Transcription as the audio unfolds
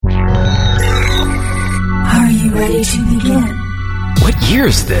ready to begin. What year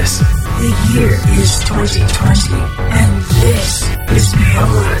is this? The year is 2020, and this is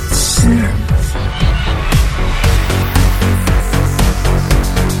Beyond Synth.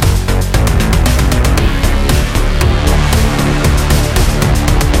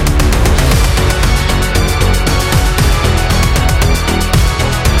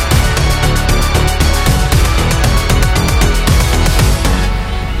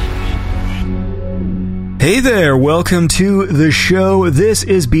 Hey there, welcome to the show. This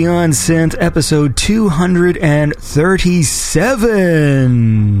is Beyond Synth, episode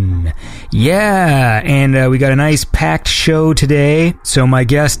 237. Yeah, and we got a nice packed show today. So my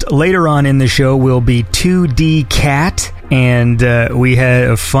guest later on in the show will be 2D Cat, and we had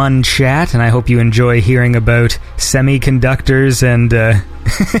a fun chat, and I hope you enjoy hearing about semiconductors and,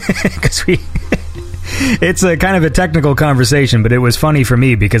 because it's a kind of a technical conversation, but it was funny for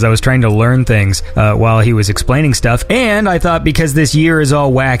me because I was trying to learn things while he was explaining stuff. And I thought because this year is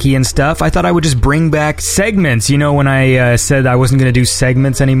all wacky and stuff, I thought I would just bring back segments. You know, when I said I wasn't going to do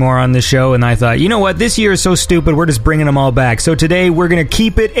segments anymore on the show, and I thought, you know what, this year is so stupid, we're just bringing them all back. So today we're going to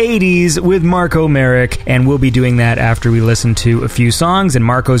keep it 80s with Marco Merrick, and we'll be doing that after we listen to a few songs, and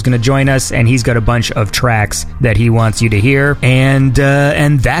Marco's going to join us, and he's got a bunch of tracks that he wants you to hear, and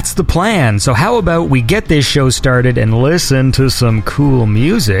that's the plan. So how about we get this show started and listen to some cool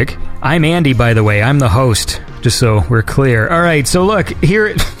music. I'm Andy, by the way. I'm the host, just so we're clear. All right, so look,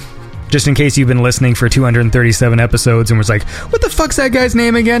 here, just in case you've been listening for 237 episodes and was like, what the fuck's that guy's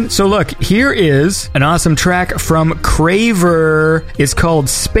name again? So look, here is an awesome track from Craver. It's called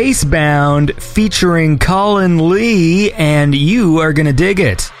Spacebound, featuring Colin Lee, and you are gonna dig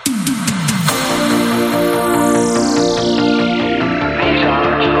it.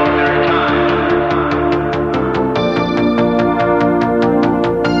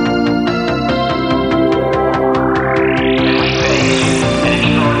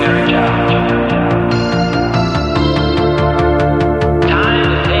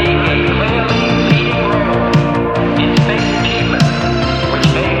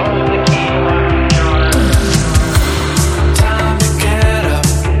 Time to get up.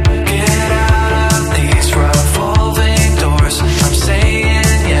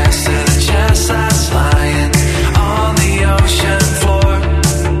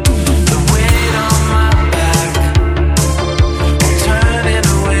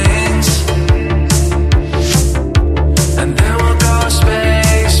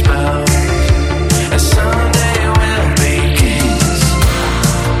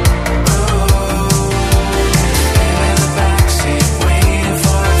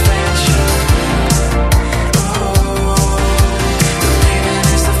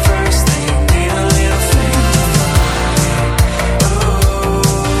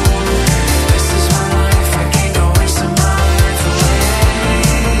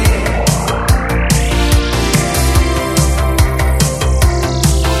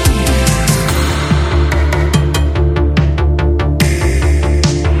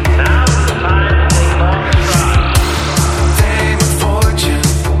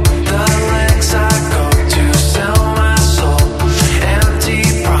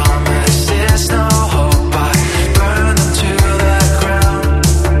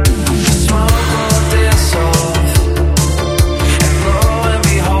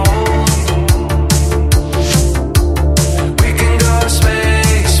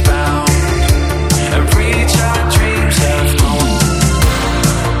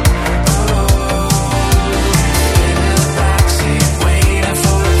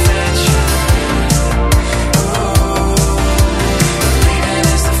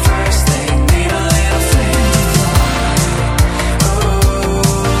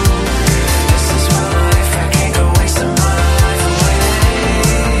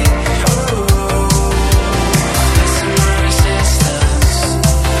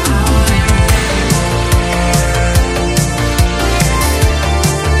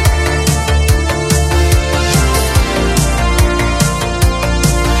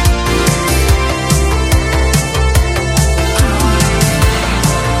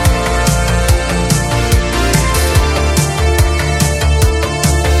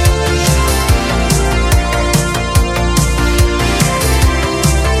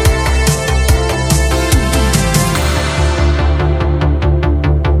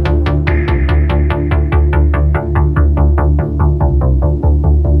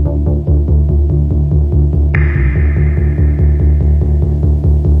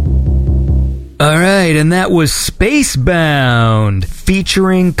 All right, and that was Spacebound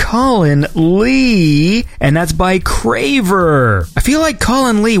featuring Colin Lee, and that's by Craver. I feel like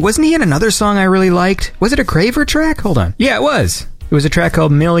Colin Lee, wasn't he in another song I really liked? Was it a Craver track? Hold on. Yeah, it was. It was a track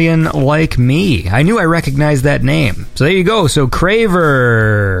called Million Like Me. I knew I recognized that name. So there you go. So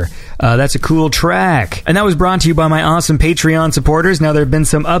Craver. That's a cool track. And that was brought to you by my awesome Patreon supporters. Now there have been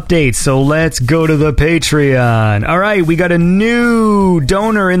some updates, so let's go to the Patreon. All right, we got a new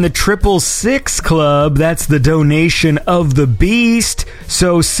donor in the 666 Club. That's the donation of the beast.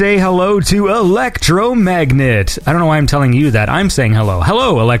 So say hello to Electromagnet. I don't know why I'm telling you that. I'm saying hello.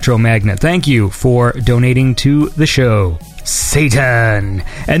 Hello, Electromagnet. Thank you for donating to the show. Satan.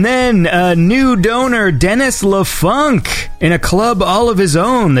 And then a new donor, Dennis LaFunk, in a club all of his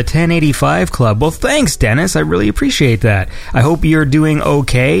own, the 1085 Club. Well, thanks, Dennis. I really appreciate that. I hope you're doing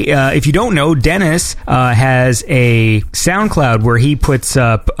okay. If you don't know, Dennis has a SoundCloud where he puts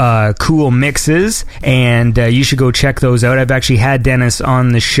up cool mixes, and you should go check those out. I've actually had Dennis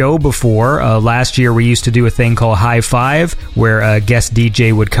on the show before. Last year, we used to do a thing called High Five, where a guest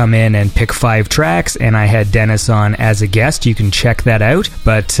DJ would come in and pick 5 tracks, and I had Dennis on as a guest. You can check that out,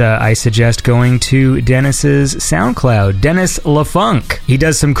 but I suggest going to Dennis's SoundCloud, Dennis LaFunk. He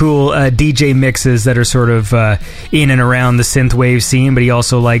does some cool DJ mixes that are sort of in and around the synthwave scene, but he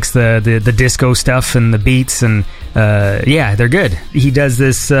also likes the disco stuff and the beats, and yeah, they're good. He does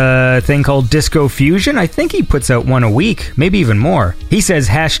this thing called Disco Fusion. I think he puts out one a week, maybe even more. He says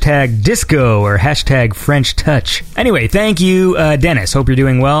hashtag disco or hashtag French touch. Anyway, thank you, Dennis. Hope you're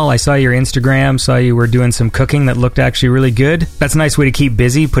doing well. I saw your Instagram, saw you were doing some cooking that looked actually really good. That's a nice way to keep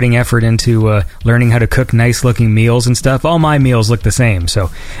busy, putting effort into learning how to cook nice looking meals and stuff. All my meals look the same. So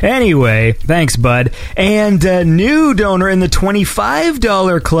anyway, thanks, bud. And a new donor in the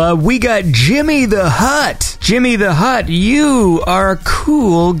 $25 Club, we got Jimmy the Hutt. Jimmy the Hutt, you are a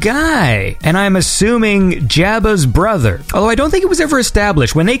cool guy. And I'm assuming Jabba's brother. Although I don't think it was ever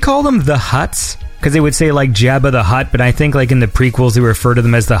established. When they call them the Hutts, because they would say like Jabba the Hutt, but I think like in the prequels they refer to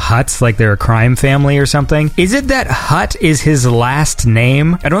them as the Hutts, like they're a crime family or something. Is it that Hutt is his last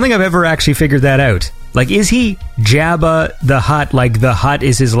name? I don't think I've ever actually figured that out. Like, is he Jabba the Hutt, like the Hutt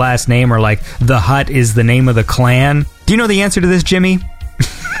is his last name, or like the Hutt is the name of the clan? Do you know the answer to this, Jimmy?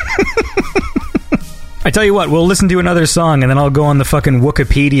 I tell you what, we'll listen to another song and then I'll go on the fucking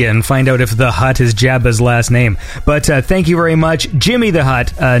Wikipedia and find out if the Hutt is Jabba's last name. But thank you very much, Jimmy the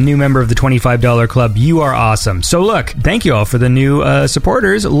Hutt, new member of the $25 Club. You are awesome. So look, thank you all for the new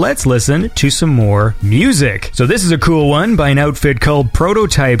supporters. Let's listen to some more music. So this is a cool one by an outfit called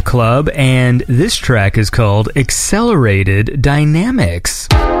Prototype Club, and this track is called Accelerated Dynamics.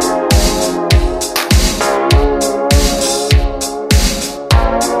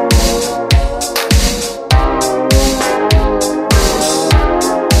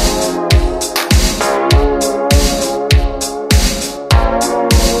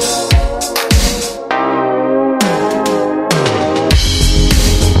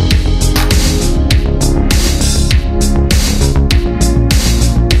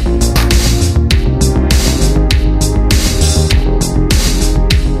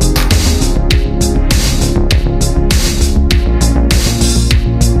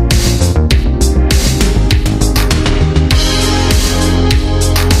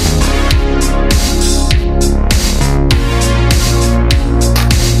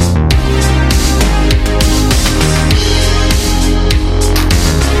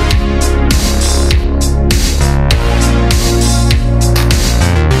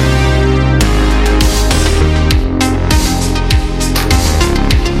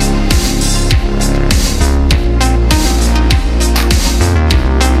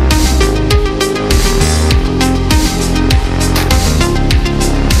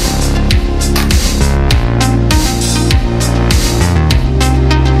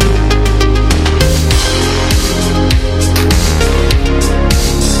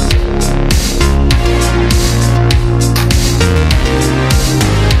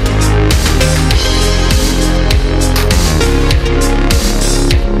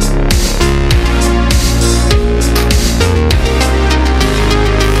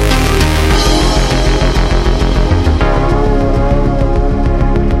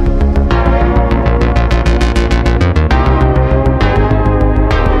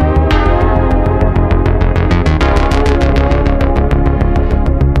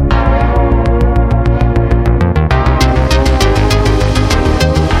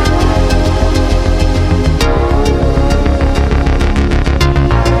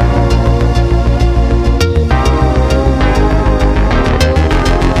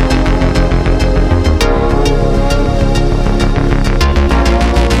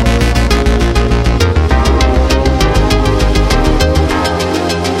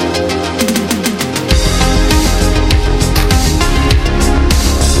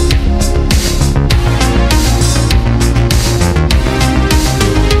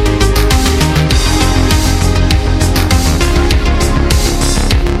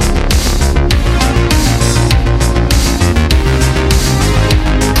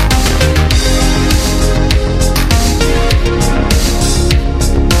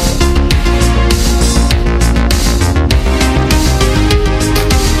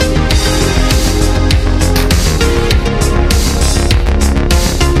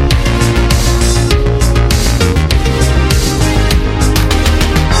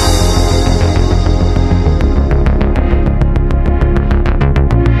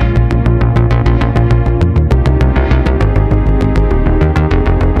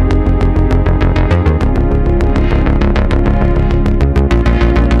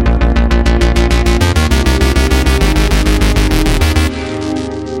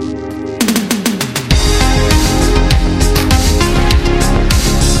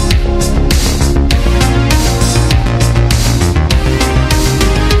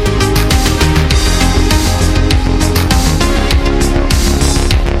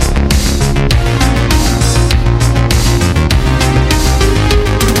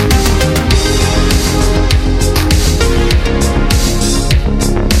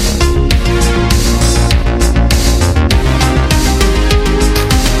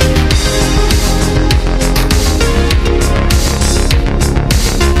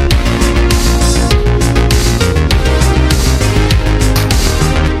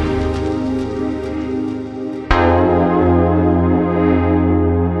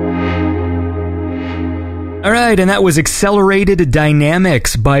 right, and that was Accelerated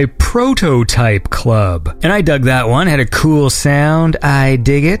Dynamics by Prototype Club. And I dug that one, had a cool sound, I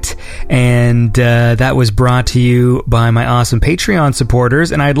dig it. And that was brought to you by my awesome Patreon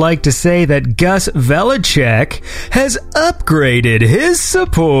supporters. And I'd like to say that Gus Velicek has upgraded his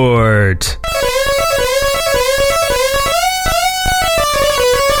support.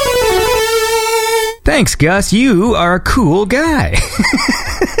 Thanks, Gus. You are a cool guy.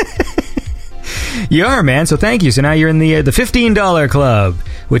 You are, man, so thank you. So now you're in the $15 club,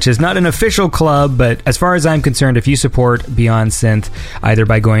 which is not an official club, but as far as I'm concerned, if you support Beyond Synth, either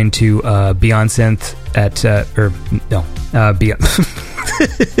by going to Beyond Synth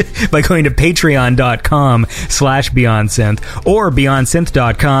by going to patreon.com/BeyondSynth or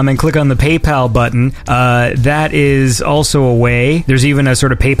BeyondSynth.com and click on the PayPal button. That is also a way. There's even a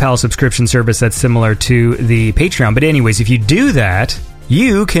sort of PayPal subscription service that's similar to the Patreon. But anyways, if you do that,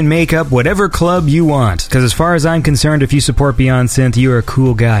 you can make up whatever club you want. Because as far as I'm concerned, if you support Beyond Synth, you're a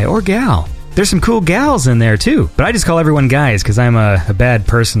cool guy or gal. There's some cool gals in there too. But I just call everyone guys because I'm a bad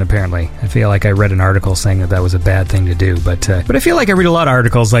person, apparently. I feel like I read an article saying that was a bad thing to do. But I feel like I read a lot of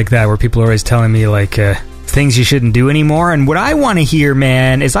articles like that where people are always telling me like things you shouldn't do anymore. And what I want to hear,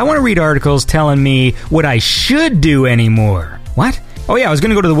 man, is I want to read articles telling me what I should do anymore. What? Oh yeah, I was going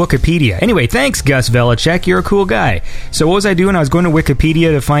to go to the Wikipedia. Anyway, thanks, Gus Velicek. You're a cool guy. So what was I doing? I was going to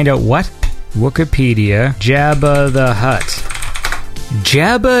Wikipedia to find out what? Wikipedia. Jabba the Hutt.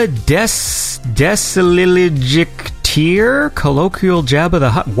 Jabba Desilligicteer? Colloquial Jabba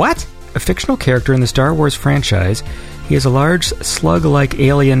the Hutt. What? A fictional character in the Star Wars franchise. He is a large, slug-like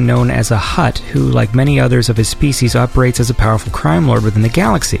alien known as a Hutt, who, like many others of his species, operates as a powerful crime lord within the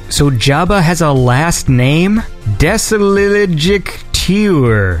galaxy. So Jabba has a last name?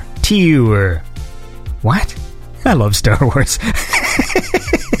 Desilligicteer. What? I love Star Wars.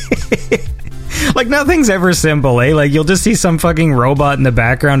 Like, nothing's ever simple, eh? Like, you'll just see some fucking robot in the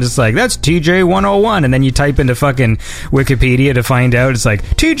background, just like, that's TJ-101, and then you type into fucking Wikipedia to find out, it's like,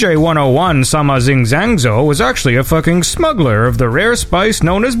 TJ-101 Samazing Zangzo was actually a fucking smuggler of the rare spice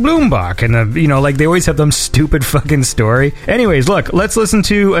known as Bloombach, and, like, they always have them stupid fucking story. Anyways, look, let's listen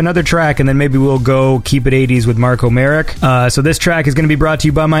to another track, and then maybe we'll go keep it 80s with Marco Merrick. So this track is going to be brought to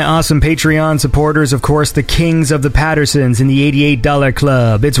you by my awesome Patreon supporters, of course, the kings of the Pattersons in the $88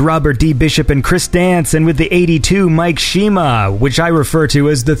 club. It's Robert D. Bishop and Chris Dance, and with the 82, Mike Shima, which I refer to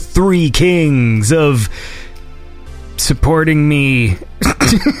as the three kings of supporting me.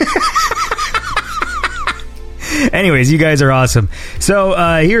 Anyways, you guys are awesome.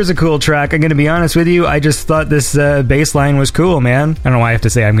 So here's a cool track. I'm going to be honest with you. I just thought this bass line was cool, man. I don't know why I have to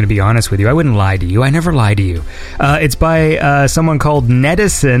say I'm going to be honest with you. I wouldn't lie to you. I never lie to you. It's by someone called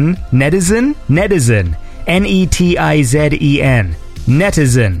Netizen. Netizen? Netizen.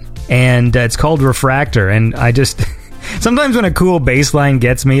 Netizen. And it's called Refractor, and I just... Sometimes when a cool bass line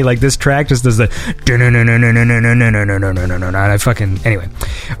gets me, like this track just does the... And I fucking... Anyway.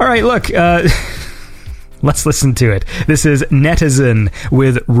 Alright, look, let's listen to it. This is Netizen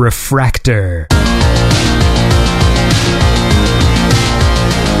with Refractor.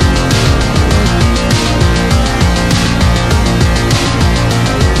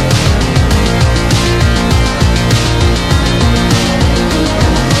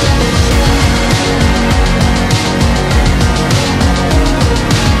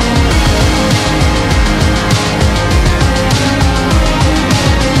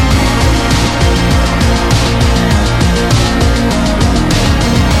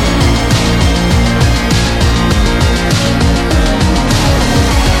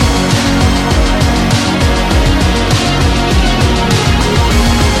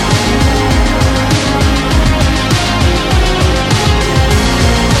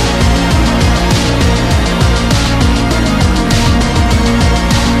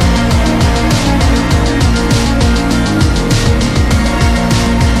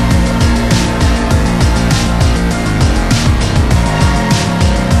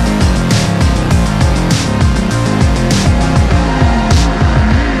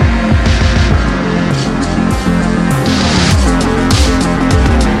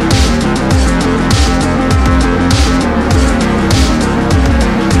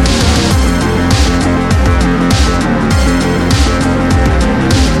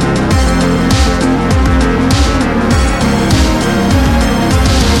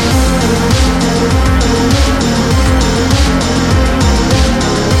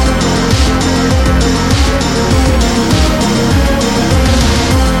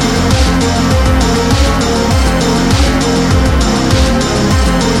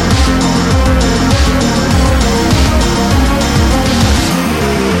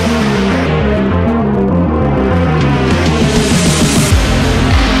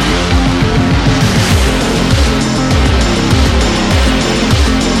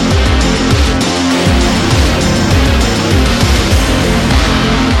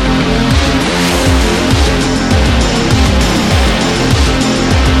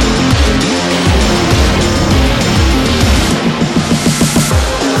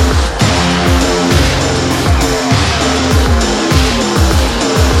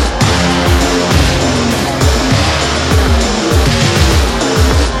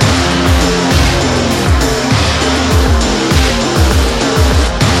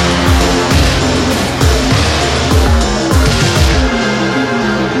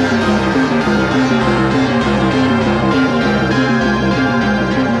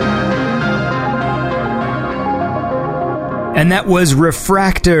 And that was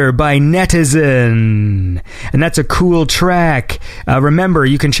Refractor by Netizen. And that's a cool track. Remember,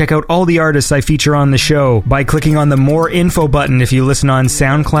 you can check out all the artists I feature on the show by clicking on the More Info button. If you listen on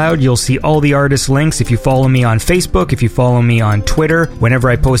SoundCloud, you'll see all the artist links. If you follow me on Facebook, if you follow me on Twitter, whenever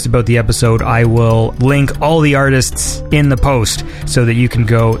I post about the episode, I will link all the artists in the post so that you can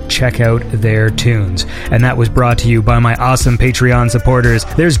go check out their tunes. And that was brought to you by my awesome Patreon supporters.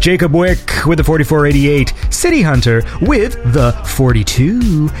 There's Jacob Wick with the 4488, City Hunter with the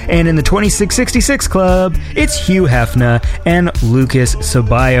 42, and in the 2666 Club, it's Hugh Hefner and Lucas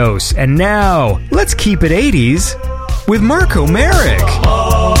Ceballos. And now, let's keep it 80s with Marco Merrick.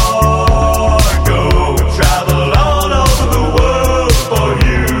 Travel all over the world for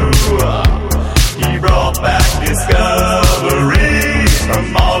you. He brought back discoveries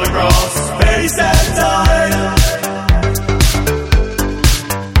from all across space and time.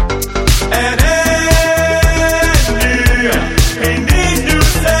 And Andy, he needs new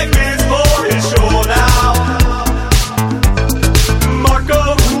segments for his show now.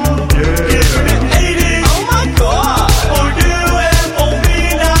 Marco, keeping it 80s. Oh my God. For you and for me,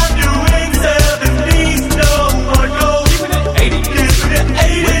 not doing 70s. No, Marco, keeping it 80s. Keeping it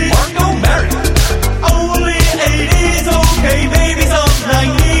 80s. With Marco Merrick. Only 80s, okay, maybe some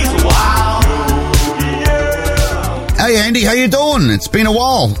 90s. Wow. Yeah. Hey Andy, how you doing? It's been a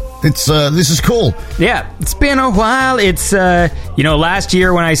while. This is cool. Yeah, it's been a while. It's, last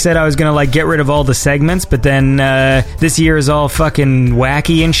year when I said I was going to, get rid of all the segments, but then this year is all fucking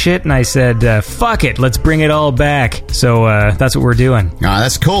wacky and shit, and I said, fuck it, let's bring it all back. So that's what we're doing.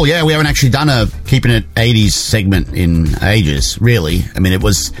 That's cool. Yeah, we haven't actually done a Keeping It 80s segment in ages, really. I mean, it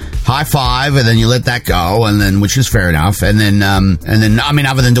was High Five, and then you let that go, and then, which is fair enough, and then,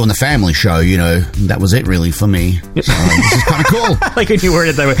 other than doing the family show, that was it really for me. So this is kind of cool. Like when you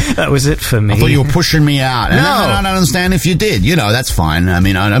worded it that way. That was it for me. I thought you were pushing me out. No. And I don't understand if you did. That's fine. I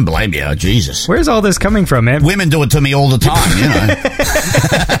mean, I don't blame you. Jesus. Where's all this coming from, man? Women do it to me all the time,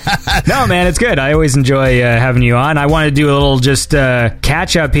 No, man, it's good. I always enjoy having you on. I want to do a little just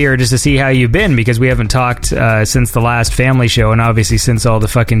catch up here just to see how you've been, because we haven't talked since the last family show, and obviously since all the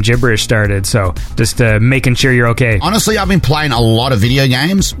fucking gibberish started. So just making sure you're okay. Honestly, I've been playing a lot of video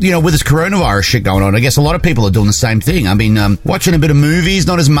games. With this coronavirus shit going on, I guess a lot of people are doing the same thing. I've been watching a bit of movies,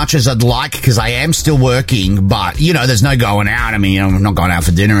 not as much as I'd like, because I am still working, but there's no going out. I mean, I'm not going out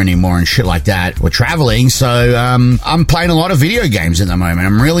for dinner anymore and shit like that. We're traveling, so I'm playing a lot of video games at the moment.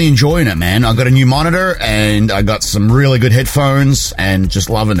 I'm really enjoying it, man. I got a new monitor and I got some really good headphones and just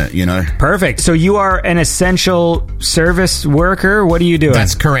loving it, Perfect. So you are an essential service worker? What are you doing?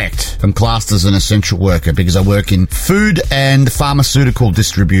 That's correct. I'm classed as an essential worker because I work in food and pharmaceutical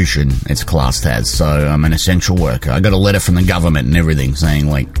distribution, it's classed as, so I'm an essential worker. I got a letter from the government and everything saying,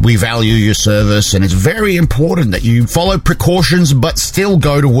 we value your service and it's very important that you follow precautions but still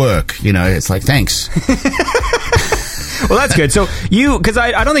go to work. It's like, thanks. Well, that's good. So because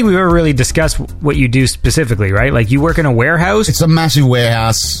I don't think we've ever really discussed what you do specifically, right? Like you work in a warehouse? It's a massive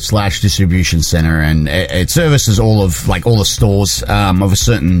warehouse / distribution center, and it services all the stores of a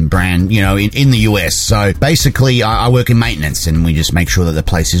certain brand, in the US. So basically, I work in maintenance, and we just make sure that the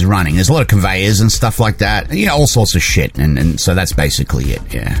place is running. There's a lot of conveyors and stuff like that, all sorts of shit, and so that's basically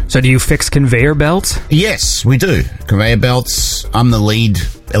it, yeah. So do you fix conveyor belts? Yes, we do. Conveyor belts. I'm the lead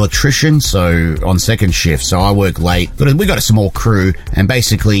electrician, so on second shift, so I work late. We got a small crew, and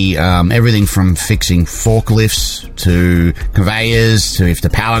basically everything from fixing forklifts to conveyors to if the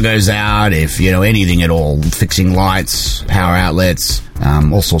power goes out, if anything at all, fixing lights, power outlets,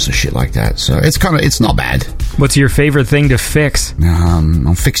 all sorts of shit like that. So it's not bad. What's your favorite thing to fix?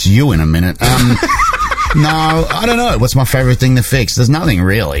 I'll fix you in a minute. No, I don't know. What's my favorite thing to fix? There's nothing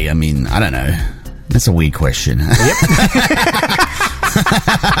really. I mean, I don't know. That's a weird question. Yep.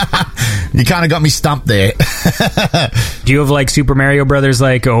 You kind of got me stumped there. Do you have Super Mario Brothers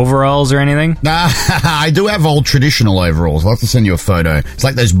overalls or anything? I do have old traditional overalls. I'll have to send you a photo. It's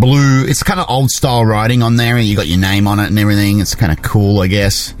like those blue, it's kind of old style writing on there, and you got your name on it and everything. It's kind of cool, I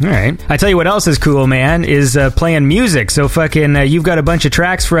guess. All right. I tell you what else is cool, man, is playing music. So fucking you've got a bunch of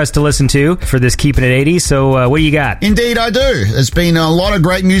tracks for us to listen to for this Keeping It 80. So what do you got? Indeed I do. There's been a lot of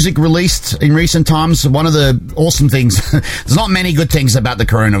great music released in recent times. One of the awesome things, there's not many good things about the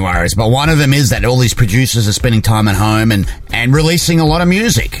coronavirus, but one of them is that all these producers are spending time at home and releasing a lot of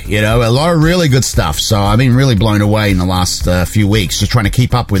music, a lot of really good stuff. So I've been really blown away in the last few weeks just trying to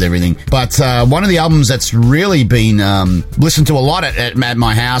keep up with everything. But one of the albums that's really been listened to a lot at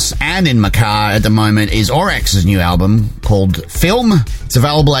my house and in my car at the moment is Aurochs' new album called called Film. It's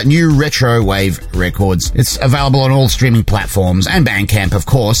available at New Retro Wave Records. It's available on all streaming platforms and Bandcamp, of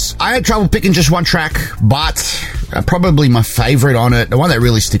course. I had trouble picking just one track, but probably my favorite on it, the one that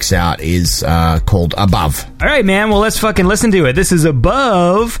really sticks out, is called Above. All right, man. Well, let's fucking listen to it. This is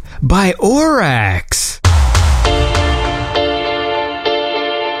Above by Orax.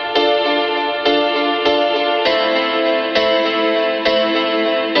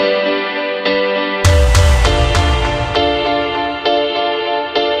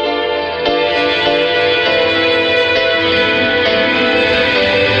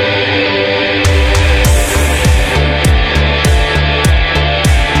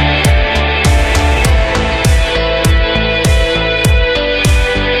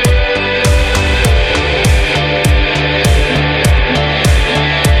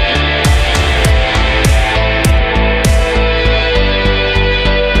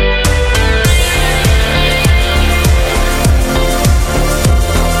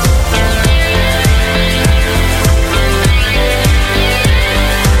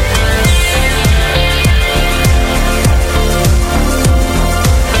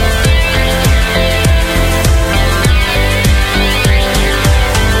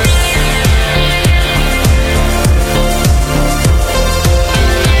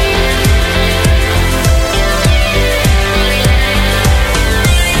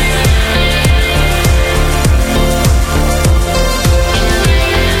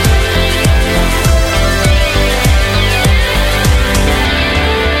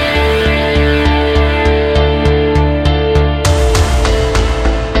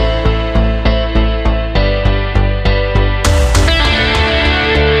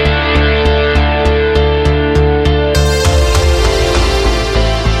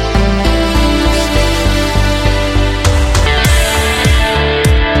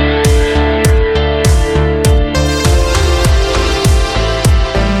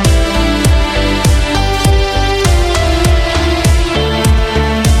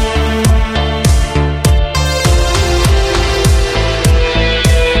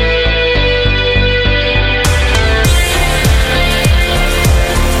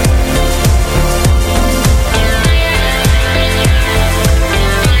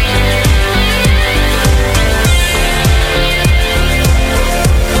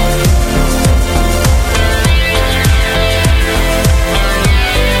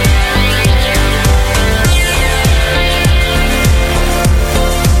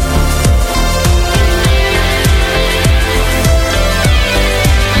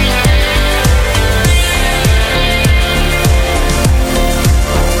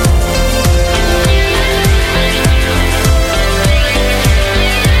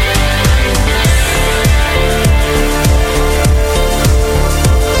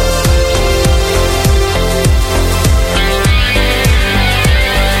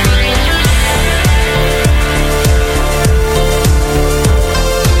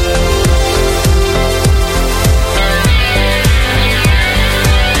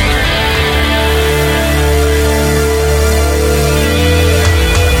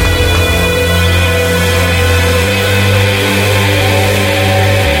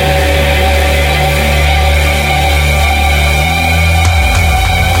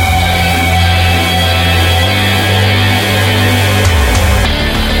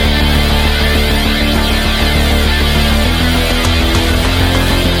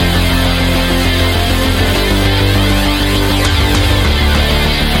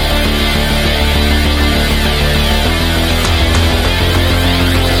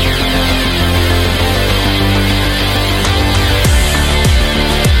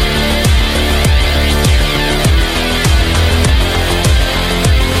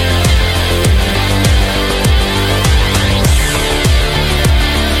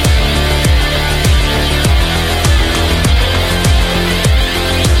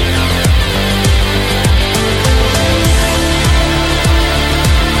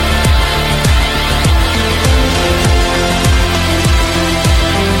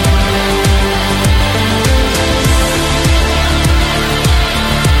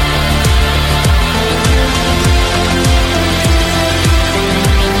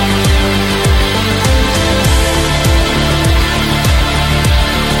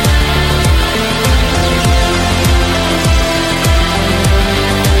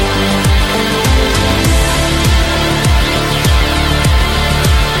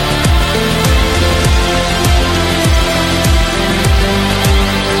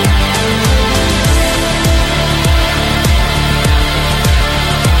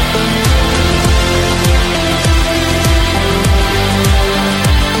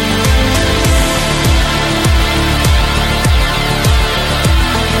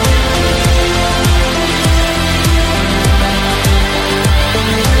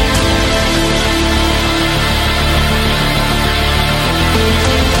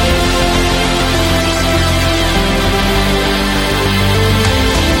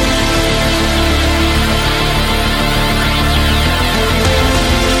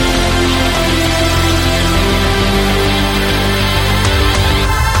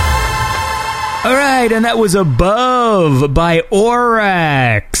 right, and that was Above by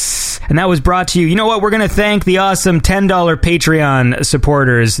Orax. And that was brought to you. You know what? We're going to thank the awesome $10 Patreon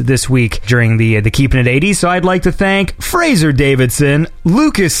supporters this week during the Keeping It 80s. So I'd like to thank Fraser Davidson,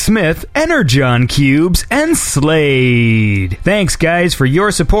 Lucas Smith, Energon Cubes, and Slade. Thanks, guys, for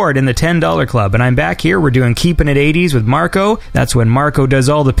your support in the $10 Club. And I'm back here. We're doing Keeping It 80s with Marco. That's when Marco does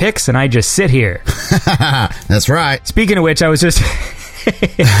all the picks, and I just sit here. That's right. Speaking of which, I was just...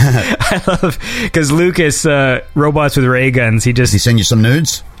 I love because Lucas robots with ray guns. He Did he send you some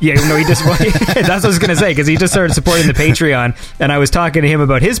nudes? Yeah, no, he just that's what I was gonna say because he just started supporting the Patreon, and I was talking to him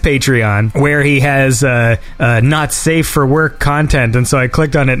about his Patreon where he has not safe for work content, and so I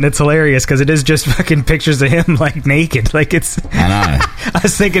clicked on it, and it's hilarious because it is just fucking pictures of him like naked, like it's. I know. I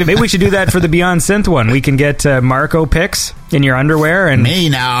was thinking maybe we should do that for the Beyond Synth one. We can get Marco pics in your underwear and me.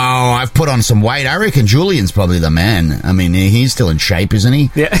 No, I've put on some weight. I reckon Julian's probably the man. I mean, he's still in shape, isn't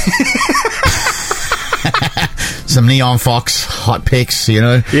he? Yeah. Some Neon Fox hot pics, you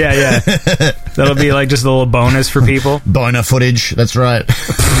know? Yeah. That'll be like just a little bonus for people. Boner footage, that's right.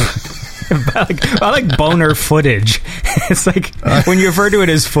 I like boner footage. It's like when you refer to it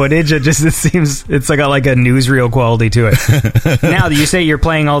as footage, it seems it's like a newsreel quality to it. Now that you say you're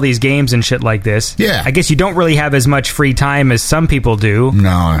playing all these games and shit like this, yeah, I guess you don't really have as much free time as some people do.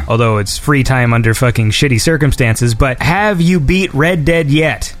 No, although it's free time under fucking shitty circumstances. But have you beat Red Dead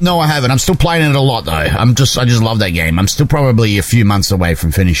yet? No, I haven't. I'm still playing it a lot though. I just love that game. I'm still probably a few months away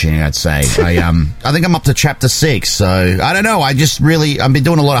from finishing, I'd say. I think I'm up to chapter 6. So I don't know. I've been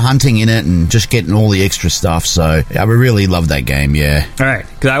doing a lot of hunting in it and just getting all the extra stuff, so I really love that game. Yeah. All right,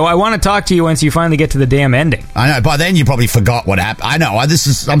 because I want to talk to you once you finally get to the damn ending. I know. By then you probably forgot what happened. I know.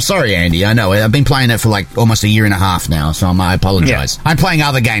 I'm sorry, Andy. I know. I've been playing it for like almost a year and a half now, so I apologize. Yeah. I'm playing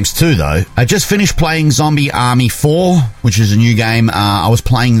other games too, though. I just finished playing Zombie Army 4, which is a new game. I was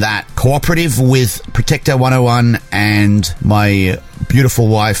playing that cooperative with Protector 101 and my beautiful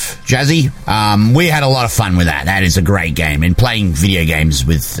wife Jazzy. We had a lot of fun with that. That is a great game, and playing video games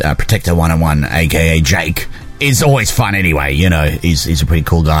with Protector 101 aka Jake is always fun anyway. You know, he's a pretty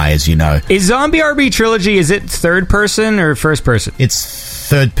cool guy, as you know. Is Zombie RB Trilogy, is it third person or first person? It's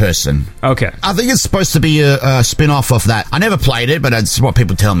third person. Okay. I think it's supposed to be a spin-off of that. I never played it, but it's what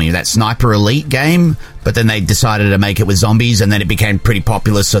people tell me, that Sniper Elite game, but then they decided to make it with zombies, and then it became pretty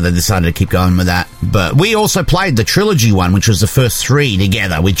popular, so they decided to keep going with that. But we also played the Trilogy one, which was the first 3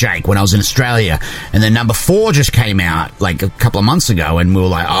 together with Jake when I was in Australia, and then number 4 just came out like a couple of months ago, and we were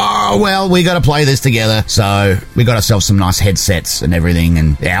like, oh, well, we got to play this together. So we got ourselves some nice headsets and everything,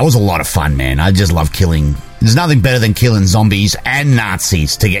 and yeah, it was a lot of fun, man. I just love killing. There's nothing better than killing zombies and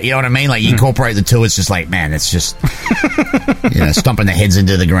Nazis to get, you know what I mean? Like, you incorporate the two, it's just like, man, it's just, stomping their heads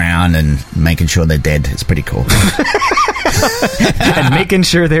into the ground and making sure they're dead. It's pretty cool. And making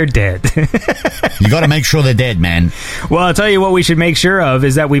sure they're dead. You got to make sure they're dead, man. Well, I'll tell you what we should make sure of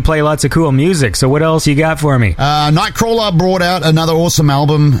is that we play lots of cool music. So what else you got for me? Nightcrawler brought out another awesome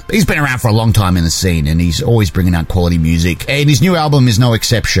album. He's been around for a long time in the scene, and he's always bringing out quality music. And his new album is no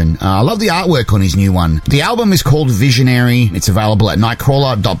exception. I love the artwork on his new one. The album is called Visionary. It's available at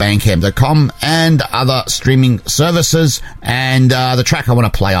nightcrawler.bandcamp.com and other streaming services. And the track I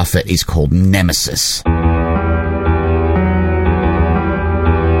want to play off it is called Nemesis.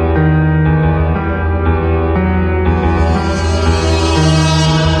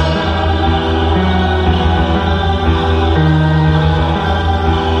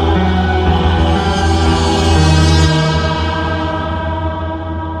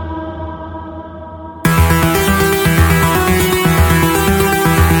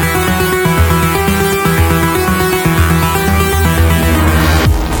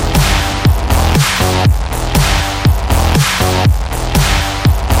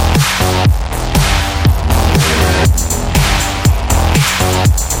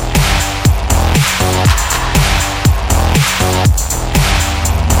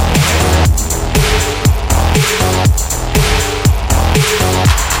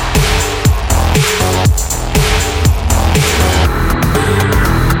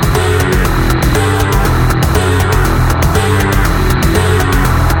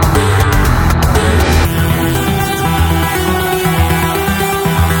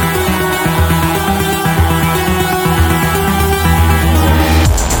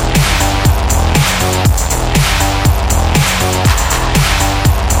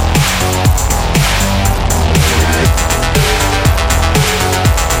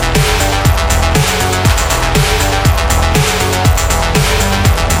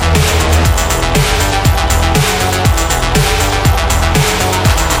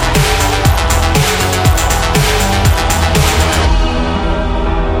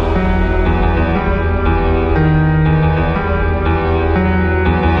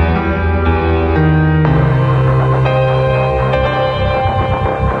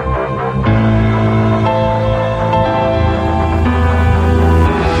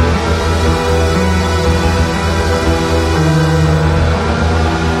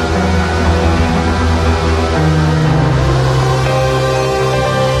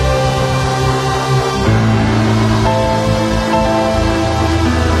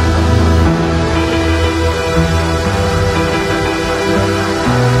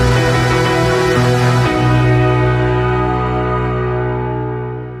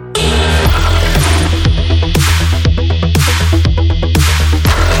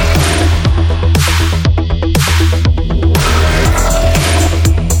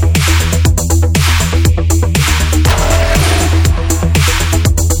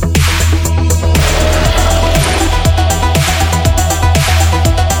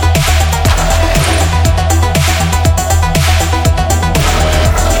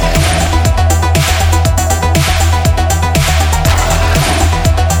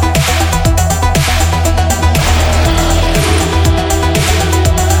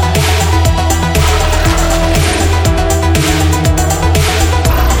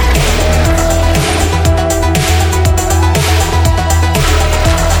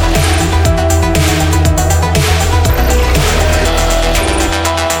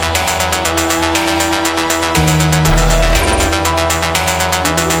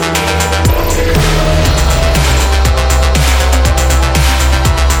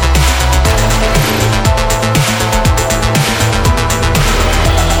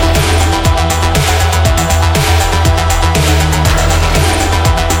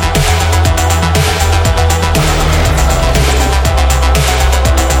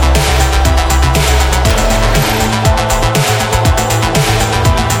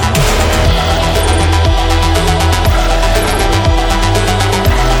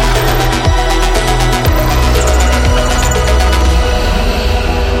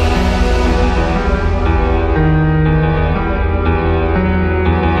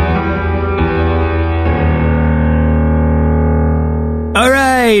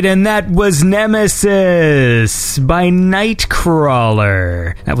 right, and that was Nemesis by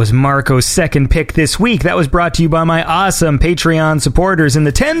Nightcrawler. That was Marco's second pick this week. That was brought to you by my awesome Patreon supporters in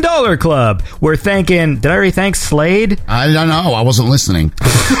the $10 Club. We're thanking... Did I already thank Slade? I don't know. I wasn't listening.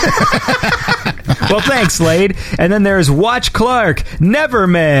 Well, thanks, Slade. And then there's Watch Clark,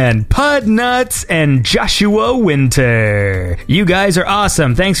 Neverman, Pud Nuts, and Joshua Winter. You guys are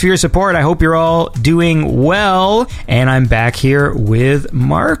awesome. Thanks for your support. I hope you're all doing well. And I'm back here with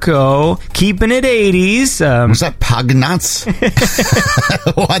Marco, keeping it 80s. Was that Pug Nuts?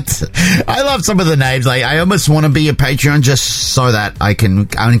 What? I love some of the names. Like, I almost want to be a Patreon just so that I can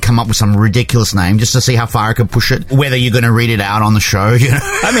come up with some ridiculous name just to see how far I can push it. Whether you're going to read it out on the show, you know?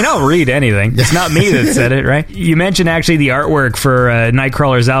 I mean, I'll read anything. It's not me that said it, right? You mentioned actually the artwork for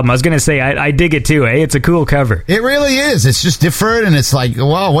Nightcrawler's album. I was going to say, I dig it too, eh? It's a cool cover. It really is. It's just different, and it's like,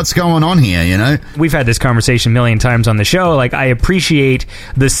 wow, what's going on here, you know? We've had this conversation a million times on the show. Like, I appreciate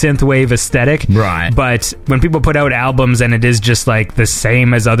the synthwave aesthetic. Right. But when people put out albums and it is just like the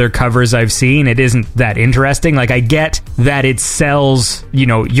same as other covers I've seen, it isn't that interesting. Like, I get that it sells, you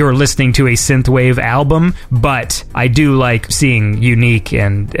know, you're listening to a synthwave album, but I do like seeing unique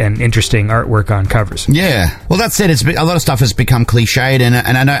and interesting artwork on covers. Yeah. Well, that said, a lot of stuff has become cliched, and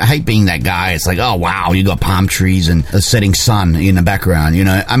I hate being that guy. It's like, oh, wow, you got palm trees and a setting sun in the background, you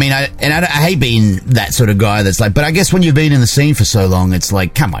know? I mean, I hate being that sort of guy that's like, but I guess when you've been in the scene for so long, it's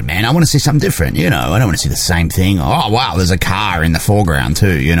like, come on, man, I want to see something different, you know? I don't want to see the same thing. Oh, wow, there's a car in the foreground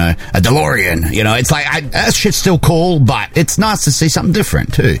too, you know? A DeLorean, you know? It's like, that shit's still cool, but it's nice to see something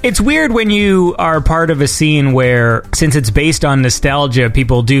different too. It's weird when you are part of a scene where, since it's based on nostalgia,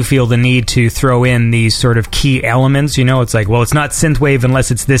 people do feel the need to throw in these sort of key elements, you know? It's like, well, it's not synthwave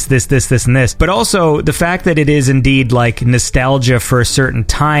unless it's this, and this. But also, the fact that it is indeed like nostalgia for a certain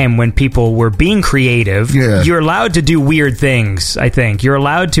time when people were being creative, you're allowed to do weird things, I think. You're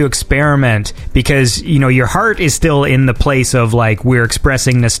allowed to experiment because, you know, your heart is still in the place of like, we're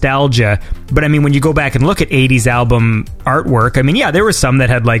expressing nostalgia. But I mean, when you go back and look at 80s album artwork, I mean, yeah, there was some that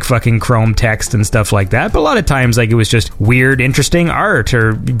had like fucking chrome text and stuff like that, but a lot of times like it was just weird, interesting art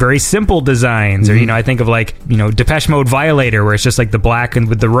or very simple designs. Or, you know, I think of like, you know, Depeche Mode Violator, where it's just like the black and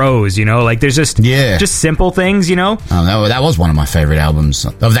with the rose, you know, like there's just simple things, you know. Oh, that was one of my favorite albums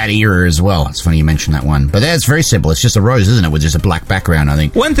of that era as well. It's funny you mentioned that one, but that's very simple. It's just a rose, isn't it, with just a black background, I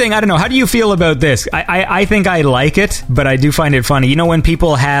think. One thing, I don't know, how do you feel about this? I think I like it, but I do find it funny. You know, when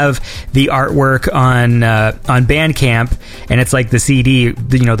people have the artwork on Bandcamp and it's like the CD,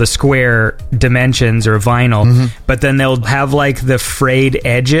 you know, the square dimensions or vinyl, but then they'll have like the frayed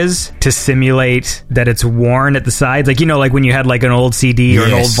edges to simulate that it's worn at the sides. Like, you know, like when you had like an old CD or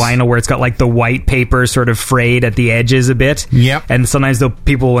an old vinyl where it's got like the white paper sort of frayed at the edges a bit. Yep. And sometimes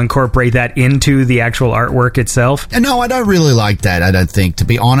people will incorporate that into the actual artwork itself. And no, I don't really like that, I don't think, to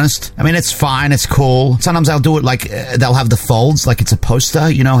be honest. I mean, it's fine, it's cool. Sometimes I'll do it like, they'll have the folds, like it's a poster,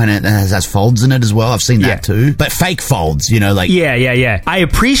 you know, and it has folds in it as well. I've seen that too. But fake folds, you know, like... Yeah. I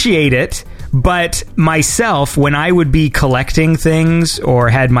appreciate it. But myself, when I would be collecting things or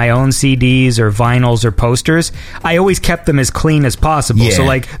had my own CDs or vinyls or posters, I always kept them as clean as possible. Yeah. So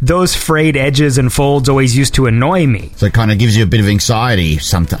like those frayed edges and folds always used to annoy me. So it kind of gives you a bit of anxiety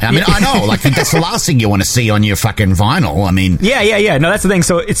sometimes. I mean, I know, like that's the last thing you want to see on your fucking vinyl. I mean... Yeah. No, that's the thing.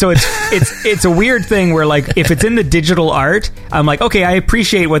 So it's a weird thing where like if it's in the digital art, I'm like, okay, I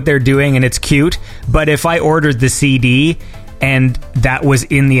appreciate what they're doing and it's cute. But if I ordered the CD and that was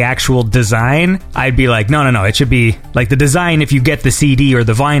in the actual design, I'd be like, no, it should be like the design, if you get the CD or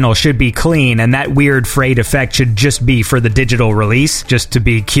the vinyl, should be clean, and that weird frayed effect should just be for the digital release, just to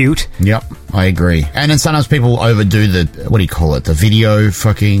be cute. Yep, I agree. And then sometimes people overdo the, what do you call it, the video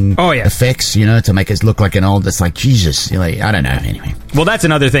fucking effects, you know, to make it look like an old, it's like, Jesus, you're like, I don't know, anyway. Well, that's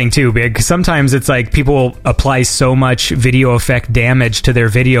another thing too, because sometimes it's like people apply so much video effect damage to their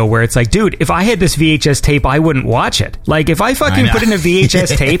video where it's like, dude, if I had this VHS tape, I wouldn't watch it. Like, if I fucking put in a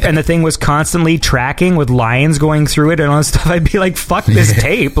VHS tape and the thing was constantly tracking with lines going through it and all that stuff, I'd be like, fuck this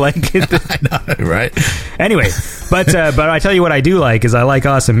tape. Like, I know, right? Anyway, but I tell you what I do like is I like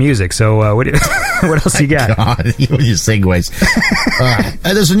awesome music. So what else you got? God, your segues.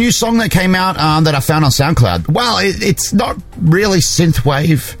 There's a new song that came out that I found on SoundCloud. Well, it's not really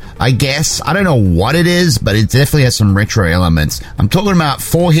synthwave, I guess. I don't know what it is, but it definitely has some retro elements. I'm talking about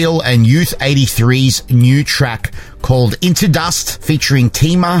Four Hill and Youth 83's new track called Into Dust, featuring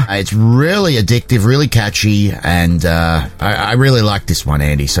Tima. It's really addictive, really catchy, and I really like this one,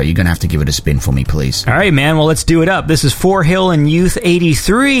 Andy, so you're going to have to give it a spin for me, please. All right, man, well, let's do it up. This is Four Hill and Youth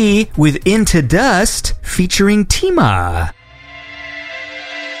 83 with Into Dust, featuring Tima.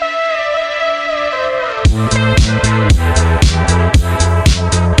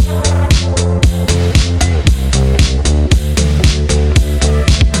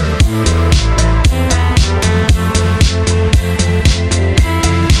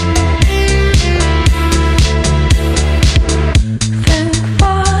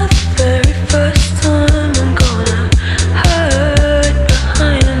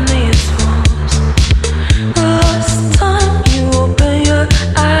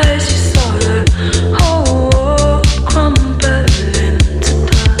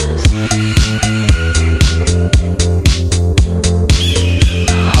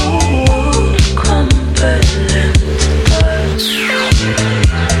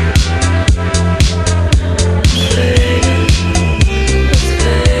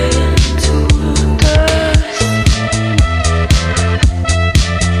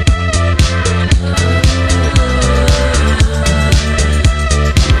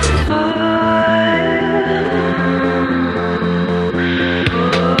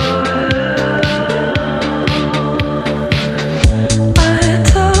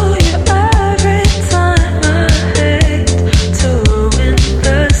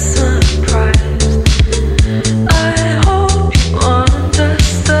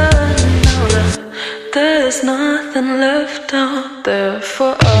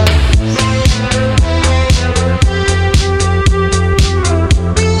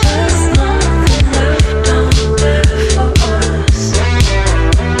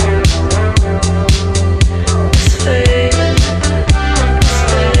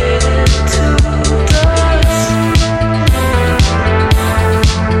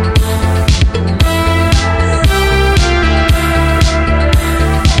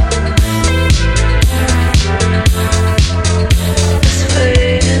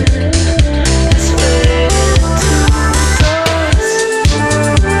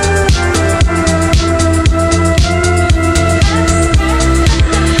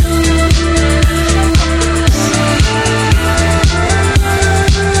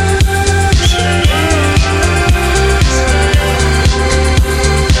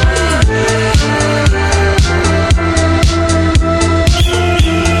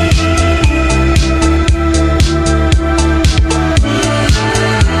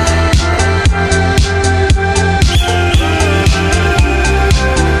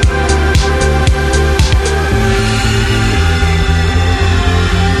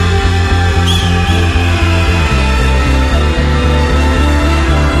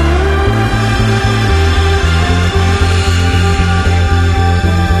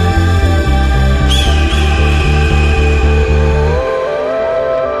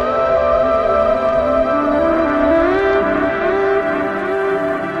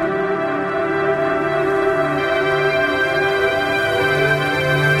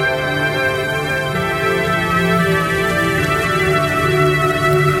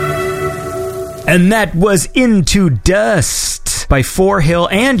 And that was Into Dust by Four Hill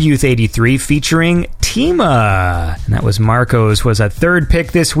and Youth 83 featuring Tima. And that was Marco's was a third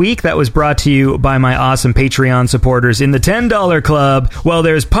pick this week. That was brought to you by my awesome Patreon supporters in the $10 club. Well,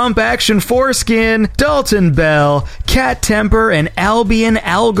 there's Pump Action Foreskin, Dalton Bell, Cat Temper, and Albion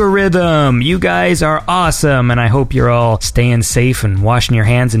Algorithm. You guys are awesome, and I hope you're all staying safe and washing your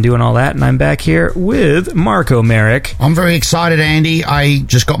hands and doing all that. And I'm back here with Marco Merrick. I'm very excited, Andy. I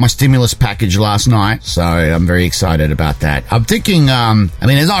just got my stimulus package last night, so I'm very excited about that. I'm thinking,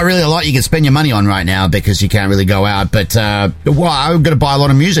 there's not really a lot you can spend your money on right now because you can't really go out, but, I'm going to buy a lot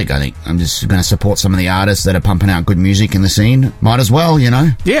of music, I think. I'm just going to support some of the artists that are pumping out good music in the scene. Might as well, you know?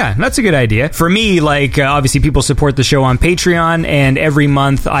 Yeah, that's a good idea. For me, obviously people support the show on Patreon, and every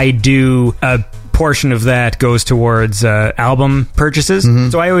month I do a portion of that goes towards album purchases.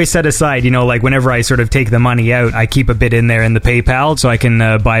 So I always set aside, whenever I sort of take the money out, I keep a bit in there in the PayPal so I can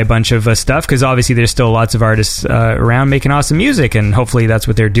buy a bunch of stuff, because obviously there's still lots of artists around making awesome music, and hopefully that's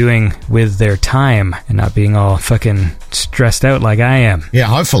what they're doing with their time and not being all fucking stressed out like I am. Yeah,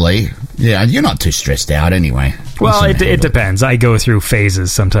 hopefully. Yeah, you're not too stressed out anyway. Well, it depends. I go through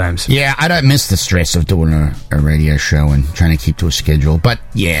phases sometimes. Yeah, I don't miss the stress of doing a radio show and trying to keep to a schedule. But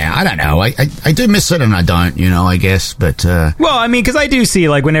yeah, I don't know. I do miss it and I don't, I guess. But well, because I do see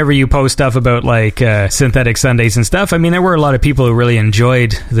whenever you post stuff about Synthetic Sundays and stuff. There were a lot of people who really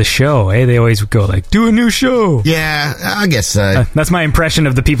enjoyed the show. They always go do a new show. Yeah, I guess that's my impression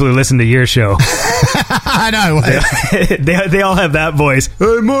of the people who listen to your show. I know. They all have that voice.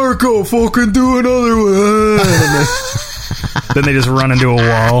 Hey, Marco, fucking do another one. Then they just run into a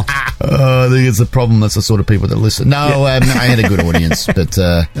wall. I think it's a problem. That's the sort of people that listen. No, I had a good audience, but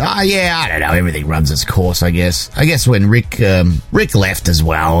I don't know. Everything runs its course, I guess. I guess when Rick left as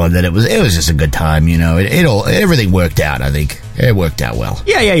well, and that it was just a good time. Everything worked out. I think it worked out well.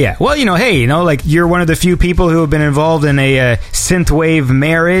 Yeah. Well, hey, you're one of the few people who have been involved in a synthwave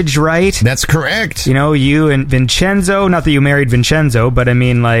marriage, right? That's correct. You and Vincenzo. Not that you married Vincenzo, but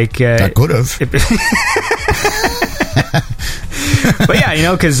I could have. But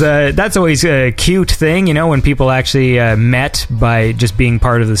yeah, because that's always a cute thing, when people actually met by just being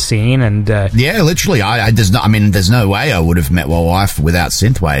part of the scene. And yeah, literally, there's no way I would have met my wife without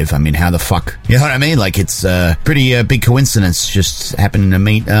synthwave. How the fuck, you know what I mean? It's a pretty big coincidence just happening to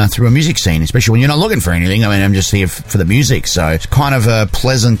meet through a music scene, especially when you're not looking for anything. I'm just here for the music, so it's kind of a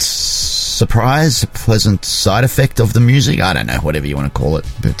pleasant surprise, a pleasant side effect of the music. I don't know, whatever you want to call it,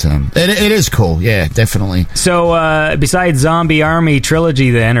 but it is cool. Yeah, definitely. So besides Zombie Army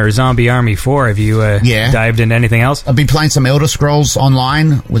Trilogy then, or Zombie Army 4, have you dived into anything else? I've been playing some Elder Scrolls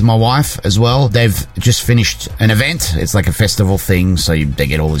Online with my wife as well. They've just finished an event. It's like a festival thing, so they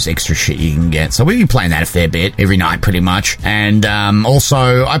get all this extra shit you can get. So we've been playing that a fair bit, every night pretty much. And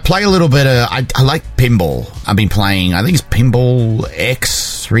also, I play a little bit of... I like pinball. I've been playing, I think it's Pinball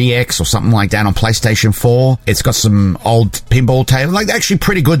X, 3X or something like that on PlayStation 4. It's got some old pinball tables. Actually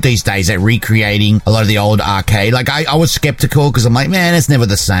pretty good these days at recreating a lot of the old arcade. I was skeptical because I'm like, man, it's never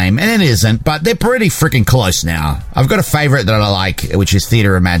the same. And it isn't, but they're pretty freaking close now. I've got a favorite that I like, which is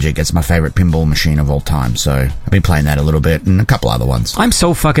Theater of Magic. It's my favorite pinball machine of all time. So I've been playing that a little bit and a couple other ones. I'm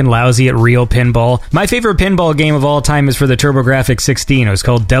so fucking lousy at real pinball. My favorite pinball game of all time is for the TurboGrafx 16. It was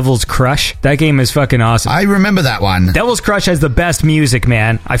called Devil's Crush. That game is fucking awesome. I remember that one. Devil's Crush has the best music,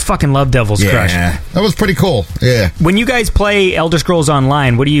 man. I fucking love Devil's Crush. Yeah, that was pretty cool. Yeah. When you guys play Elder Scrolls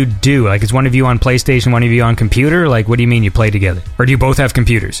Online, what do you do? Is one of you on PlayStation, one of you on computer? What do you mean you play together? Or do you both have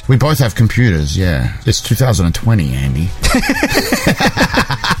computers? We both have computers, yeah. It's 2020, Andy.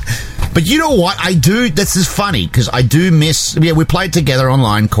 But you know what? I do... This is funny, because I do miss... Yeah, we played together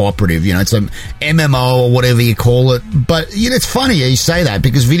online, cooperative. It's an MMO or whatever you call it. But it's funny you say that,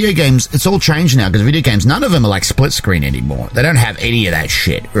 because video games... It's all changed now, because video games, none of them are split screen anymore. They don't have any of that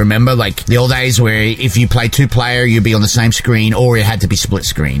shit. Remember, the old days where if you play two-player, you'd be on the same screen, or it had to be split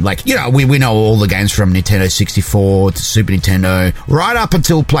screen. We know all the games from Nintendo 64 to Super Nintendo, right up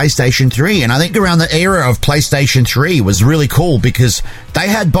until PlayStation 3. And I think around the era of PlayStation 3 was really cool, because they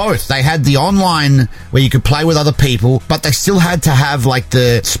had both. They had the online where you could play with other people, but they still had to have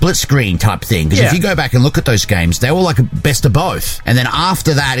the split screen type thing. Because if you go back and look at those games, they were best of both. And then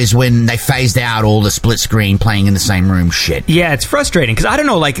after that is when they phased out all the split screen playing in the same room shit. Yeah, it's frustrating because I don't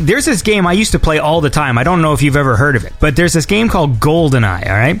know, there's this game I used to play all the time. I don't know if you've ever heard of it, but there's this game called GoldenEye,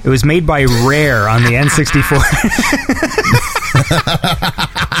 all right? It was made by Rare on the N64.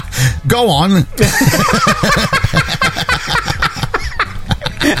 Go on.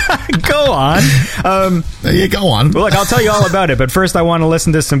 Go on. Yeah, go on. Well, look, I'll tell you all about it, but first I want to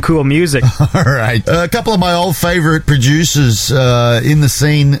listen to some cool music. All right. A couple of my old favorite producers in the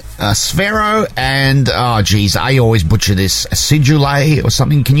scene, Sphero and, I always butcher this, Acidulae or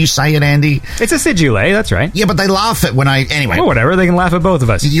something. Can you say it, Andy? It's Acidulae, that's right. Yeah, but they laugh at when anyway. Well, whatever, they can laugh at both of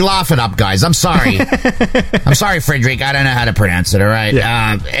us. You laugh it up, guys. I'm sorry. I'm sorry, Frederick. I don't know how to pronounce it, all right?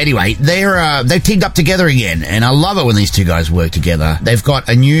 Yeah. Anyway, they've teamed up together again, and I love it when these two guys work together. They've got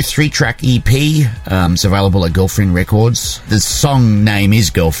a new 3-track EP. It's available at Girlfriend Records. The song name is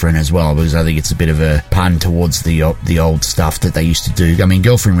Girlfriend as well, because I think it's a bit of a pun towards the old stuff that they used to do. I mean,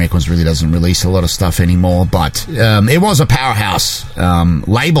 Girlfriend Records really doesn't release a lot of stuff anymore, but it was a powerhouse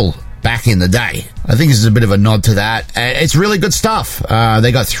label back in the day. I think this is a bit of a nod to that. It's really good stuff.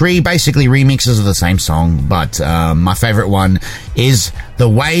 They got 3 basically remixes of the same song, but my favorite one is the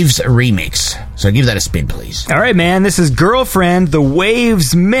Waves remix. So give that a spin, please. All right, man, this is Girlfriend, the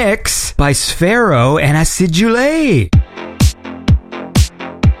Waves mix by Sphero and Acidulae.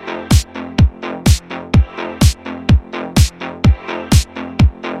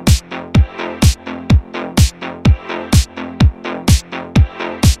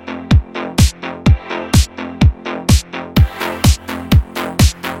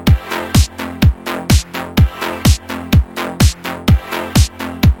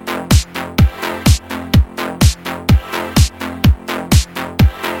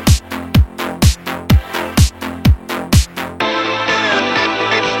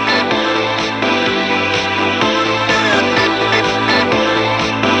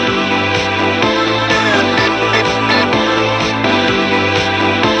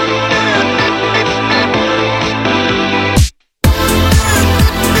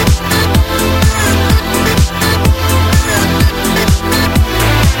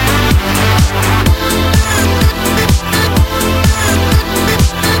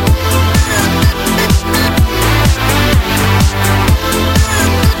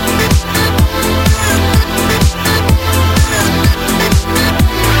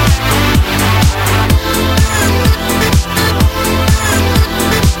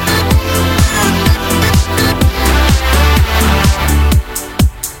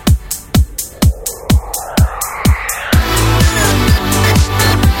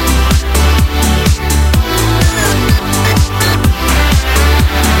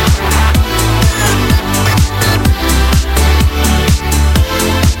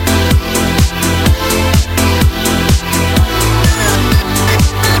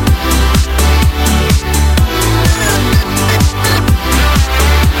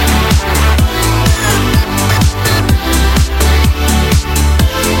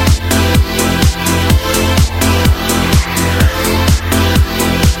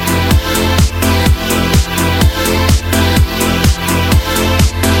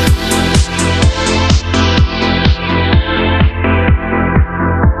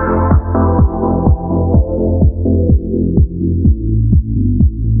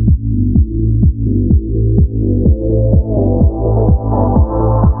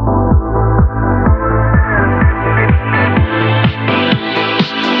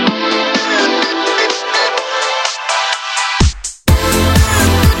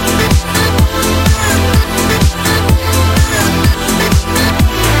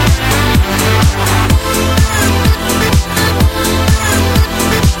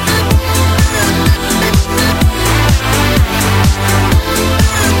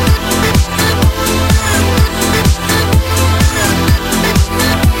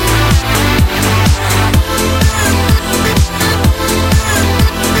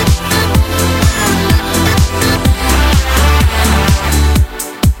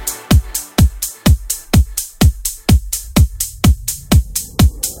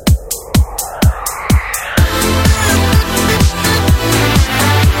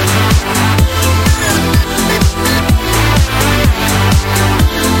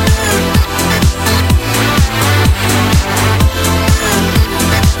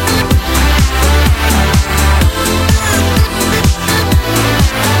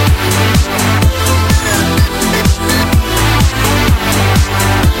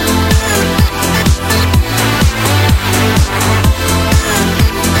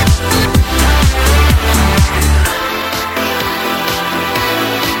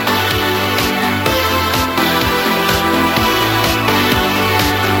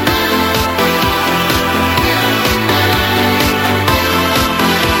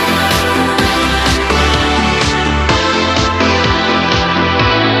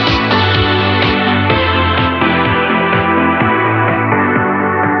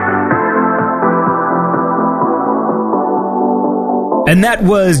 And that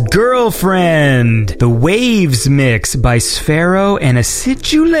was Girlfriend, the Waves mix by Sphero and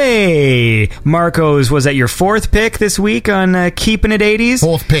Acidule. Marcos, was that your fourth pick this week on Keeping It 80s?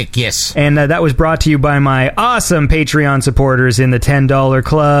 Fourth pick, yes. And that was brought to you by my awesome Patreon supporters in the $10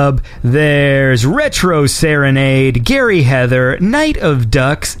 club. There's Retro Serenade, Gary Heather, Night of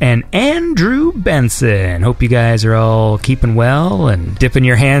Ducks, and Andrew Benson. Hope you guys are all keeping well and dipping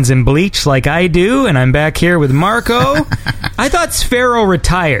your hands in bleach like I do. And I'm back here with Marco. I thought Sphero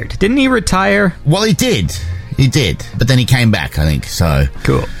retired. Didn't he retire? Well, he did. He did. But then he came back, I think. So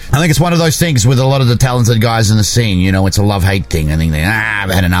cool. I think it's one of those things with a lot of the talented guys in the scene, you know, it's a love-hate thing. I think I've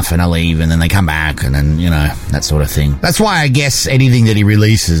had enough and I leave, and then they come back, and then, you know, that sort of thing. That's why I guess anything that he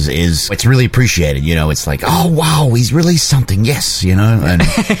releases it's really appreciated, you know. It's like, oh, wow, he's released something, yes, you know. And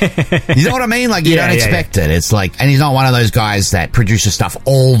you know what I mean? Like, you don't expect it. It's like, and he's not one of those guys that produces stuff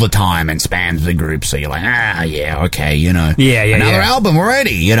all the time and spams the group, so you're like, yeah, okay, you know. Another album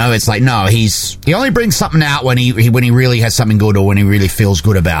already, you know. It's like, no, he only brings something out when he really has something good or when he really feels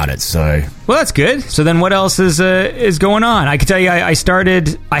good about it. So well, that's good. So then what else is going on? I can tell you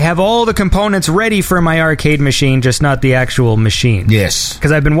I have all the components ready for my arcade machine, just not the actual machine. Yes.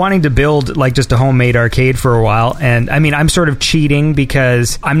 Because I've been wanting to build like just a homemade arcade for a while, and I mean, I'm sort of cheating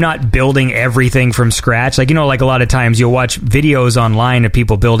because I'm not building everything from scratch. Like, you know, like a lot of times you'll watch videos online of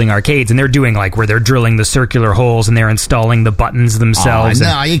people building arcades, and they're doing like where they're drilling the circular holes and they're installing the buttons themselves.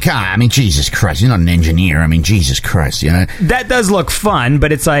 No, you can't. I mean, Jesus Christ, you're not an engineer. I mean, Jesus Christ, you know. That does look fun,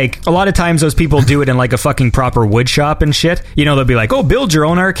 but it's like a lot of times those people do it in like a fucking proper wood shop and shit. You know, they'll be like, oh, build your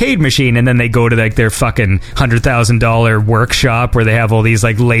own arcade machine, and then they go to like their fucking $100,000 workshop where they have all these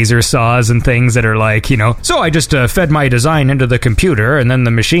like laser saws and things that are like, you know, so I just fed my design into the computer and then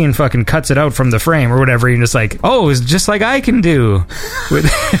the machine fucking cuts it out from the frame or whatever. You're just like, oh, it's just like I can do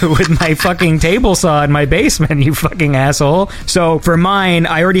with my fucking table saw in my basement, you fucking asshole. So for mine,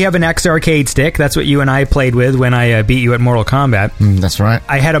 I already have an X arcade stick. That's what you and I played with when I beat you at Mortal Kombat. That's right.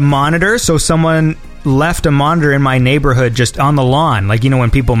 I had a monitor, so someone left a monitor in my neighborhood just on the lawn. Like, you know,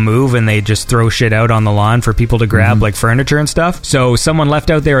 when people move and they just throw shit out on the lawn for people to grab, like furniture and stuff. So someone left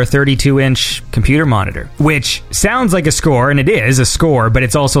out there a 32-inch computer monitor, which sounds like a score, and it is a score, but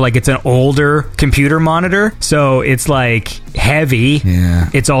it's also like it's an older computer monitor. So it's like heavy. Yeah.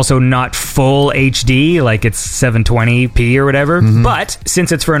 It's also not full HD, like it's 720p or whatever. But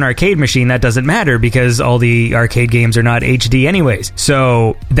since it's for an arcade machine, that doesn't matter because all the arcade games are not HD anyways.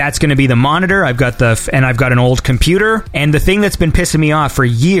 So that's going to be the monitor. I've got an old computer, and the thing that's been pissing me off for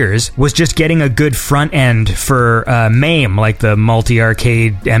years was just getting a good front end for MAME, like the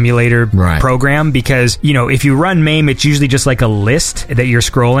multi-arcade emulator program, because, you know, if you run MAME, it's usually just like a list that you're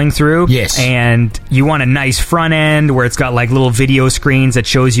scrolling through. Yes. And you want a nice front end where it's got like little video screens that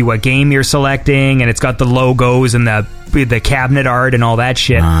shows you what game you're selecting, and it's got the logos and the cabinet art and all that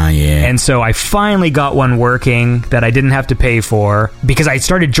shit. Yeah. And so I finally got one working that I didn't have to pay for because I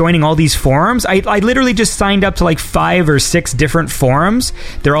started joining all these forums. I literally just signed up to like 5 or 6 different forums.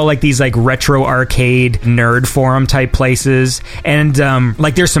 They're all like these like retro arcade nerd forum type places. And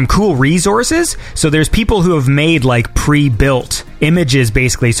like there's some cool resources. So there's people who have made like pre-built images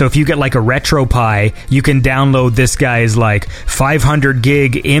basically. So if you get like a RetroPie, you can download this guy's like 500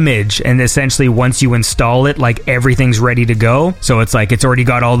 gig image, and essentially once you install it, like everything's ready to go. So it's like it's already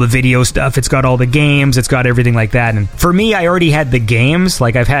got all the video stuff, it's got all the games, it's got everything like that. And for me, I already had the games.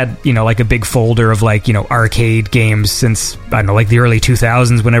 Like I've had, you know, like a big folder of like, you know, arcade games since, I don't know, like the early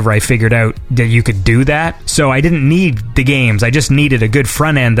 2000s, whenever I figured out that you could do that. So I didn't need the games, I just needed a good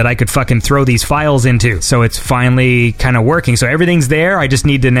front end that I could fucking throw these files into. So it's finally kind of working. So everything's there, I just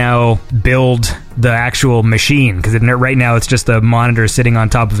need to now build the actual machine, because right now it's just a monitor sitting on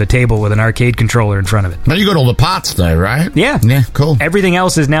top of a table with an arcade controller in front of it. Now you got all the parts though, right? Yeah, cool. Everything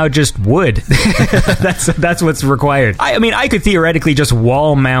else is now just wood. That's what's required. I mean, I could theoretically just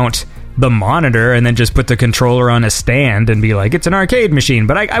wall mount the monitor and then just put the controller on a stand and be like, it's an arcade machine,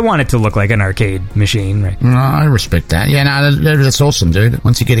 but I want it to look like an arcade machine, right? No, I respect that. Yeah, no, that's awesome, dude.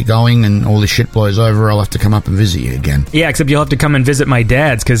 Once you get it going and all this shit blows over, I'll have to come up and visit you again. Yeah, except you'll have to come and visit my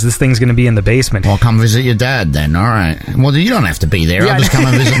dad's, because this thing's going to be in the basement. I'll come visit your dad then, alright. Well, you don't have to be there. Yeah, I'll just come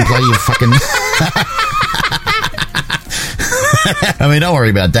and visit and play your fucking... I mean, don't worry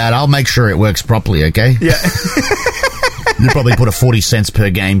about that. I'll make sure it works properly, okay? Yeah. You probably put a 40 cents per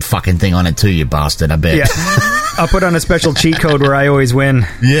game fucking thing on it too, you bastard, I bet. Yeah. I'll put on a special cheat code where I always win.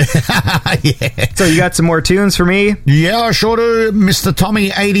 Yeah. Yeah. So you got some more tunes for me? Yeah, I sure do. Mr.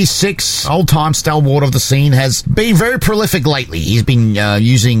 Tommy 86, old-time stalwart of the scene, has been very prolific lately. He's been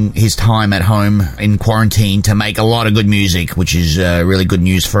using his time at home in quarantine to make a lot of good music, which is really good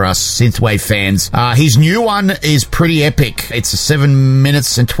news for us synthwave fans. His new one is pretty epic. It's 7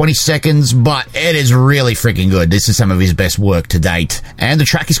 minutes and 20 seconds, but it is really freaking good. This is some of his best work to date. And the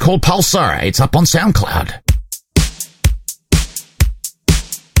track is called Pulsar. It's up on SoundCloud.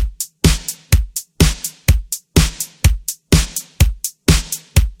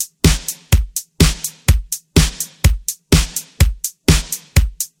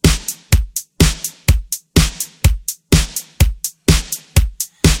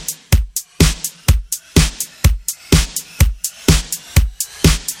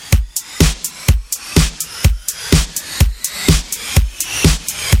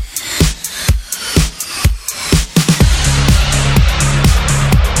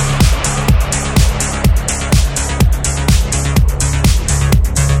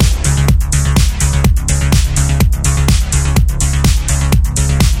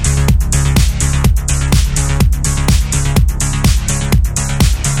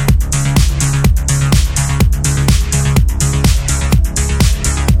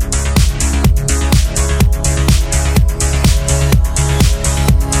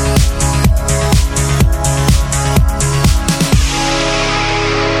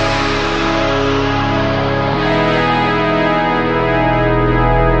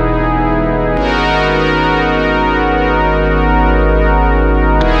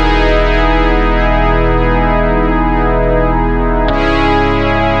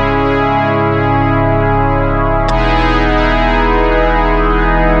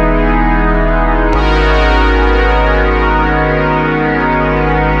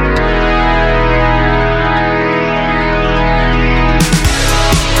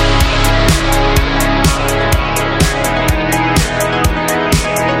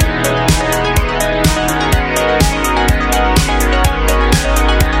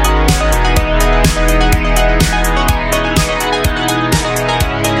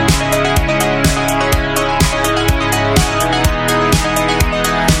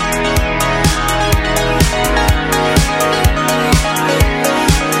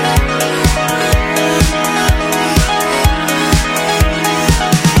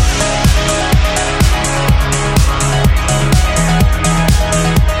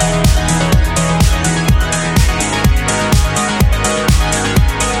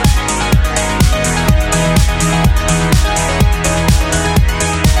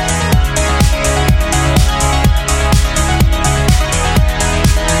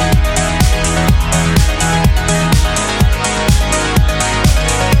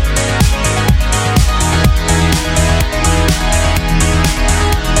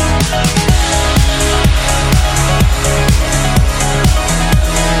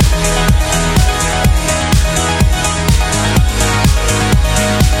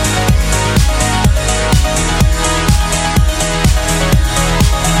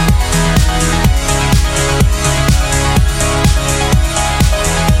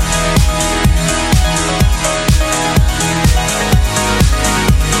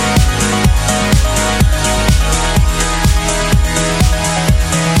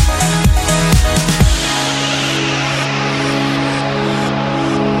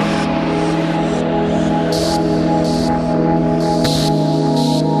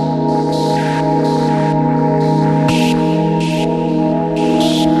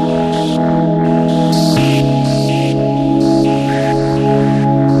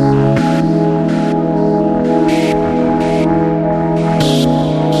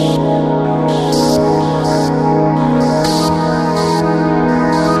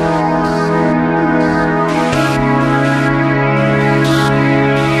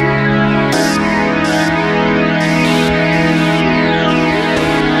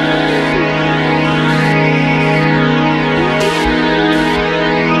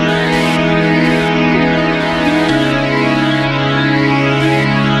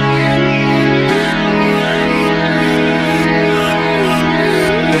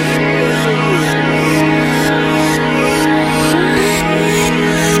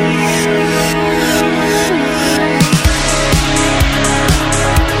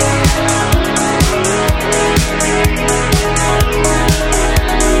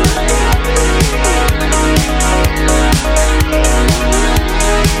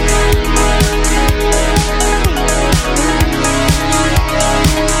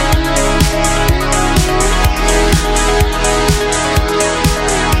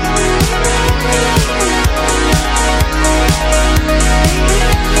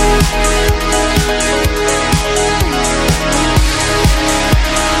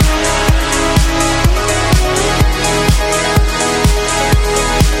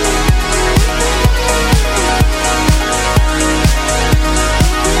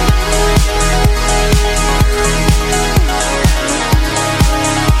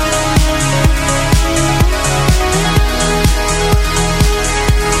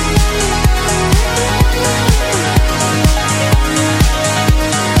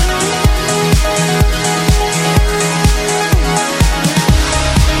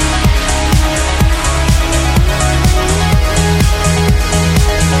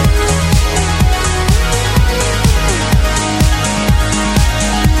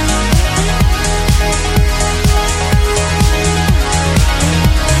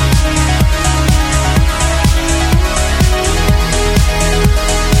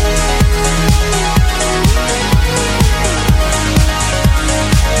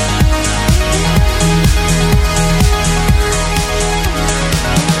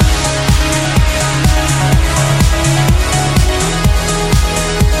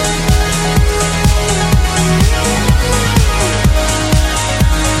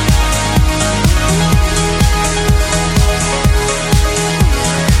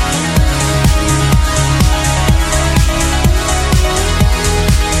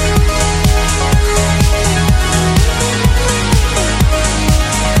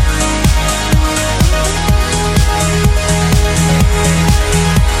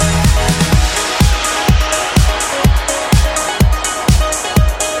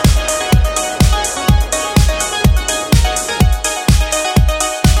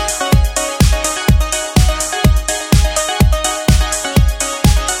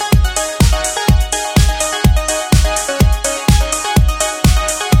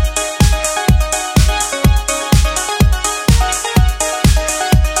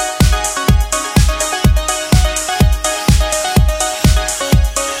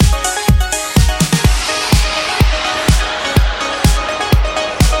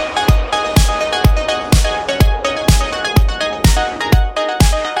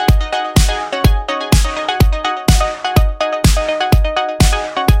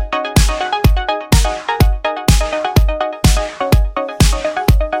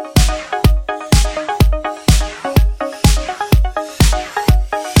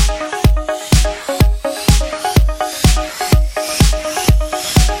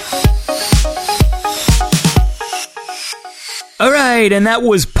 right, and that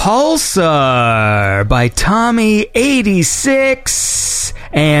was Pulsar by Tommy86.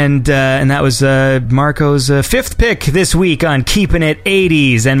 And that was Marco's fifth pick this week on Keeping It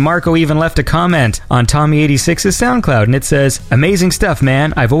 80s. And Marco even left a comment on Tommy86's SoundCloud, and it says, "Amazing stuff,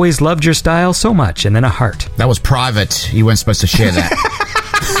 man. I've always loved your style so much," and then a heart. That was private. You weren't supposed to share that.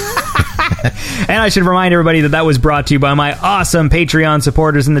 And I should remind everybody that was brought to you by my awesome Patreon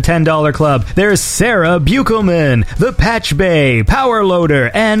supporters in the $10 Club. There's Sarah Buchelman, The Patch Bay, Power Loader,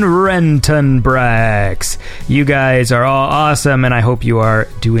 and Renton Brax. You guys are all awesome, and I hope you are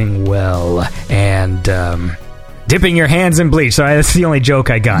doing well. And, dipping your hands in bleach. Sorry, that's the only joke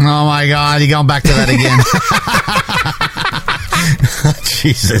I got. Oh my God, you're going back to that again.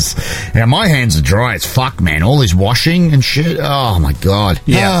 Jesus. Yeah, my hands are dry as fuck, man. All this washing and shit. Oh, my God.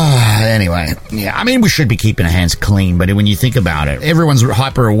 Yeah. Anyway, yeah, I mean, we should be keeping our hands clean, but when you think about it, everyone's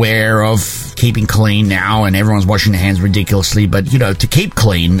hyper aware of keeping clean now, and everyone's washing their hands ridiculously, but, you know, to keep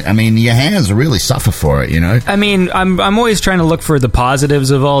clean, I mean, your hands really suffer for it, you know? I mean, I'm always trying to look for the positives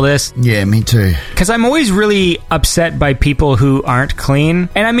of all this. Yeah, me too. Because I'm always really upset by people who aren't clean.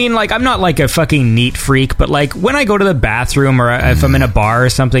 And I mean, like, I'm not like a fucking neat freak, but like, when I go to the bathroom or if I'm in a bar or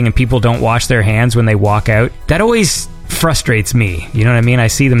something and people don't wash their hands when they walk out, that always frustrates me. You know what I mean? I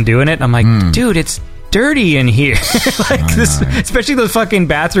see them doing it, and I'm like, dude, it's dirty in here. Like this, especially those fucking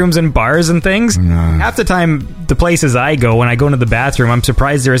bathrooms and bars and things. Half the time, the places I go, when I go into the bathroom, I'm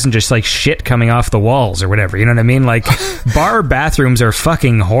surprised there isn't just like shit coming off the walls or whatever. You know what I mean? Like, bar bathrooms are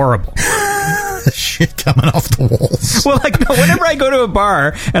fucking horrible. Shit coming off the walls. Well, like, no, whenever I go to a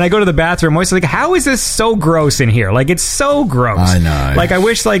bar and I go to the bathroom, I'm always like, how is this so gross in here? Like, it's so gross. I know. Like, I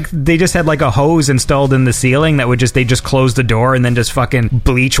wish, like, they just had, like, a hose installed in the ceiling that would just, they just close the door and then just fucking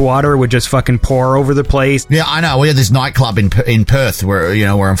bleach water would just fucking pour over the place. Yeah, I know. We had this nightclub in Perth, where, you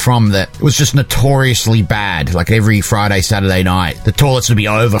know, where I'm from, that was just notoriously bad. Like, every Friday, Saturday night, the toilets would be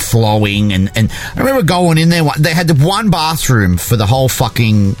overflowing, and I remember going in there, they had the one bathroom for the whole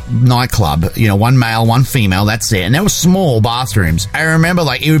fucking nightclub, you know, one male, one female, that's it. And they were small bathrooms. I remember,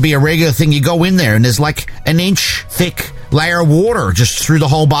 like, it would be a regular thing. You go in there and there's like an inch thick layer of water just through the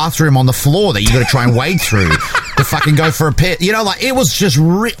whole bathroom on the floor that you got to try and wade through to fucking go for a piss. You know, like, it was just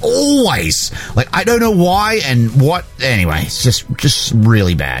always, like, I don't know why and what. Anyway, it's just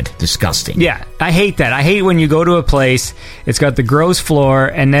really bad. Disgusting. Yeah, I hate that. I hate when you go to a place, it's got the gross floor,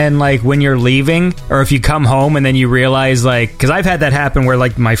 and then, like, when you're leaving, or if you come home and then you realize, like, because I've had that happen where,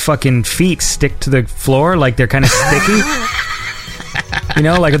 like, my fucking feet stick to the floor, like, they're kind of sticky. You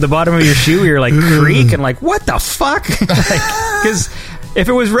know, like at the bottom of your shoe, you're like creak and like, what the fuck? Because if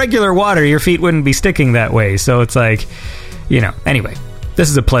it was regular water, your feet wouldn't be sticking that way. So it's like, you know, anyway, this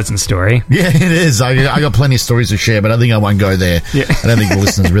is a pleasant story. Yeah, it is. I got plenty of stories to share, but I think I won't go there. Yeah. I don't think the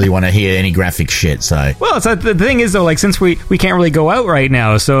listeners really want to hear any graphic shit, so. Well, it's the thing is, though, like, since we can't really go out right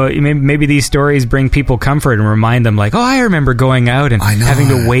now, so maybe these stories bring people comfort and remind them, like, oh, I remember going out and having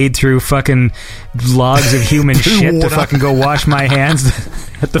to wade through fucking logs of human shit to fucking go wash my hands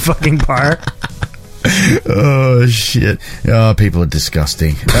at the fucking bar. Oh, shit. Oh, people are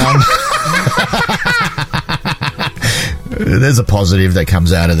disgusting. There's a positive that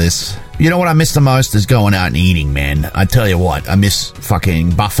comes out of this. You know what I miss the most is going out and eating, man. I tell you what, I miss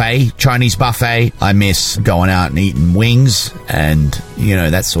fucking buffet, Chinese buffet. I miss going out and eating wings and, you know,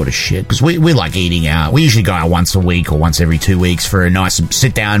 that sort of shit. Because we like eating out. We usually go out once a week or once every 2 weeks for a nice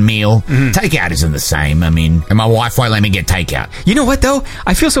sit-down meal. Takeout isn't the same. I mean, and my wife won't let me get takeout. You know what, though?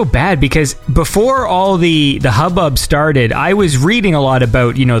 I feel so bad because before all the hubbub started, I was reading a lot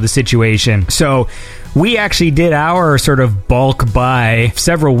about, you know, the situation. So we actually did our sort of bulk buy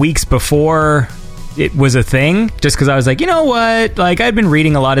several weeks before it was a thing, just because I was like, you know what, like, I'd been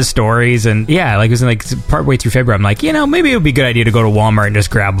reading a lot of stories, and yeah, like, it was like partway through February, I'm like, you know, maybe it would be a good idea to go to Walmart and just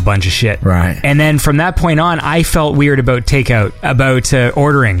grab a bunch of shit. Right. And then from that point on, I felt weird about takeout, about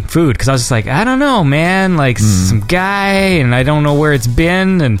ordering food, because I was just like, I don't know, man, like, some guy, and I don't know where it's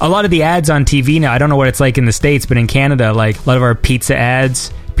been, and a lot of the ads on TV now, I don't know what it's like in the States, but in Canada, like, a lot of our pizza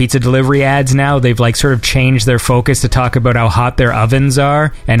ads, pizza delivery ads now, they've like sort of changed their focus to talk about how hot their ovens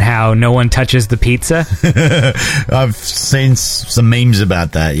are and how no one touches the pizza. I've seen some memes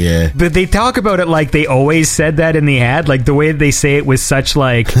about that, yeah. But they talk about it like they always said that in the ad, like the way they say it was such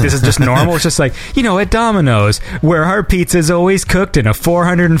like, this is just normal. It's just like, you know, at Domino's, where our pizza is always cooked in a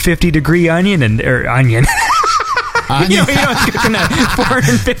 450 degree onion. You know, it's cooking a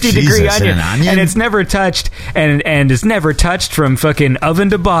 450 degree onion, and it's never touched, and it's never touched from fucking oven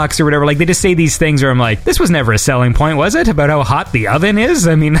to box or whatever. Like, they just say these things where I'm like, this was never a selling point, was it? About how hot the oven is?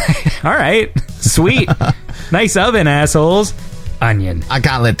 I mean, all right, sweet, nice oven, assholes. onion. I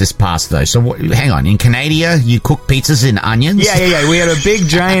can't let this pass, though. So, hang on. In Canada, you cook pizzas in onions? Yeah. We had a big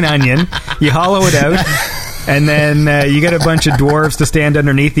giant onion. You hollow it out. And then you get a bunch of dwarves to stand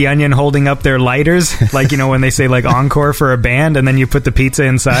underneath the onion holding up their lighters, like, when they say, like, encore for a band, and then you put the pizza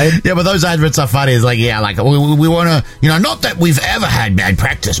inside. Yeah, but those adverts are funny. It's like, we want to, not that we've ever had bad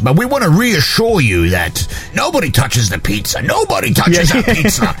practice, but we want to reassure you that nobody touches the pizza. Nobody touches our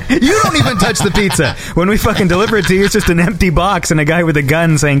pizza. You don't even touch the pizza. When we fucking deliver it to you, it's just an empty box and a guy with a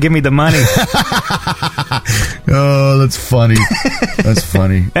gun saying, give me the money. Oh, that's funny. That's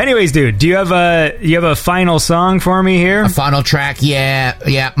funny. Anyways, dude, do you have a final song for me here? A final track,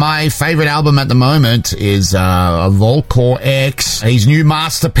 yeah. My favorite album at the moment is Volcor X, his new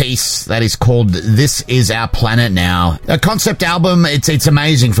masterpiece that is called This Is Our Planet Now. A concept album, it's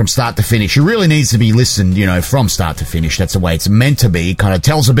amazing from start to finish. It really needs to be listened, from start to finish. That's the way it's meant to be. It kind of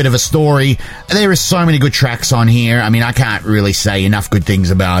tells a bit of a story. There are so many good tracks on here. I mean, I can't really say enough good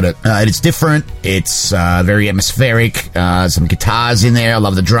things about it. It's different. It's very atmospheric. Some guitars in there. I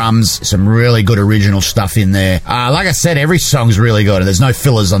love the drums. Some really good original stuff in there. Like I said, every song's really good. There's no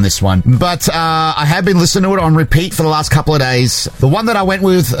fillers on this one. But I have been listening to it on repeat for the last couple of days. The one that I went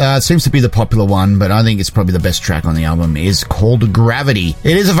with seems to be the popular one, but I think it's probably the best track on the album, is called Gravity.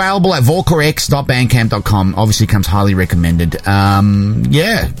 It is available at volcorx.bandcamp.com. Obviously comes highly recommended.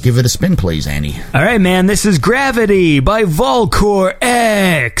 Give it a spin, please, Andy. All right, man. This is Gravity by Volcor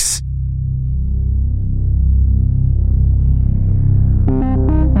X.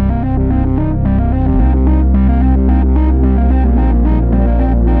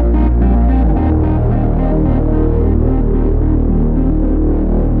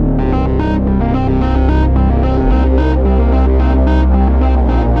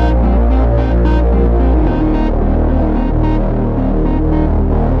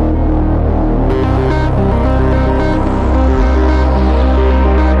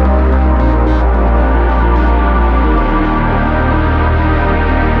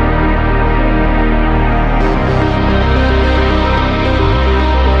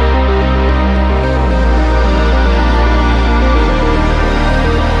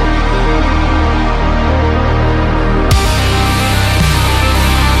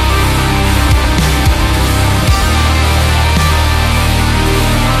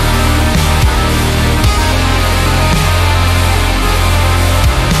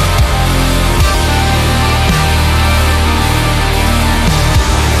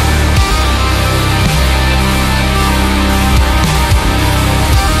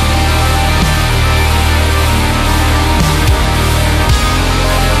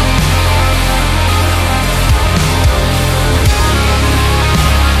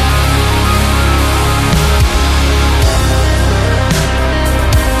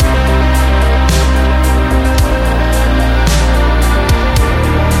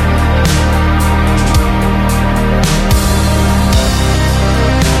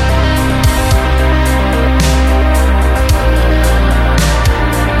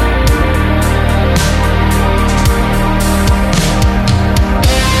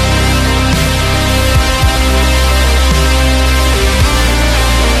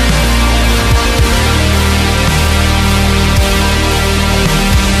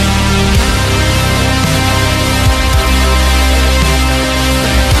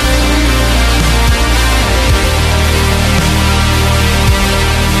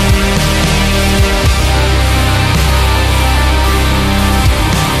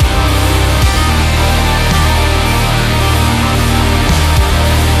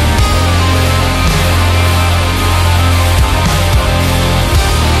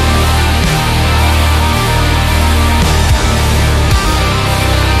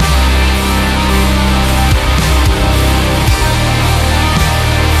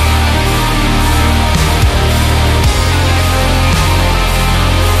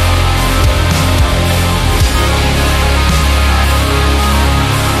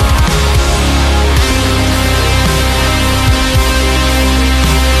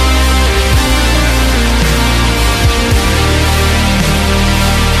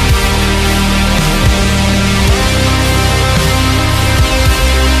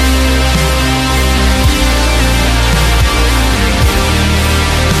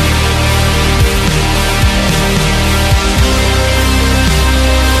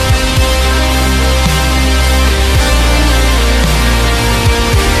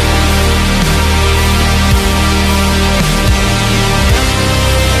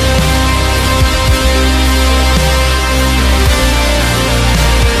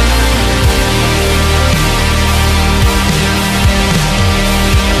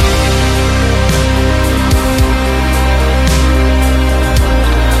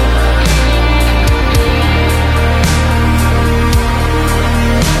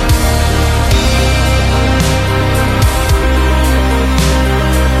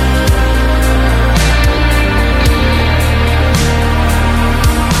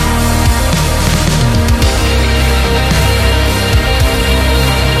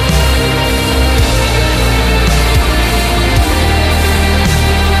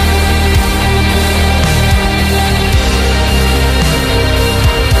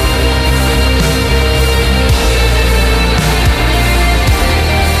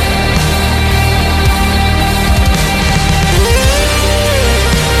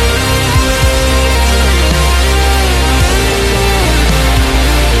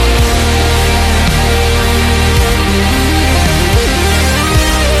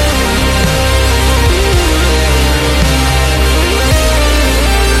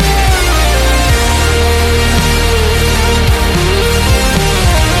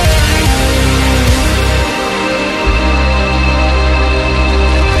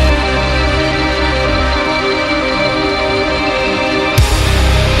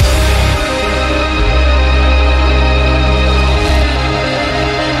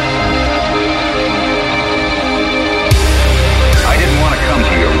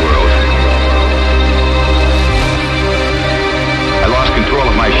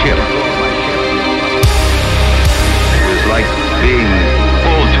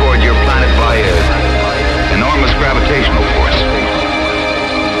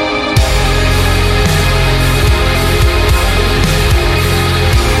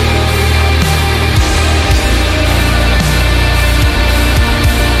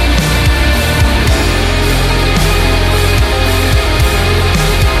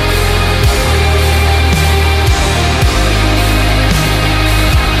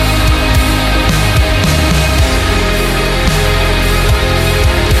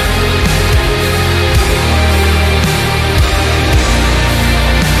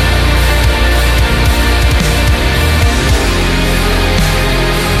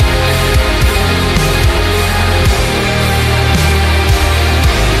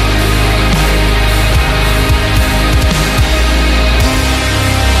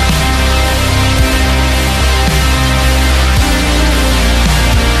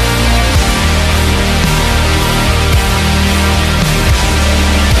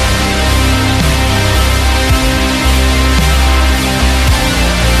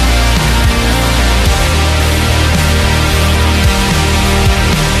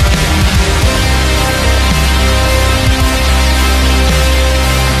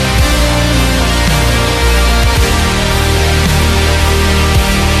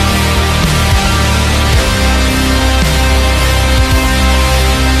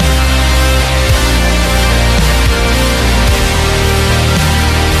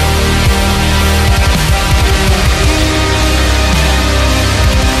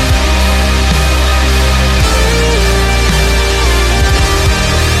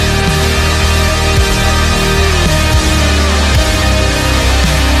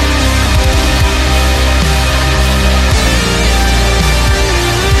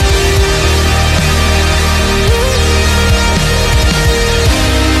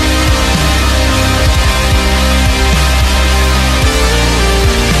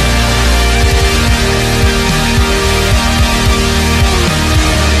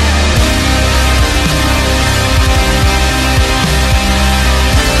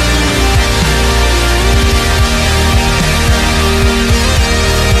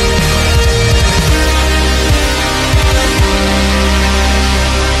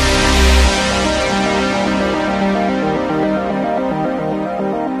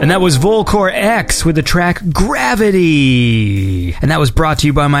 And that was Volcor X with the track Gravity. And that was brought to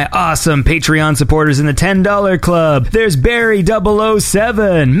you by my awesome Patreon supporters in the $10 club. There's Barry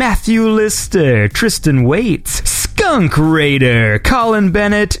 007, Matthew Lister, Tristan Waits, Skunk Raider, Colin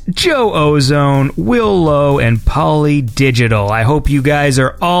Bennett, Joe Ozone, Will Lowe, and Polly Digital. I hope you guys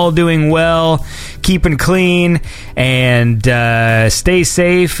are all doing well, keeping clean, and stay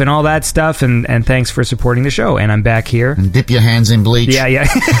safe and all that stuff. And thanks for supporting the show. And I'm back here. And dip your hands in bleach. Yeah.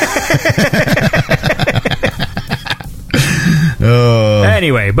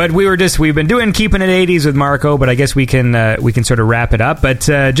 Anyway, but we've been keeping it 80s with Marco, but I guess we can sort of wrap it up. But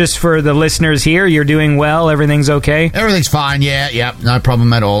just for the listeners here, you're doing well. Everything's okay. Everything's fine. Yeah, no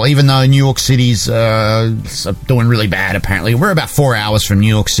problem at all. Even though New York City's doing really bad, apparently we're about 4 hours from New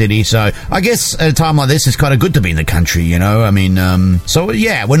York City. So I guess at a time like this, it's kind of good to be in the country. You know, I mean, so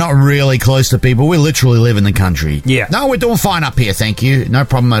yeah, we're not really close to people. We literally live in the country. Yeah. No, we're doing fine up here. Thank you. No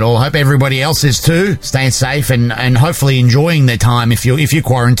problem at all. I hope everybody else is too. Staying safe and hopefully enjoying their time if you're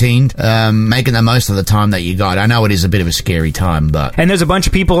quarantined, making the most of the time that you got. I know it is a bit of a scary time, but... And there's a bunch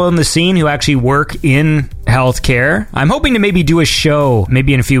of people on the scene who actually work in healthcare. I'm hoping to maybe do a show,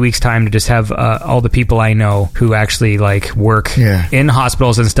 maybe in a few weeks' time, to just have all the people I know who actually, like, work in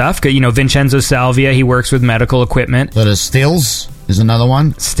hospitals and stuff. You know, Vincenzo Salvia, he works with medical equipment. But Stills is another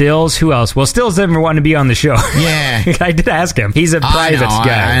one. Stills, who else? Well, Stills never wanted to be on the show. Yeah. I did ask him. He's a private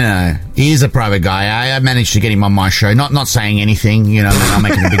guy. I know. He is a private guy. I managed to get him on my show. Not saying anything, you know, I'm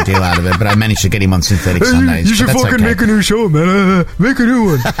making a big deal out of it, but I managed to get him on Synthetic Sundays. You should fucking make a new show, man. Make a new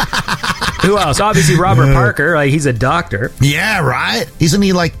one. Who else? Obviously, Robert Parker. Like, he's a doctor. Yeah, right? Isn't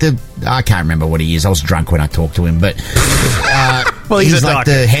he like I can't remember what he is. I was drunk when I talked to him, but... well, he's a like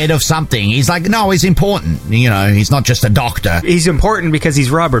doctor. The head of something. He's like, no, he's important. You know, he's not just a doctor. He's important because he's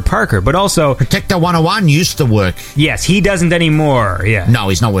Robert Parker, but also... Protector 101 used to work. Yes, he doesn't anymore, yeah. No,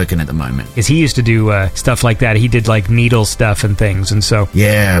 he's not working at the moment. Because he used to do stuff like that. He did, like, needle stuff and things, and so...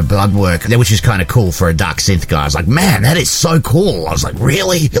 Yeah, blood work, which is kind of cool for a dark synth guy. I was like, man, that is so cool. I was like,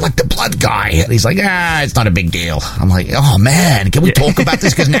 really? You're like the blood guy? And he's like, it's not a big deal. I'm like, oh, man, can we talk about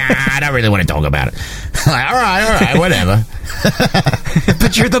this? Because, I don't really want to talk about it. I'm like, all right, whatever.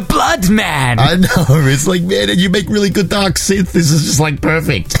 But you're the blood man. I know. It's like, man, and you make really good dark synth. This is just like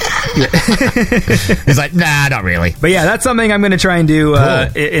perfect. He's like, nah, not really. But yeah, that's something I'm going to try and do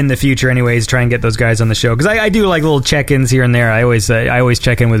in the future anyways, try and get those guys on the show. Because I do like little check-ins here and there. I always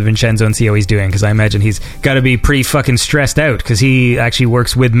check in with Vincenzo and see how he's doing, because I imagine he's got to be pretty fucking stressed out, because he actually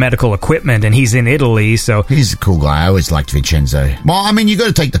works with medical equipment and he's in Italy, so... He's a cool guy. I always liked Vincenzo. Well, I mean, you got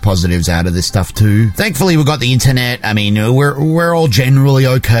to take the positives out of this stuff too. Thankfully, we've got the internet. I mean, we're all generally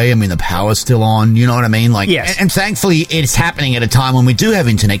okay. I mean, the power's still on. You know what I mean? Like, yes. And thankfully, it's happening at a time when we do have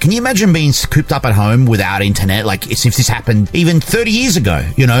internet. Can you imagine being cooped up at home without internet? Like, if this happened even 30 years ago,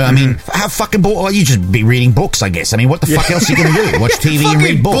 you know? I mean, how fucking bored? You just be reading books, I guess. I mean, what the fuck else are you going to do? Watch TV and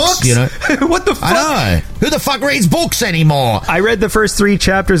read books, you know? What the fuck? I know. Who the fuck reads books anymore? I read the first 3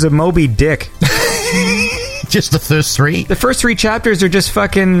 chapters of Moby Dick. Just the first 3? The first 3 chapters are just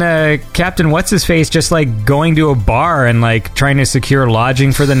fucking Captain What's-His-Face just, like, going to a bar and, like, trying to secure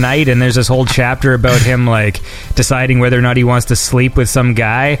lodging for the night, and there's this whole chapter about him, like, deciding whether or not he wants to sleep with some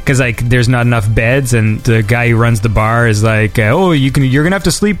guy, because, like, there's not enough beds, and the guy who runs the bar is like, you're gonna have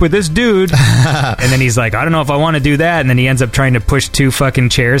to sleep with this dude. And then he's like, I don't know if I want to do that, and then he ends up trying to push 2 fucking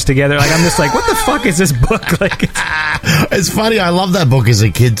chairs together. Like, I'm just like, what the fuck is this book? Like, it's funny, I love that book as a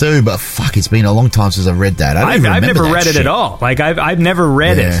kid too, but fuck, it's been a long time since I've read that. I've never read it at all. Like, I've never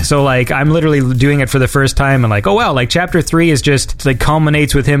read it. So, like, I'm literally doing it for the first time, and like, oh wow, like chapter 3 is just, like,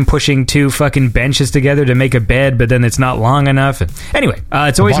 culminates with him pushing 2 fucking benches together to make a bed, but then it's not long enough. Anyway,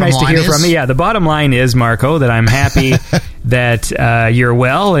 it's always nice to hear from me. Yeah, the bottom line is, Marco, that I'm happy that you're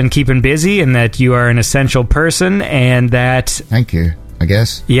well and keeping busy, and that you are an essential person, and that... Thank you, I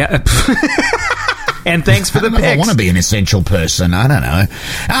guess. Yeah. And thanks for the picks. I want to be an essential person. I don't know.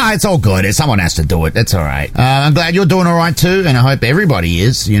 It's all good. Someone has to do it. That's all right. I'm glad you're doing all right too, and I hope everybody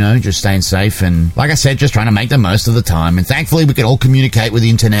is, you know, just staying safe. And like I said, just trying to make the most of the time. And thankfully, we can all communicate with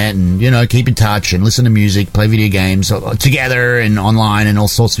the internet and, you know, keep in touch and listen to music, play video games together and online and all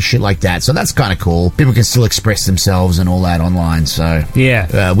sorts of shit like that. So that's kind of cool. People can still express themselves and all that online. So,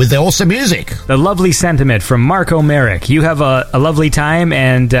 yeah. With the awesome music. The lovely sentiment from Marco Merrick. You have a lovely time,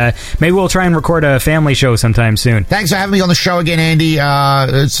 and maybe we'll try and record a family show sometime soon. Thanks for having me on the show again, Andy.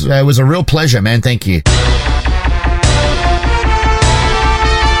 It was a real pleasure, man. Thank you.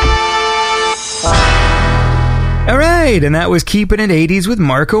 All right. right, and that was Keeping It 80s with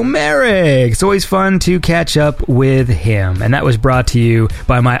Marco Merrick. It's always fun to catch up with him, and that was brought to you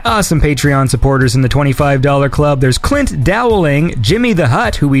by my awesome Patreon supporters in the $25 club. There's Clint Dowling, Jimmy the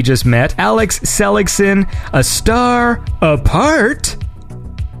Hutt, who we just met, Alex Seligson, A Star Apart.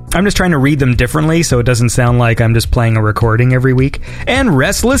 I'm just trying to read them differently so it doesn't sound like I'm just playing a recording every week. And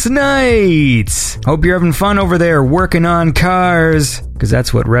Restless Nights. Hope you're having fun over there working on cars, because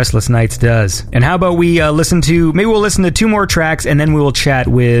that's what Restless Nights does. And how about we we'll listen to 2 more tracks and then we will chat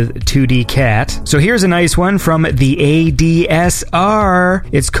with 2D Cat. So here's a nice one from the ADSR.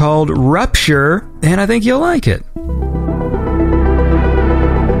 It's called Rupture, and I think you'll like it.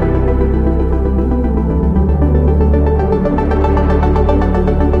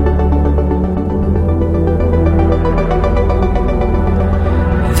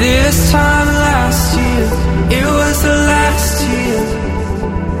 This time last year, it was the last year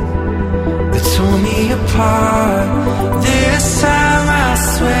that tore me apart. This time I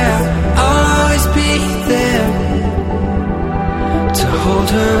swear I'll always be there to hold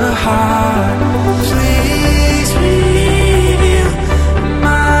her heart. Please reveal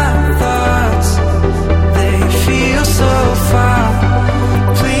my thoughts, they feel so far.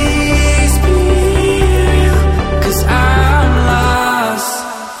 Please be real, 'cause I'm lost.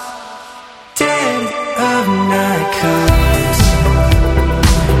 Dead of night comes,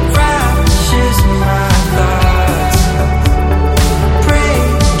 raptures my thoughts,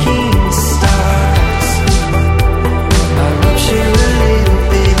 breaking stars. I rupture a little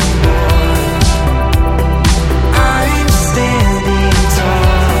bit more. I'm standing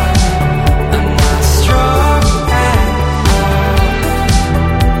tall, I'm not strong at all.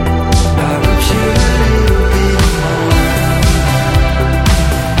 I rupture a little bit more.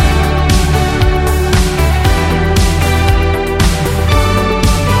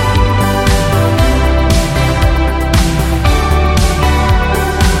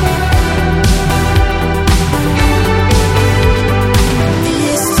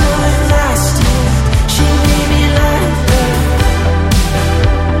 This time last year, she made me like her.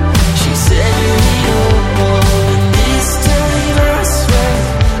 She said no more. And this time I swear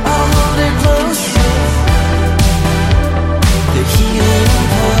I'll hold her closer. The healing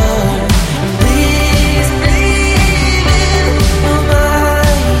heart. Please believe in all my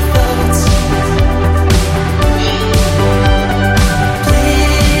thoughts.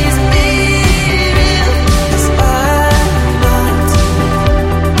 Please be real, 'cause I'm not.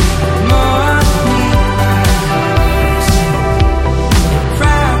 Morning comes,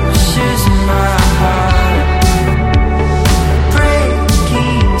 raptures my heart,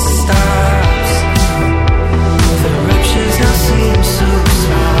 breaking stars. The ruptures now seem so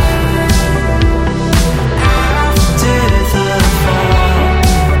small. After the fall,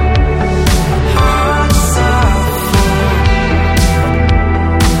 hearts are full.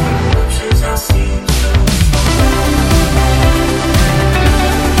 Ruptures now seem so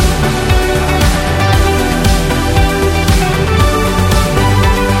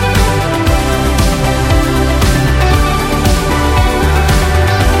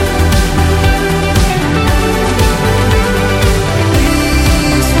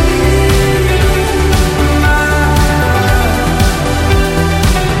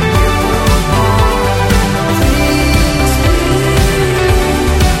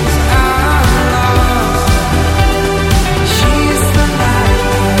she's the light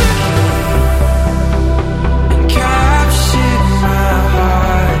that captured my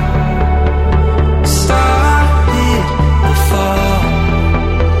heart, started the fall.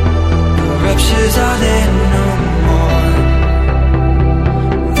 The ruptures are there no more.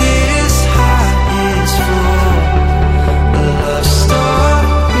 This heart is full, a love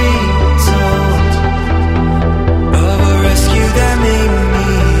story told of a rescue that made me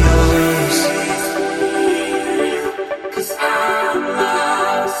yours. 'Cause I'm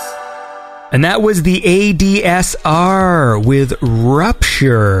lost. And that was the ADSR with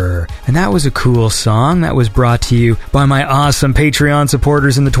Rupture. And that was a cool song. That was brought to you by my awesome Patreon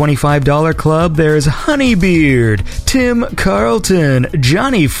supporters in the $25 club. There's Honeybeard, Tim Carlton,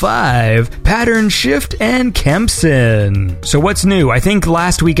 Johnny 5, Pattern Shift, and Kempson. So what's new? I think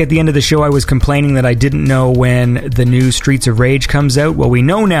last week at the end of the show I was complaining that I didn't know when the new Streets of Rage comes out. Well, we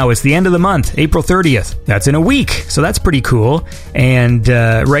know now. It's the end of the month, April 30th. That's in a week. So that's pretty cool. And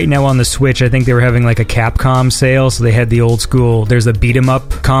right now on the Switch, I think they were having like a Capcom sale, so they had the old school, there's a beat 'em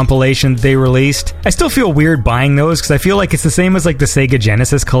up compilation that they released. I still feel weird buying those because I feel like it's the same as like the Sega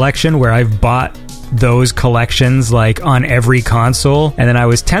Genesis collection, where I've bought those collections like on every console. And then I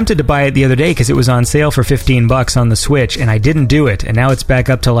was tempted to buy it the other day because it was on sale for $15 on the Switch, and I didn't do it. And now it's back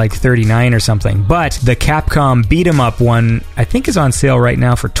up to like $39 or something. But the Capcom beat 'em up one, I think, is on sale right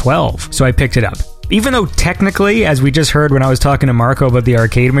now for $12. So I picked it up. Even though technically, as we just heard when I was talking to Marco about the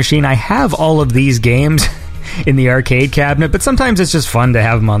arcade machine, I have all of these games in the arcade cabinet, but sometimes it's just fun to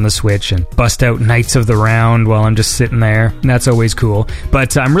have them on the Switch and bust out Knights of the Round while I'm just sitting there, and that's always cool.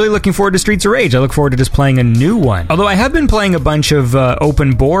 But I'm really looking forward to Streets of Rage. I look forward to just playing a new one. Although I have been playing a bunch of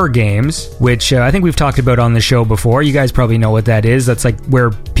open bore games, which I think we've talked about on the show before. You guys probably know what that is. That's like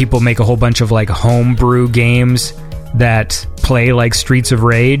where people make a whole bunch of like homebrew games that play like Streets of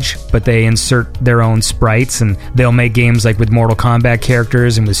Rage, but they insert their own sprites, and they'll make games like with Mortal Kombat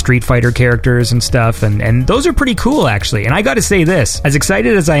characters and with Street Fighter characters and stuff, and those are pretty cool, actually. And I gotta say this, as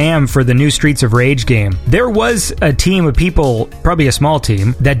excited as I am for the new Streets of Rage game, there was a team of people, probably a small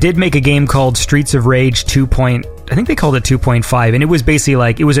team, that did make a game called Streets of Rage 2. I think they called it 2.5, and it was basically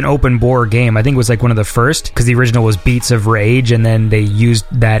like, it was an open bore game. I think it was like one of the first, because the original was Beats of Rage, and then they used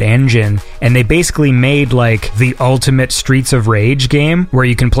that engine, and they basically made like the ultimate Streets of Rage game, where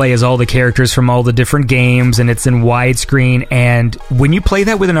you can play as all the characters from all the different games, and it's in widescreen, and when you play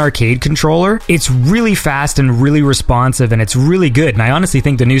that with an arcade controller, it's really fast and really responsive, and it's really good. And I honestly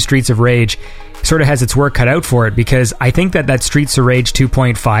think the new Streets of Rage sort of has its work cut out for it, because I think that Streets of Rage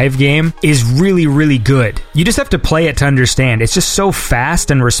 2.5 game is really, really good. You just have to play it to understand. It's just so fast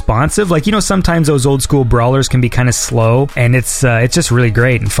and responsive. Like, you know, sometimes those old school brawlers can be kind of slow, and it's just really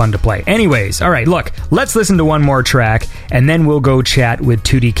great and fun to play. Anyways, all right, look, let's listen to one more track, and then we'll go chat with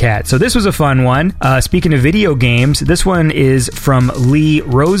 2D Cat. So this was a fun one. Speaking of video games, this one is from Lee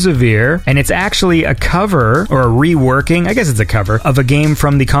Rosevere, and it's actually a cover, or a reworking, I guess it's a cover, of a game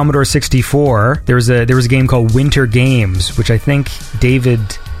from the Commodore 64. There was a game called Winter Games, which I think David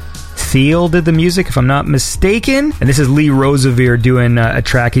Thiel did the music, if I'm not mistaken. And this is Lee Rosevere doing a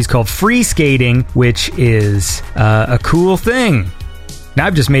track he's called Free Skating, which is a cool thing. Now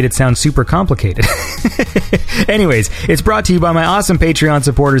I've just made it sound super complicated. Anyways, it's brought to you by my awesome Patreon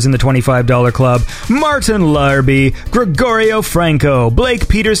supporters in the $25 club: Martin Larby, Gregorio Franco, Blake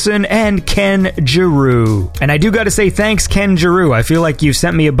Peterson, and Ken Giroux. And I do gotta say thanks, Ken Giroux. I feel like you've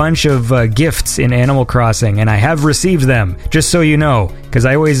sent me a bunch of gifts in Animal Crossing, and I have received them, just so you know, because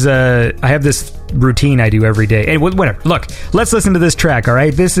I always, I have this routine I do every day. And whatever. Look, let's listen to this track,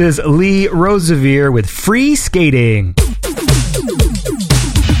 alright? This is Lee Rosevere with Free Skating.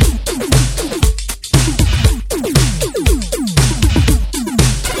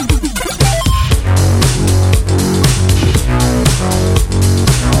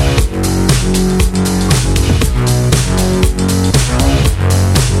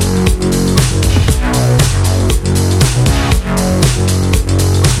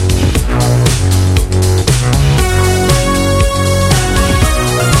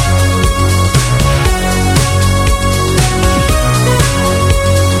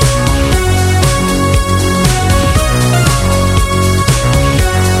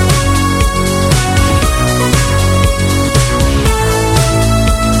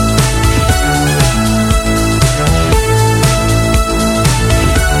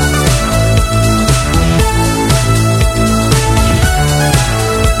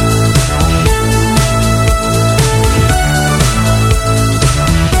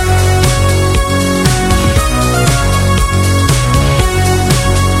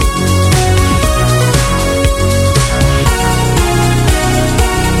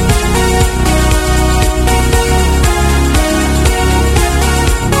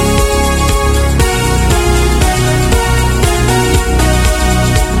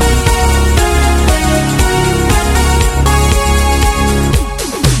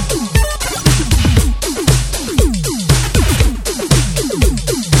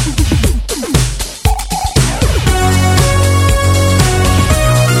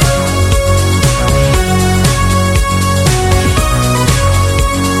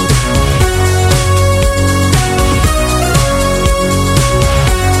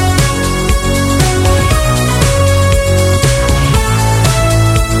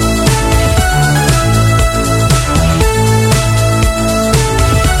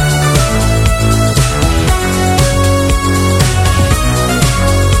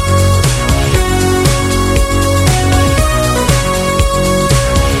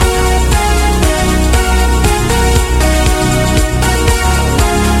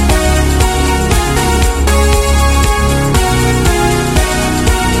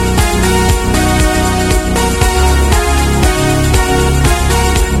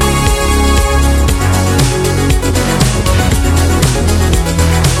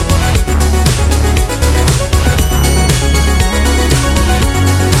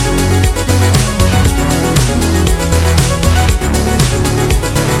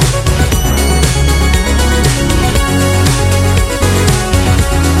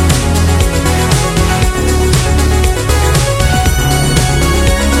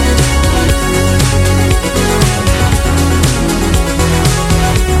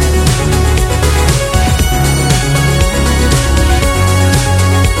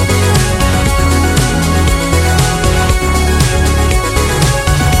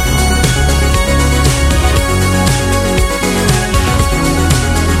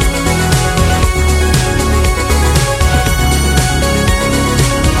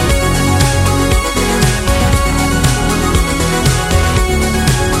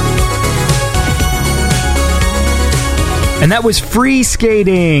 And that was Free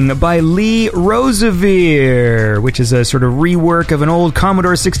Skating by Lee Rosevere, which is a sort of rework of an old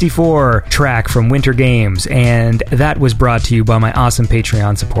Commodore 64 track from Winter Games. And that was brought to you by my awesome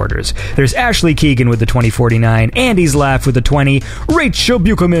Patreon supporters. There's Ashley Keegan with the 2049, Andy's Laugh with the 20, Rachel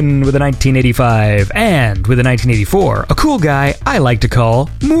Buchanan with the 1985, and with the 1984, a cool guy I like to call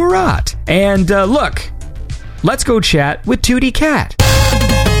Murat. And look, let's go chat with 2D Cat.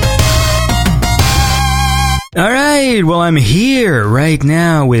 All right, well, I'm here right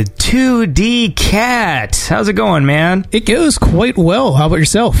now with 2D Cat. How's it going, man? It goes quite well. How about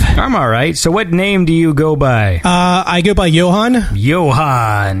yourself? I'm all right. So what name do you go by? I go by Johan.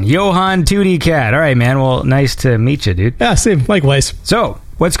 Johan 2D Cat. All right, man. Well, nice to meet you, dude. Yeah, same. Likewise. So,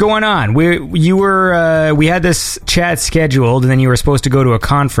 what's going on? We had this chat scheduled, and then you were supposed to go to a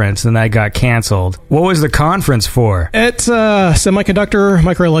conference, and that got canceled. What was the conference for? It's a semiconductor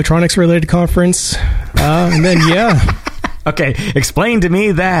microelectronics related conference. And then, yeah. Okay, explain to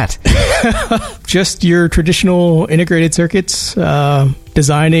me that. Just your traditional integrated circuits,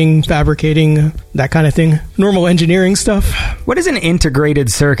 designing, fabricating, that kind of thing. Normal engineering stuff. What is an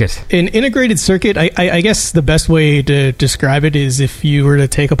integrated circuit? An integrated circuit, I guess the best way to describe it is if you were to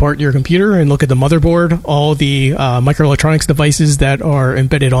take apart your computer and look at the motherboard, all the microelectronics devices that are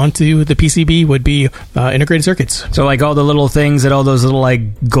embedded onto the PCB would be integrated circuits. So like all the little things that all those little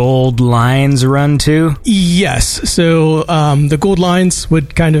like gold lines run to? Yes. So the gold lines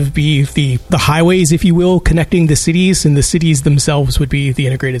would kind of be the highways, if you will, connecting the cities, and the cities themselves would be the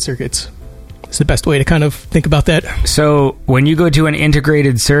integrated circuits. It's the best way to kind of think about that. So when you go to an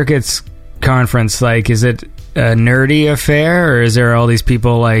integrated circuits conference, like, is it a nerdy affair, or is there all these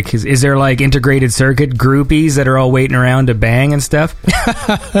people like, is there like integrated circuit groupies that are all waiting around to bang and stuff?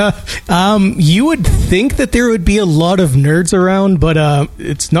 You would think that there would be a lot of nerds around, but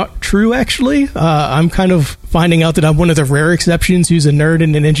it's not true, actually. I'm kind of finding out that I'm one of the rare exceptions who's a nerd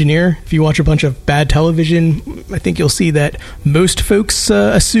and an engineer. If you watch a bunch of bad television, I think you'll see that most folks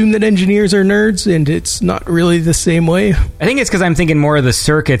assume that engineers are nerds, and it's not really the same way. I think it's because I'm thinking more of the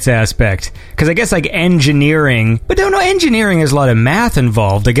circuits aspect, because I guess like engineering, but no, engineering has a lot of math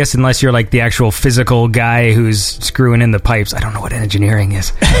involved, I guess, unless you're like the actual physical guy who's screwing in the pipes. I don't know what engineering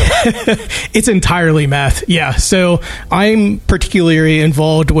is. It's entirely math, yeah. So I'm particularly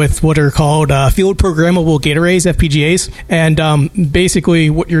involved with what are called field programmable gate arrays, FPGAs, and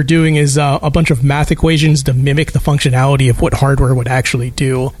basically what you're doing is a bunch of math equations to mimic the functionality of what hardware would actually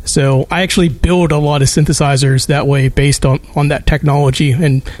do. So I actually build a lot of synthesizers that way based on that technology,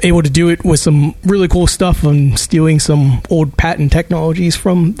 and able to do it with some really cool stuff and stealing some old patent technologies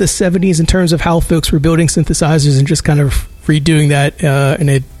from the 70s in terms of how folks were building synthesizers and just kind of redoing that in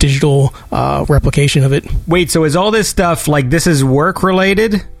a digital replication of it. Wait, so is all this stuff, like, this is work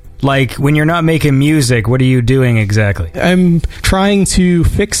related? Like, when you're not making music, what are you doing exactly? I'm trying to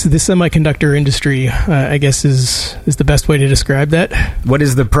fix the semiconductor industry, I guess is the best way to describe that. What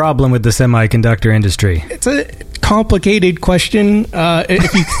is the problem with the semiconductor industry? It's a complicated question.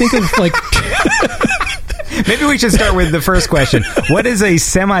 If you think of, like... Maybe we should start with the first question. What is a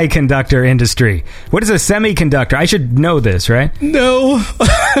semiconductor industry? What is a semiconductor? I should know this, right? No.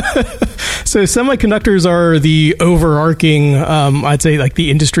 So semiconductors are the overarching, I'd say, like the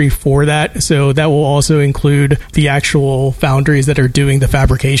industry for that. So that will also include the actual foundries that are doing the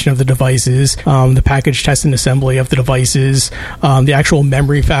fabrication of the devices, the package test and assembly of the devices, the actual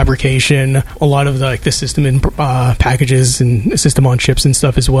memory fabrication, a lot of the system in packages and system on chips and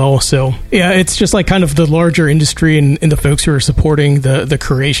stuff as well. So yeah, it's just like kind of the larger industry and the folks who are supporting the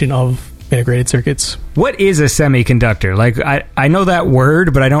creation of integrated circuits. What is a semiconductor? Like, I know that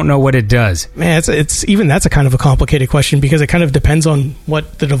word, but I don't know what it does. Man, it's even that's a kind of a complicated question because it kind of depends on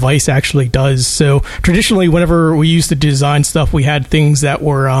what the device actually does. So traditionally, whenever we used to design stuff, we had things that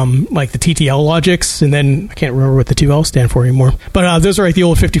were like the TTL logics, and then I can't remember what the 2L stand for anymore. But those are like the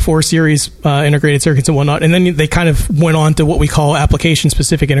old 54 series integrated circuits and whatnot. And then they kind of went on to what we call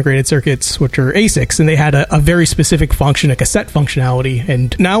application-specific integrated circuits, which are ASICs, and they had a very specific function, a cassette functionality.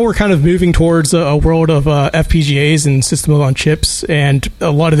 And now we're kind of moving towards a world of FPGAs and systems on chips, and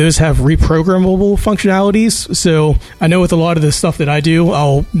a lot of those have reprogrammable functionalities. So I know with a lot of the stuff that I do,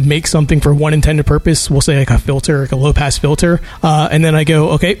 I'll make something for one intended purpose. We'll say like a filter, like a low pass filter, and then I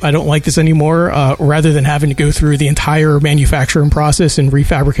go, okay, I don't like this anymore. Rather than having to go through the entire manufacturing process and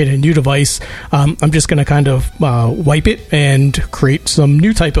refabricate a new device, I'm just going to kind of wipe it and create some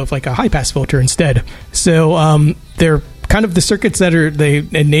new type of like a high pass filter instead. So they're kind of the circuits that they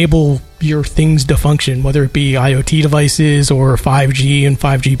enable your things to function, whether it be IoT devices or 5G and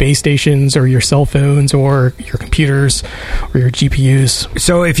 5G base stations or your cell phones or your computers or your GPUs.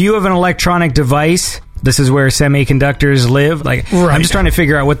 So if you have an electronic device this is where semiconductors live. Like, Right. I'm just trying to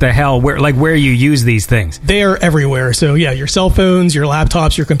figure out what the hell, where you use these things. They are everywhere. So yeah, your cell phones, your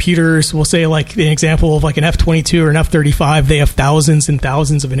laptops, your computers. We'll say like an example of like an F-22 or an F-35. They have thousands and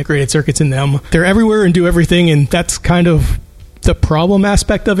thousands of integrated circuits in them. They're everywhere and do everything. And that's kind of the problem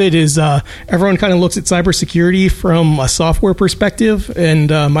aspect of it is everyone kind of looks at cybersecurity from a software perspective. And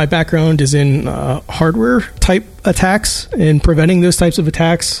my background is in hardware type attacks and preventing those types of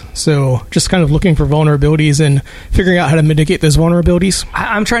attacks. So just kind of looking for vulnerabilities and figuring out how to mitigate those vulnerabilities.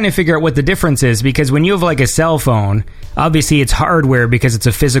 I'm trying to figure out what the difference is, because when you have like a cell phone, obviously it's hardware because it's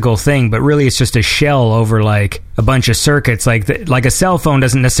a physical thing, but really it's just a shell over like a bunch of circuits. Like a cell phone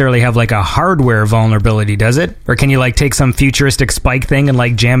doesn't necessarily have like a hardware vulnerability, does it? Or can you like take some futuristic spike thing and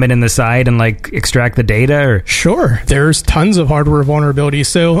like jam it in the side and like extract the data? Or Sure. There's tons of hardware vulnerabilities.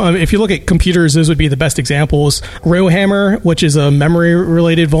 So if you look at computers, those would be the best examples. Rowhammer, which is a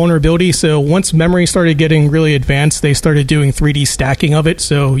memory-related vulnerability. So once memory started getting really advanced, they started doing 3D stacking of it.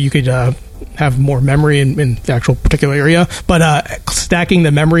 So you could have more memory in the actual particular area. But stacking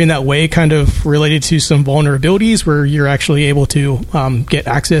the memory in that way kind of related to some vulnerabilities where you're actually able to get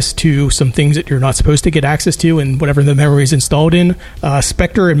access to some things that you're not supposed to get access to and whatever the memory is installed in.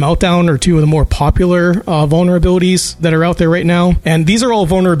 Spectre and Meltdown are two of the more popular vulnerabilities that are out there right now. And these are all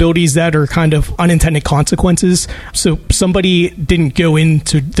vulnerabilities that are kind of unintended consequences. So somebody didn't go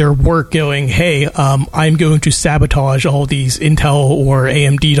into their work going, hey, I'm going to sabotage all these Intel or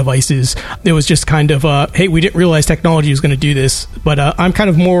AMD devices. It was just kind of, hey, we didn't realize technology was going to do this. But I'm kind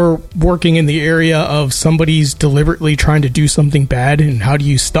of more working in the area of somebody's deliberately trying to do something bad, and how do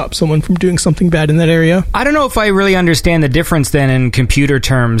you stop someone from doing something bad in that area? I don't know if I really understand the difference then in computer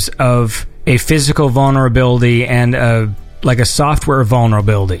terms of a physical vulnerability and a software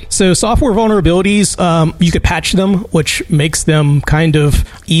vulnerability. So software vulnerabilities, you could patch them, which makes them kind of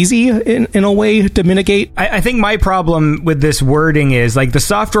easy in a way to mitigate. I think my problem with this wording is like the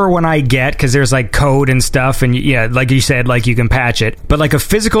software one I get, because there's like code and stuff, and yeah, like you said, like you can patch it. But like a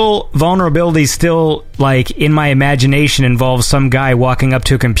physical vulnerability still, like in my imagination, involves some guy walking up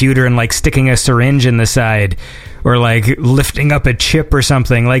to a computer and like sticking a syringe in the side, or like lifting up a chip or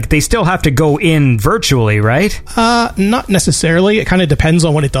something. Like they still have to go in virtually, right? Not necessarily. It kind of depends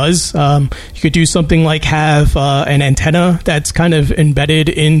on what it does. You could do something like have an antenna that's kind of embedded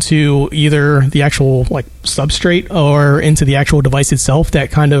into either the actual like substrate or into the actual device itself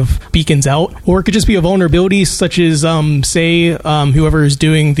that kind of beacons out. Or it could just be a vulnerability such as, say, whoever is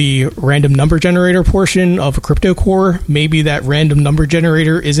doing the random number generator portion of a crypto core, maybe that random number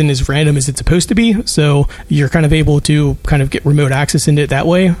generator isn't as random as it's supposed to be. So you're kind of able to kind of get remote access into it that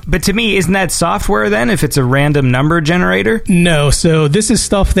way. But to me, isn't that software then, if it's a random number generator? No. So this is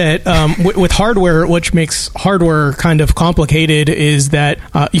stuff that with hardware, which makes hardware kind of complicated, is that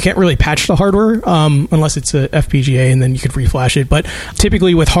you can't really patch the hardware unless it's a FPGA, and then you could reflash it. But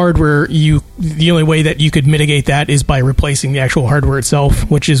typically with hardware, the only way that you could mitigate that is by replacing the actual hardware itself,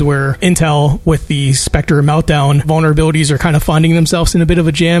 which is where Intel with the Spectre and Meltdown vulnerabilities are kind of finding themselves in a bit of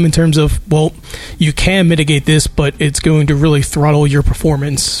a jam in terms of, well, you can mitigate this, but it's going to really throttle your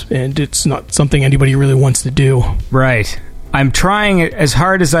performance, and it's not something anybody really wants to do. Right. I'm trying as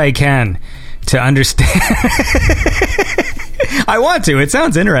hard as I can to understand. I want to. It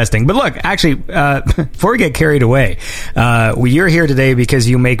sounds interesting. But look, actually, before we get carried away, you're here today because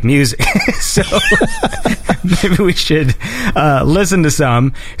you make music. So maybe we should listen to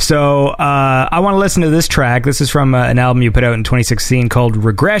some. So I want to listen to this track. This is from an album you put out in 2016 called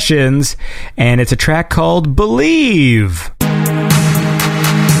Regressions, and it's a track called Believe.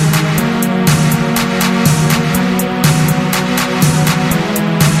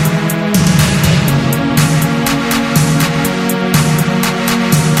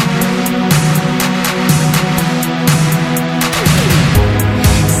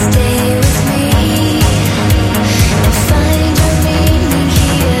 Stay with me and find your meaning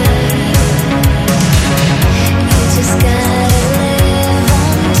here. You just gotta live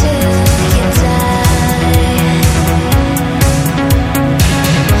until you die.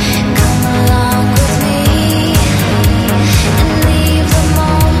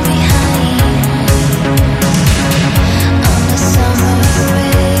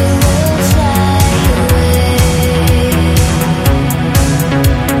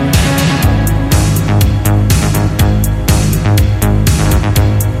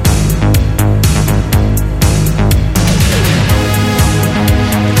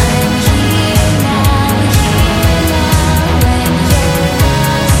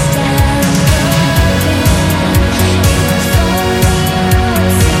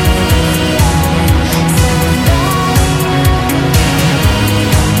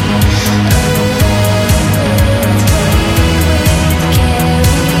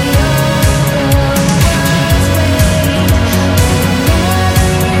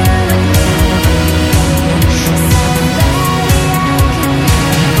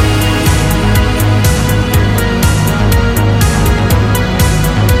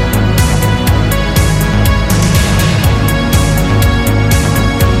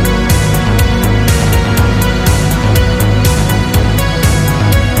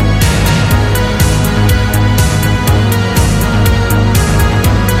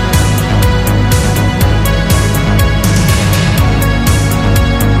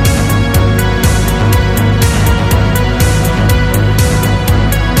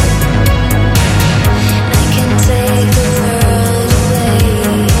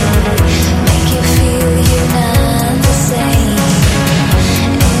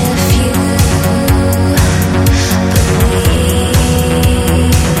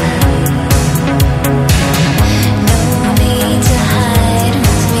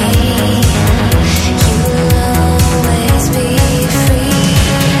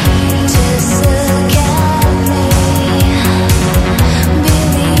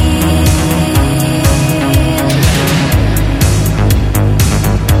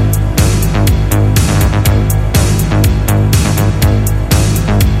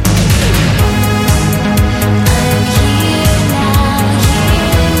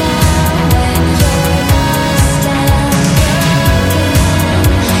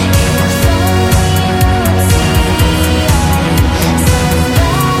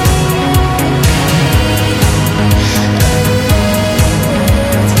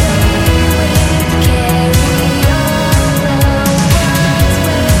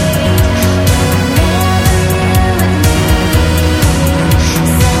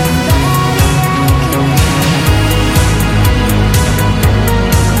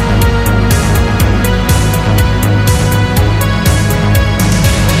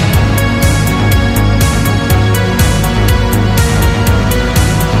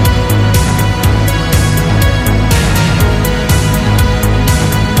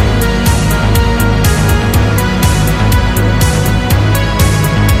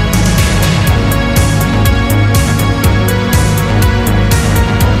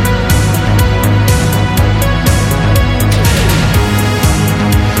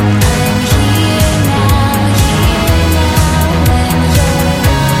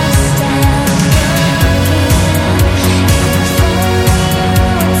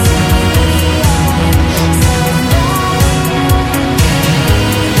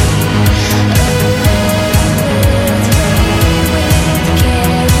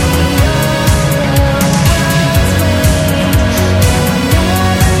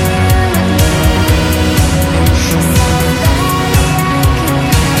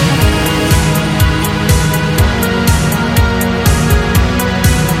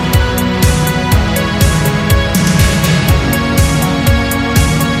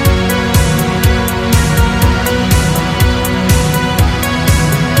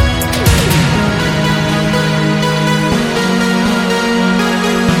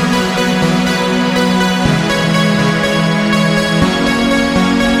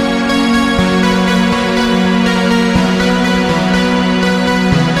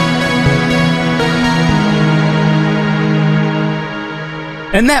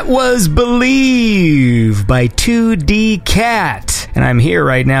 And that was Believe by 2D Cat. And I'm here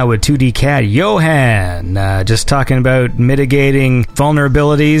right now with 2D Cat Johan, just talking about mitigating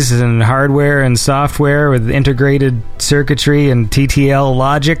vulnerabilities in hardware and software with integrated circuitry and TTL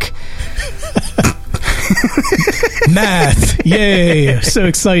logic. Math. Yay. So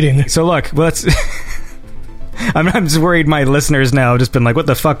exciting. So look, let's... I'm just worried my listeners now have just been like, what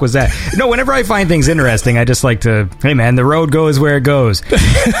the fuck was that? No, whenever I find things interesting, I just like to, hey man, the road goes where it goes.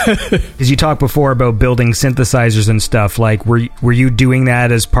 Because you talked before about building synthesizers and stuff, like were you doing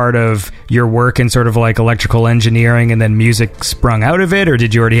that as part of your work in sort of like electrical engineering and then music sprung out of it, or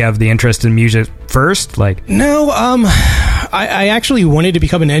did you already have the interest in music first? Like, No, I actually wanted to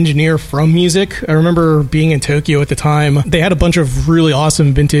become an engineer from music. I remember being in Tokyo at the time. They had a bunch of really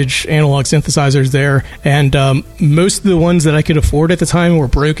awesome vintage analog synthesizers there, and most of the ones that I could afford at the time were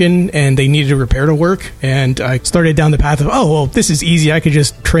broken and they needed repair to work. And I started down the path of, oh, well, this is easy. I could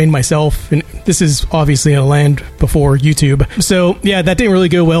just train myself. And this is obviously in a land before YouTube. So yeah, that didn't really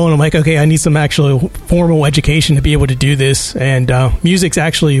go well. And I'm like, okay, I need some actual formal education to be able to do this. And music's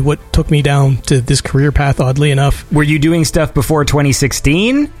actually what took me down to this career path, oddly enough. were you doing stuff before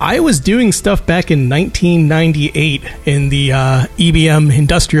 2016? I was doing stuff back in 1998 in the EBM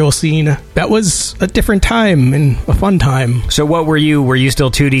industrial scene. That was a different time and a fun time. So what were you? Were you still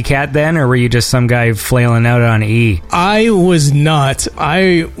 2D Cat then, or were you just some guy flailing out on E? I was not.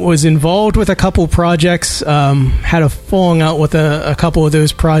 I was involved with a couple projects, had a falling out with a couple of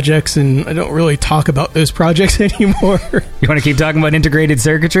those projects, and I don't really talk about those projects anymore. You want to keep talking about integrated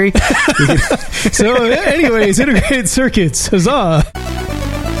circuitry? So anyways, integrated circuits, huzzah!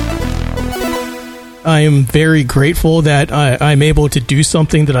 I am very grateful that I'm able to do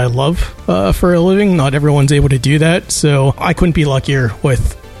something that I love for a living. Not everyone's able to do that, so I couldn't be luckier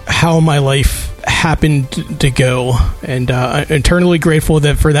with how my life happened to go, and I'm eternally grateful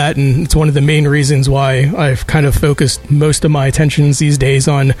for that, and it's one of the main reasons why I've kind of focused most of my attentions these days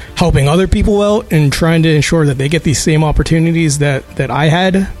on helping other people out and trying to ensure that they get these same opportunities that I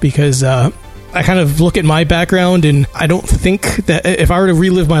had, because I kind of look at my background, and I don't think that if I were to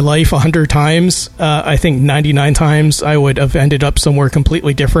relive my life 100 times, I think 99 times I would have ended up somewhere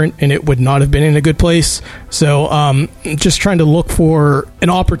completely different, and it would not have been in a good place. So just trying to look for an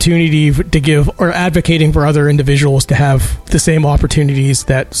opportunity to give, or advocating for other individuals to have the same opportunities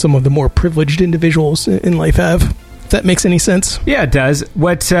that some of the more privileged individuals in life have. If that makes any sense. Yeah, it does.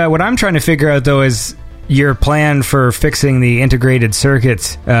 What I'm trying to figure out, though, is your plan for fixing the integrated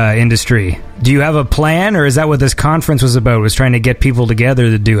circuits industry. Do you have a plan, or is that what this conference was about, was trying to get people together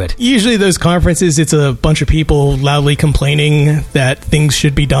to do it? Usually those conferences, it's a bunch of people loudly complaining that things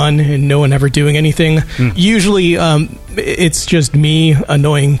should be done and no one ever doing anything. Usually it's just me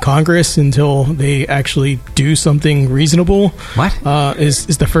annoying Congress until they actually do something reasonable. What?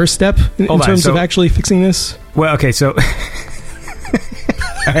 Is the first step in terms of actually fixing this. Well, okay, so...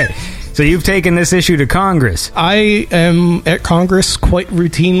 All right. So you've taken this issue to Congress. I am at Congress quite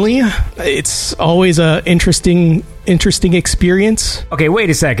routinely. It's always a interesting experience. Okay, wait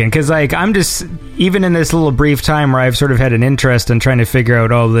a second, because like I'm just, even in this little brief time where I've sort of had an interest in trying to figure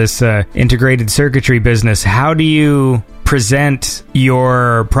out all this integrated circuitry business, how do you present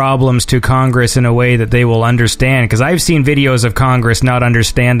your problems to Congress in a way that they will understand? Because I've seen videos of Congress not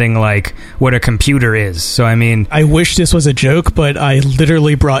understanding like what a computer is. So I mean, I wish this was a joke, but I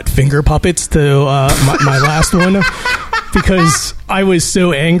literally brought finger puppets to my last one because I was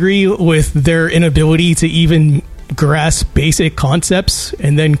so angry with their inability to even grasp basic concepts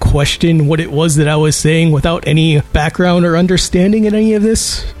and then question what it was that I was saying without any background or understanding in any of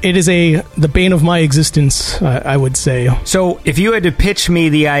this. It is the bane of my existence, I would say. So if you had to pitch me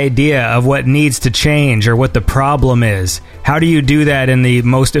the idea of what needs to change or what the problem is, how do you do that in the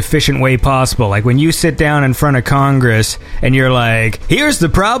most efficient way possible? Like when you sit down in front of Congress and you're like, here's the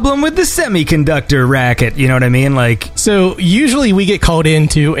problem with the semiconductor racket, you know what I mean? Like, so usually we get called in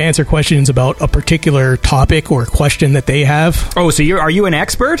to answer questions about a particular topic or question that they have. Oh, so are you an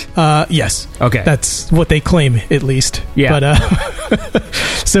expert? Yes. Okay. That's what they claim, at least. Yeah. But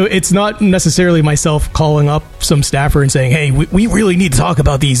so it's not necessarily myself calling up some staffer and saying, hey, we really need to talk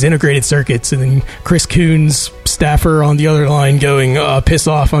about these integrated circuits, and then Chris Coons, staffer on the other line, going, piss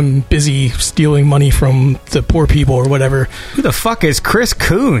off, I'm busy stealing money from the poor people or whatever. Who the fuck is Chris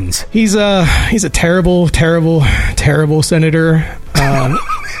Coons? He's a terrible, terrible, terrible senator.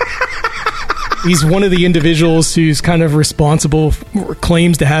 He's one of the individuals who's kind of responsible, or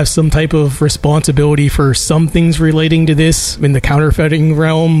claims to have some type of responsibility for some things relating to this in the counterfeiting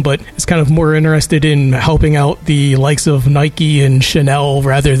realm, but is kind of more interested in helping out the likes of Nike and Chanel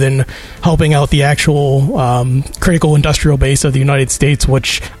rather than helping out the actual critical industrial base of the United States,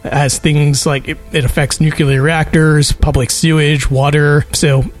 which has things like it affects nuclear reactors, public sewage, water.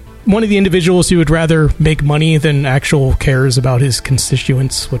 So one of the individuals who would rather make money than actual cares about his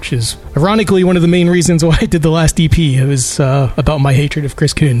constituents, which is ironically one of the main reasons why I did the last EP. It was about my hatred of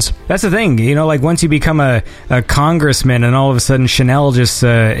Chris Coons. That's the thing, you know, like once you become a congressman and all of a sudden Chanel just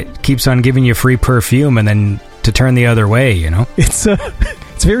keeps on giving you free perfume and then to turn the other way, you know? It's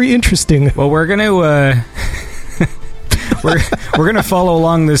very interesting. Well, we're going to... we're going to follow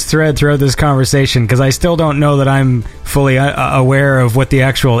along this thread throughout this conversation because I still don't know that I'm fully aware of what the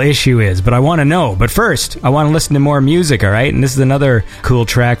actual issue is, but I want to know. But first, I want to listen to more music, all right? And this is another cool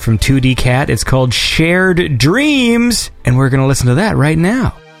track from 2D Cat. It's called Shared Dreams, and we're going to listen to that right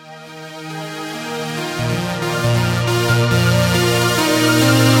now.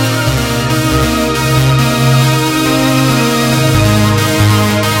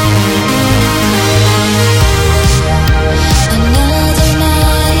 Another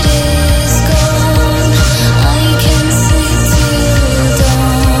night is gone. I can sleep till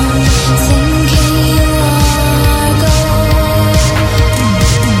dawn, thinking you are gone.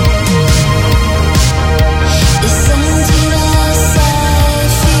 This emptiness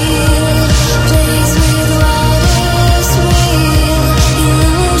I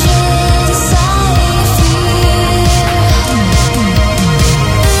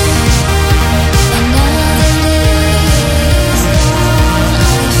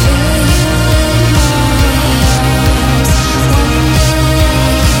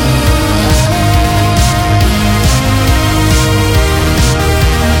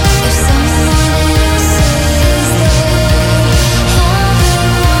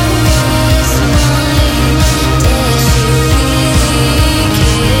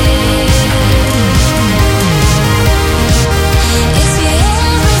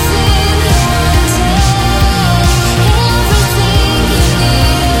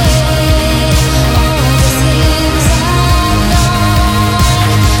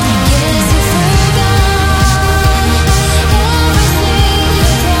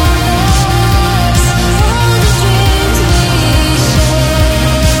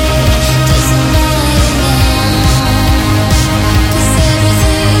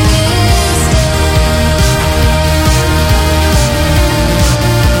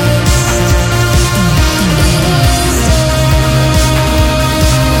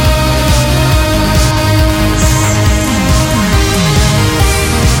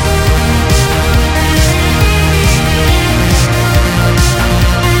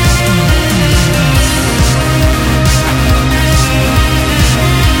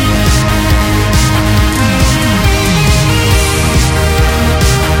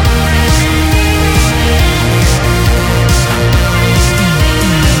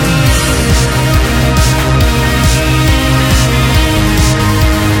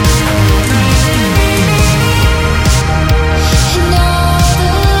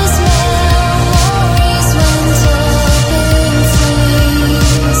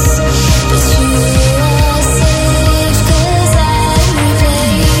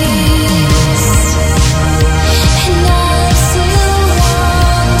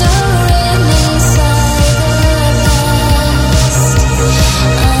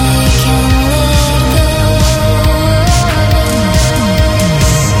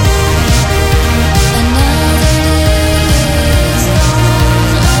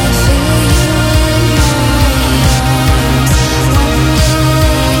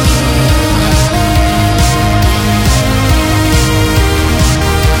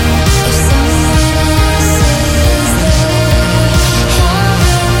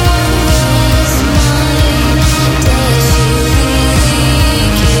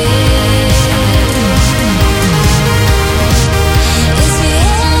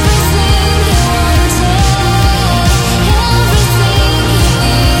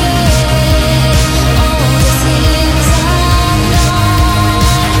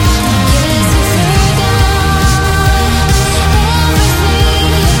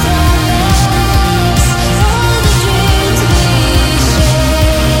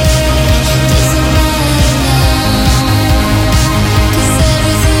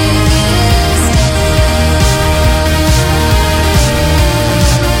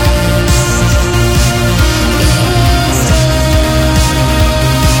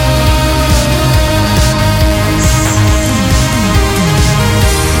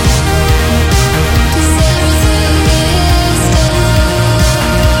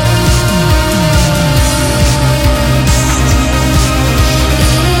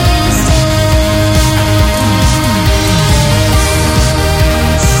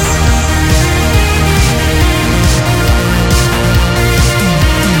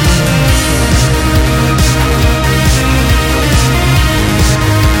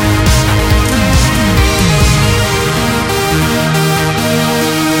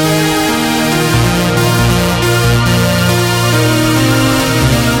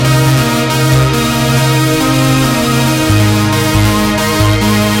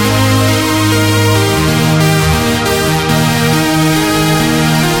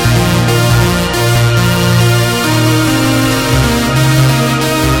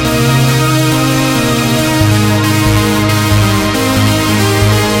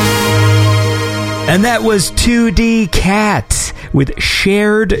And that was 2D Cat with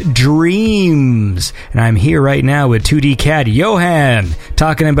Shared Dreams. And I'm here right now with 2D Cat Johan,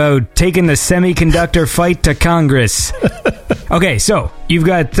 talking about taking the semiconductor fight to Congress. Okay, so you've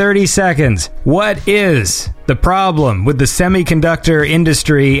got 30 seconds. What is the problem with the semiconductor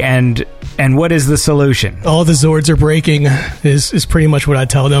industry, and what is the solution? All the Zords are breaking is pretty much what I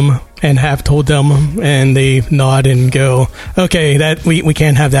tell them and have told them, and they nod and go, okay, that we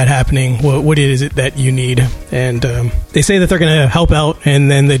can't have that happening. What is it that you need? And they say that they're going to help out, and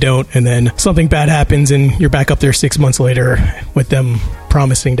then they don't, and then something bad happens, and you're back up there 6 months later with them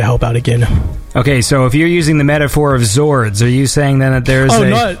promising to help out again. Okay, so if you're using the metaphor of Zords, are you saying then that there's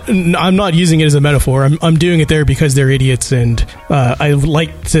I'm not using it as a metaphor. I'm doing it there because they're idiots, and I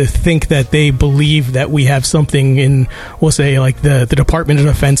like to think that they believe that we have something in, we'll say, like the Department of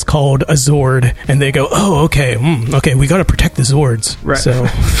Defense called a Zord, and they go, oh, okay, we got to protect the Zords. Right. So,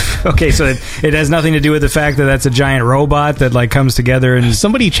 okay, so it has nothing to do with the fact that that's a giant robot that like comes together and...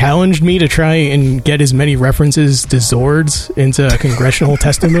 Somebody challenged me to try and get as many references to Zords into a congressional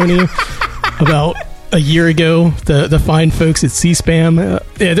testimony about a year ago. The fine folks at C-SPAM.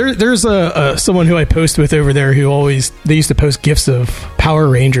 There's someone who I post with over there who they used to post gifs of Power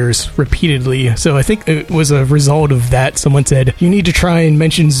Rangers repeatedly. So I think it was a result of that. Someone said, you need to try and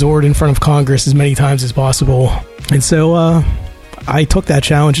mention Zord in front of Congress as many times as possible. And so I took that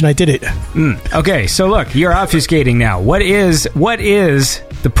challenge and I did it. Okay, so look, you're obfuscating now. What is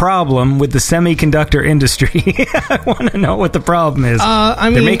the problem with the semiconductor industry? I want to know what the problem is.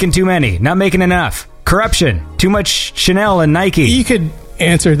 They're making too many, not making enough. Corruption, too much Chanel and Nike. You could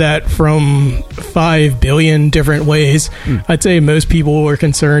answer that from 5 billion different ways. I'd say most people were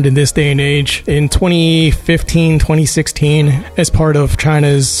concerned in this day and age. In 2015, 2016, as part of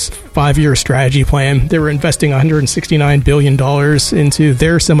China's 5-year strategy plan, they were investing $169 billion into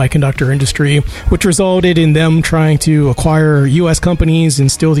their semiconductor industry, which resulted in them trying to acquire U.S. companies and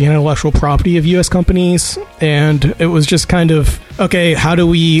steal the intellectual property of U.S. companies. And it was just kind of, okay, how do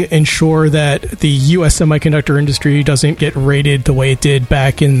we ensure that the U.S. semiconductor industry doesn't get raided the way it did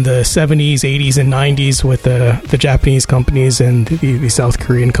back in the 70s, 80s, and 90s with the Japanese companies and the South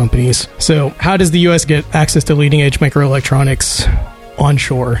Korean companies? So how does the U.S. get access to leading-edge microelectronics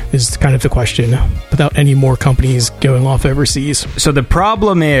onshore is kind of the question, without any more companies going off overseas. So the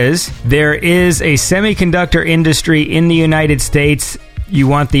problem is there is a semiconductor industry in the United States. You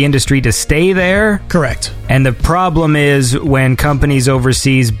want the industry to stay there? Correct. And the problem is when companies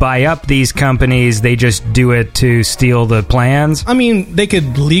overseas buy up these companies, they just do it to steal the plans? I mean, they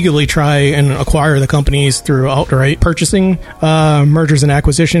could legally try and acquire the companies through outright purchasing, mergers and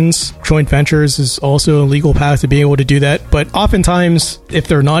acquisitions. Joint ventures is also a legal path to being able to do that. But oftentimes, if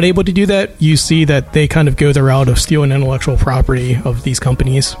they're not able to do that, you see that they kind of go the route of stealing intellectual property of these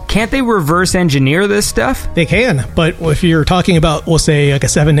companies. Can't they reverse engineer this stuff? They can, but if you're talking about, we'll say, like a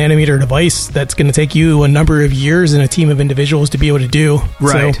 7-nanometer device, that's going to take you a number of years and a team of individuals to be able to do.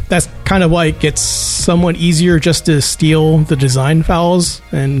 Right. So that's kind of why it gets somewhat easier just to steal the design files.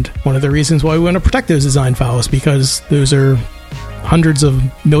 And one of the reasons why we want to protect those design files, because those are hundreds of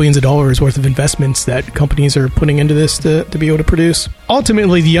millions of dollars worth of investments that companies are putting into this to be able to produce.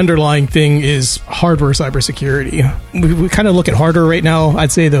 Ultimately, the underlying thing is hardware cybersecurity. We kind of look at hardware right now,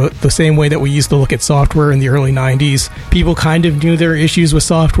 I'd say the same way that we used to look at software in the early 90s. People kind of knew their issues with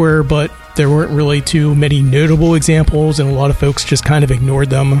software, but there weren't really too many notable examples, and a lot of folks just kind of ignored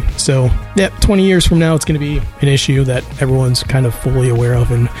them. So, yeah, 20 years from now, it's going to be an issue that everyone's kind of fully aware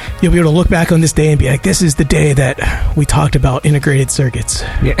of, and you'll be able to look back on this day and be like, this is the day that we talked about integrated circuits.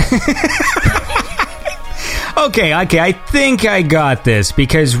 Yeah. Okay, I think I got this,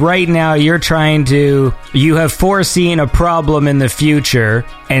 because right now you have foreseen a problem in the future,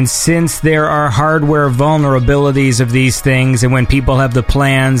 and since there are hardware vulnerabilities of these things, and when people have the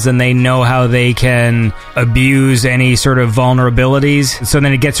plans and they know how they can abuse any sort of vulnerabilities, so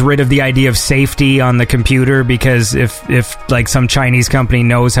then it gets rid of the idea of safety on the computer, because if like some Chinese company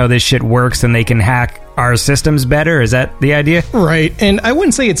knows how this shit works, then they can hack our systems better. Is that the idea? Right, and I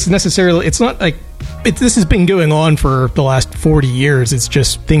wouldn't say it's not like this has been going on for the last 40 years. It's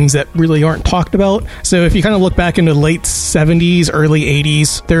just things that really aren't talked about. So if you kind of look back into the late 70s, early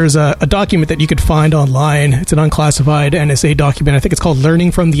 80s, there's a document that you could find online. It's an unclassified NSA document. I think it's called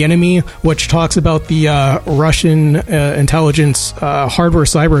Learning from the Enemy, which talks about the Russian intelligence hardware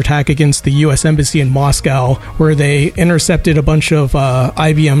cyber attack against the U.S. Embassy in Moscow, where they intercepted a bunch of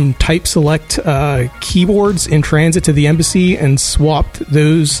IBM Type Select keyboards in transit to the embassy and swapped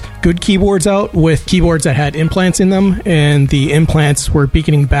those good keyboards out with keyboards that had implants in them, and the implants were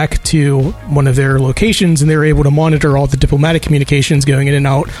beaconing back to one of their locations, and they were able to monitor all the diplomatic communications going in and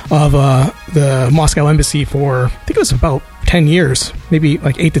out of the Moscow embassy for, I think it was about 10 years, maybe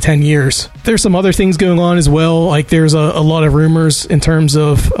like 8 to 10 years. There's some other things going on as well. Like there's a lot of rumors in terms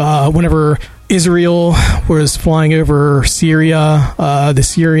of whenever Israel was flying over Syria, the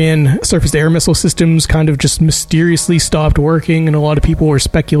Syrian surface-to-air missile systems kind of just mysteriously stopped working, and a lot of people were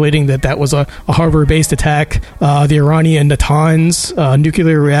speculating that that was a hardware-based attack. The Iranian Natanz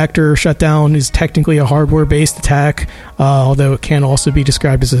nuclear reactor shutdown is technically a hardware-based attack, although it can also be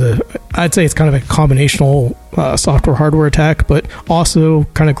described as I'd say it's kind of a combinational software-hardware attack, but also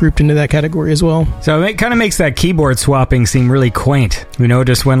kind of grouped into that category as well. So it kind of makes that keyboard swapping seem really quaint. You know,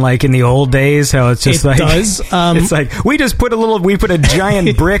 just when like in the old days, how it's just It does. It's like we put a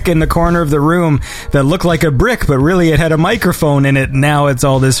giant brick in the corner of the room that looked like a brick, but really it had a microphone in it. Now it's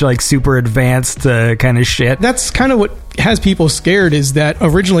all this like super advanced kind of shit. That's kind of what has people scared, is that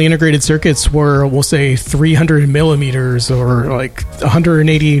originally integrated circuits were, we'll say, 300 millimeters or like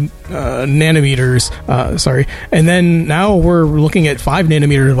 180 nanometers. And then now we're looking at 5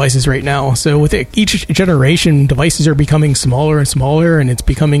 nanometer devices right now. So with each generation, devices are becoming smaller and smaller, and it's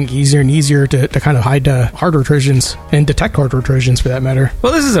becoming easier and easier to kind of hide hardware trojans and detect hardware trojans for that matter.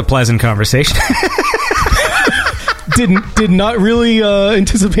 Well, this is a pleasant conversation. Did not really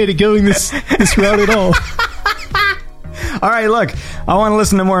anticipate it going this route at all. All right, look, I want to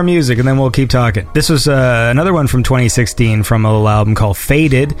listen to more music, and then we'll keep talking. This was another one from 2016 from a little album called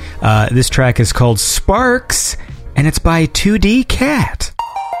Faded. This track is called Sparks, and it's by 2D Cat.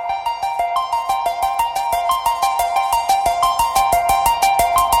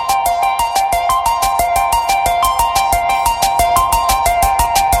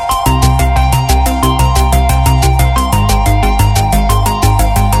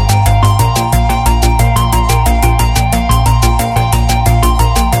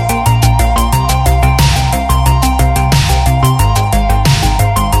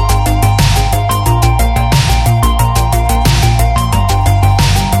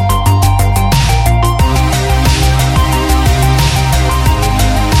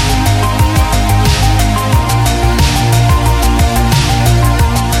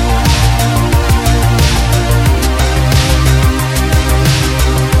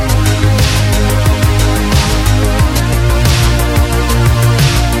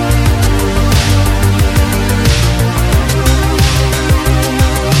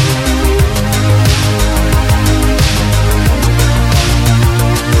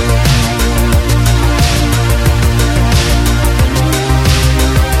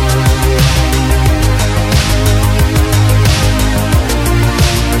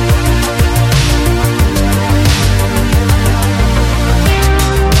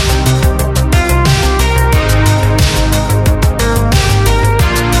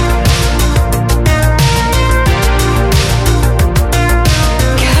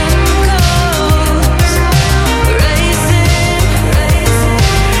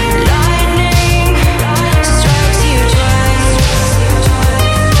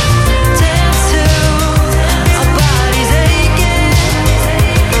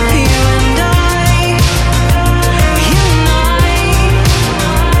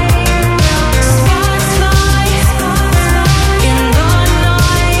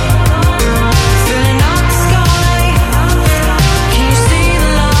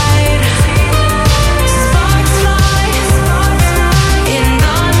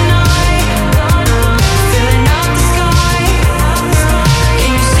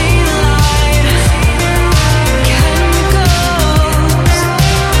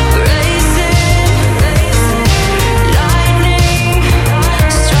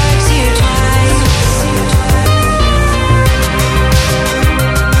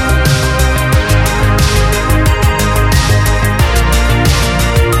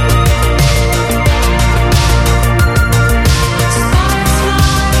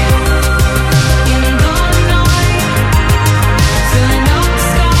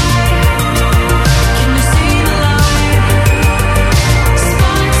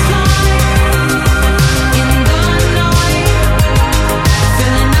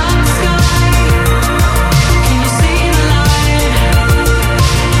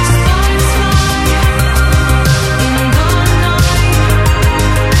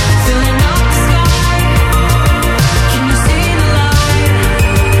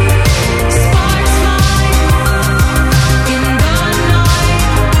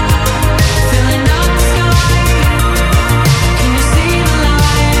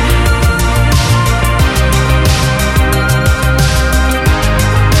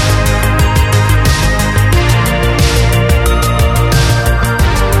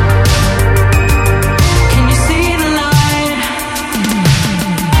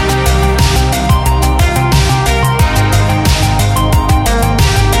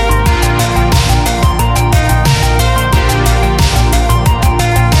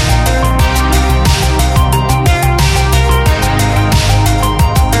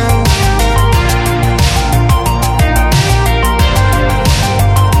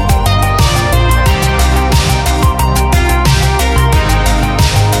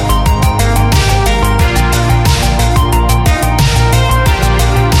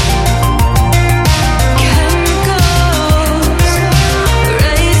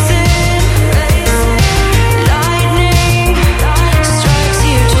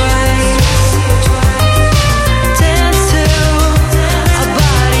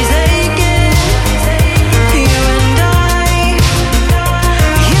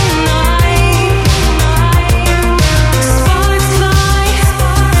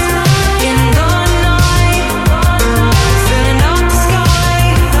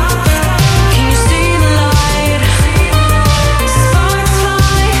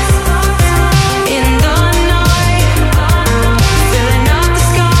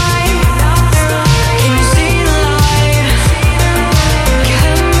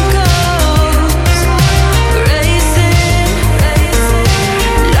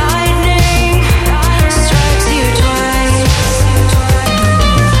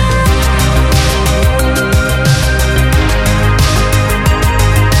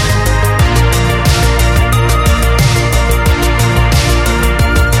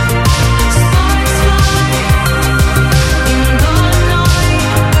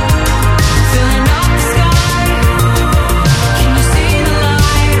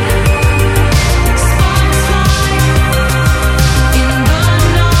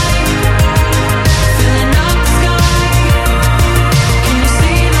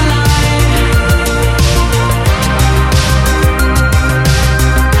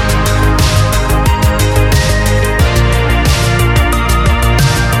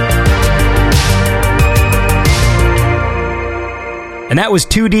 And that was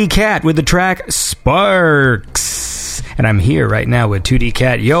 2D Cat with the track Sparks. And I'm here right now with 2D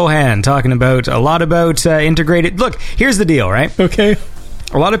Cat Johan talking about a lot about integrated... Look, here's the deal, right? Okay.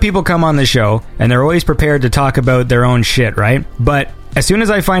 A lot of people come on the show, and they're always prepared to talk about their own shit, right? But as soon as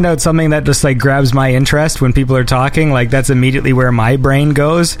I find out something that just, like, grabs my interest when people are talking, like, that's immediately where my brain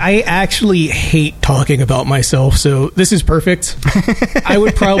goes. I actually hate talking about myself, so this is perfect. I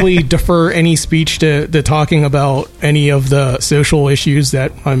would probably defer any speech to talking about any of the social issues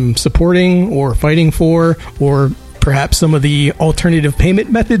that I'm supporting or fighting for, or perhaps some of the alternative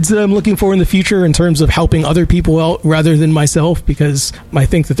payment methods that I'm looking for in the future in terms of helping other people out rather than myself, because I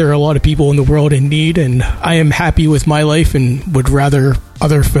think that there are a lot of people in the world in need, and I am happy with my life and would rather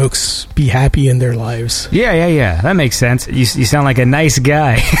other folks be happy in their lives. Yeah. That makes sense. You sound like a nice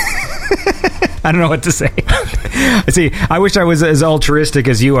guy. I don't know what to say. See, I wish I was as altruistic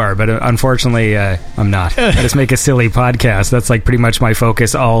as you are, but unfortunately, I'm not. I just make a silly podcast. That's like pretty much my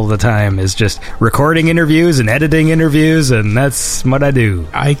focus all the time, is just recording interviews and editing interviews, and that's what I do.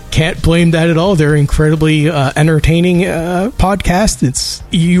 I can't blame that at all. They're incredibly entertaining podcasts.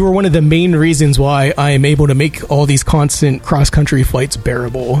 You are one of the main reasons why I am able to make all these constant cross-country flights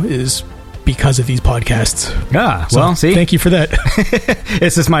bearable, is because of these podcasts. Well, see? Thank you for that.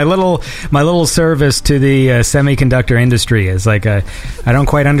 It's just my little service to the semiconductor industry. It's like, I don't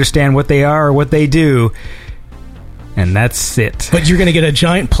quite understand what they are or what they do, and that's it. But you're going to get a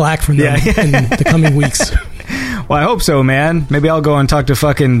giant plaque from them in the coming weeks. Well, I hope so, man. Maybe I'll go and talk to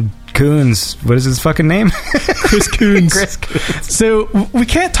fucking Coons. What is his fucking name? Chris Coons. Chris Coons. So we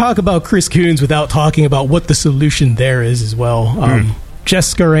can't talk about Chris Coons without talking about what the solution there is as well.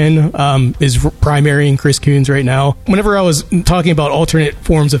 Jess Scarin is primarying Chris Coons right now. Whenever I was talking about alternate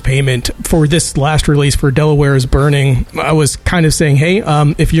forms of payment for this last release for Delaware is Burning, I was kind of saying, hey,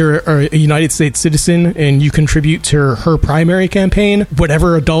 if you're a United States citizen and you contribute to her primary campaign,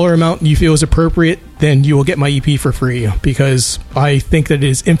 whatever a dollar amount you feel is appropriate, then you will get my EP for free, because I think that it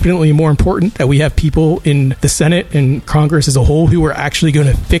is infinitely more important that we have people in the Senate and Congress as a whole who are actually going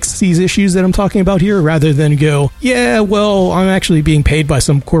to fix these issues that I'm talking about here, rather than go, yeah, well, I'm actually being paid by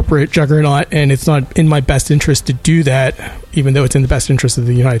some corporate juggernaut and it's not in my best interest to do that, even though it's in the best interest of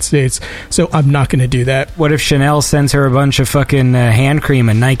the United States. So I'm not going to do that. What if Chanel sends her a bunch of fucking hand cream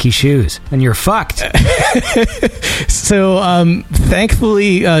and Nike shoes? Then you're fucked. So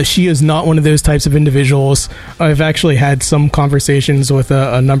thankfully, she is not one of those types of individuals. I've actually had some conversations with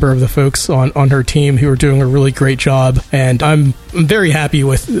a number of the folks on her team who are doing a really great job, and I'm very happy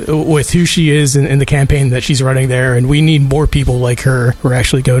with who she is and the campaign that she's running there, and we need more people like her who are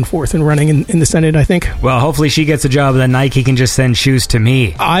actually going forth and running in the Senate, I think. Well, hopefully she gets a job and then Nike can just send shoes to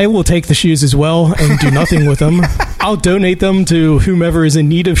me. I will take the shoes as well and do nothing with them. I'll donate them to whomever is in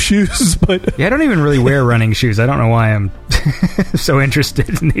need of shoes, but... Yeah, I don't even really wear running shoes. I don't know why I'm so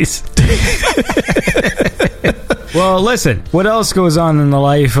interested in these. Well, listen, what else goes on in the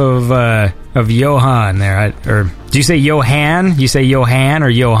life of Johan there? Or do you say Johan? You say Johan or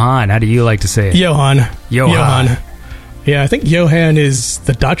Johan? How do you like to say it? Johan. Yeah, I think Johan is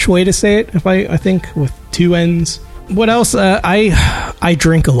the Dutch way to say it, I think, with two N's. What else? I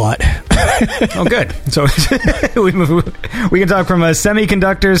drink a lot. Oh, good. So we can talk from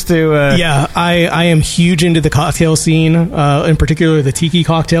semiconductors to... Yeah, I am huge into the cocktail scene, in particular the tiki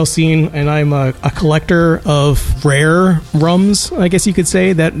cocktail scene, and I'm a collector of rare rums, I guess you could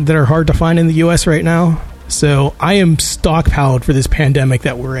say, that are hard to find in the U.S. right now. So I am stockpiled for this pandemic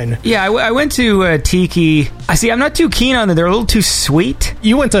that we're in. Yeah, I went to Tiki. I'm not too keen on them. They're a little too sweet.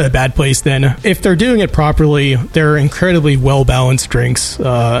 You went to a bad place then. If they're doing it properly, they're incredibly well-balanced drinks,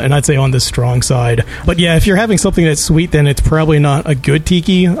 and I'd say on the strong side. But yeah, if you're having something that's sweet, then it's probably not a good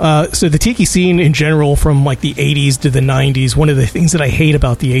Tiki. So the Tiki scene in general, from like the 80s to the 90s, one of the things that I hate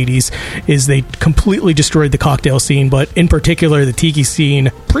about the 80s is they completely destroyed the cocktail scene, but in particular, the Tiki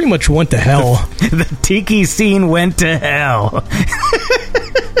scene pretty much went to hell. The Tiki scene went to hell.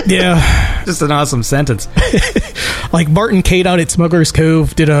 Yeah. Just an awesome sentence. Like Martin Cade out at Smuggler's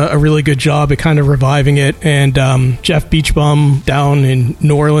Cove did a really good job at kind of reviving it, and Jeff Beachbum down in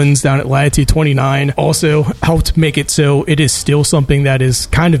New Orleans, down at Latitude 29, also helped make it so it is still something that is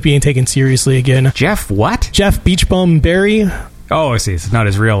kind of being taken seriously again. Jeff what? Jeff Beachbum Berry. Oh, I see. It's not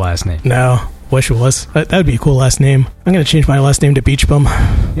his real last name. No. Wish it was. That would be a cool last name. I'm going to change my last name to Beachbum.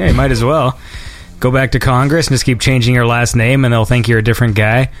 Yeah, you might as well. Go back to Congress and just keep changing your last name and they'll think you're a different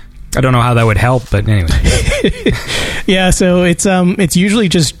guy. I don't know how that would help, but anyway. Yeah, so it's usually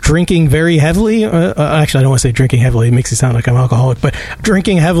just drinking very heavily. Actually, I don't want to say drinking heavily. It makes it sound like I'm alcoholic. But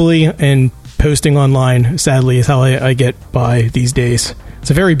drinking heavily and posting online, sadly, is how I get by these days. It's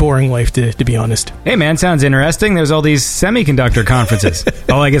a very boring life, to be honest. Hey man, sounds interesting. There's all these semiconductor conferences.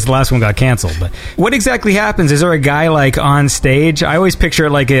 I guess the last one got canceled. But what exactly happens? Is there a guy like on stage? I always picture it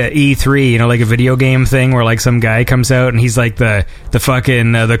like a E3, like a video game thing where like some guy comes out and he's like the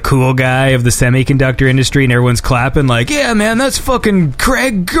fucking the cool guy of the semiconductor industry, and everyone's clapping like, yeah man, that's fucking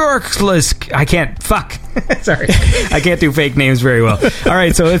Craig Gorklisk. I can't sorry, I can't do fake names very well. All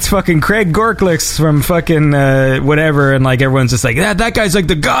right, so it's fucking Craig Gorklisk from fucking whatever, and like everyone's just like, that guy's like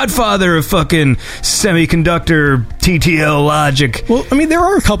the godfather of fucking semiconductor TTL logic. Well, I mean, there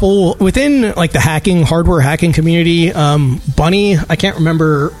are a couple within like the hardware hacking community. Bunny, I can't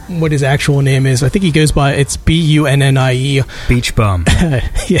remember what his actual name is. I think he goes by, it's Bunnie. Beach bum.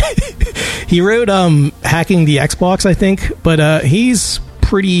 Yeah, he wrote hacking the Xbox, I think, but he's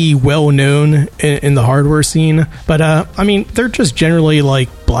pretty well known in the hardware scene. But I mean, they're just generally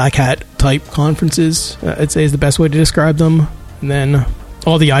like black hat type conferences, I'd say is the best way to describe them. And then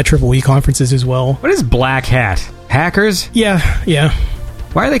all the IEEE conferences as well. What is black hat? Hackers? Yeah.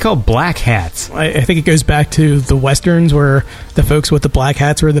 Why are they called black hats? I think it goes back to the Westerns where the folks with the black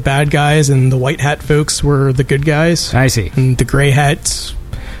hats were the bad guys and the white hat folks were the good guys. I see. And the gray hats,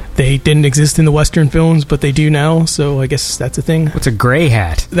 they didn't exist in the Western films, but they do now, so I guess that's a thing. What's a gray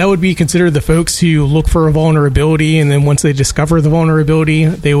hat? That would be considered the folks who look for a vulnerability, and then once they discover the vulnerability,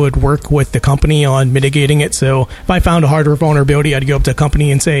 they would work with the company on mitigating it. So if I found a hardware vulnerability, I'd go up to a company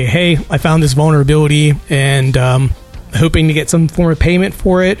and say, hey, I found this vulnerability, and hoping to get some form of payment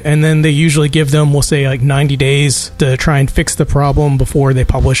for it, and then they usually give them, we'll say, like 90 days to try and fix the problem before they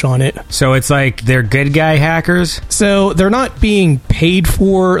publish on it. So it's like they're good guy hackers? So they're not being paid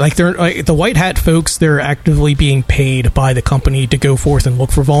for, like they're like the white hat folks, they're actively being paid by the company to go forth and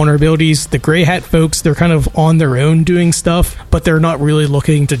look for vulnerabilities. The gray hat folks, they're kind of on their own doing stuff, but they're not really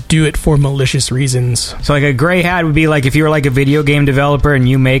looking to do it for malicious reasons. So like a gray hat would be like if you were like a video game developer and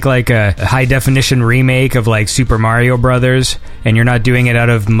you make like a high definition remake of like Super Mario Brothers, and you're not doing it out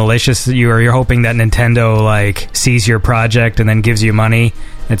of malicious, you're hoping that Nintendo like sees your project and then gives you money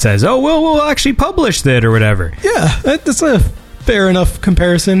and says, oh well, we'll actually publish that or whatever. Yeah, that's a fair enough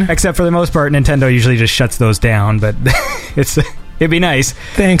comparison. Except for the most part, Nintendo usually just shuts those down, but it'd be nice.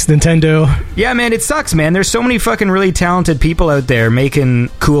 Thanks, Nintendo. Yeah, man, it sucks, man. There's so many fucking really talented people out there making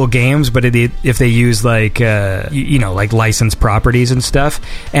cool games, but if they use like, like licensed properties and stuff,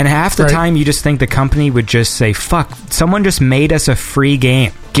 and half the time you just think the company would just say, fuck, someone just made us a free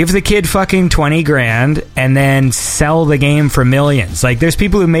game. Give the kid fucking 20 grand and then sell the game for millions. Like, there's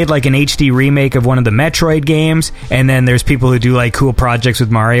people who made like an HD remake of one of the Metroid games, and then there's people who do like cool projects with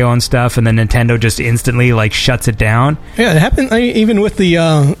Mario and stuff, and then Nintendo just instantly like shuts it down. Yeah, it happened even with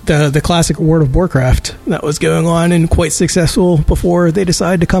the classic World of Warcraft that was going on and quite successful before they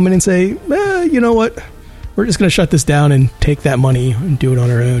decided to come in and say, you know what? We're just going to shut this down and take that money and do it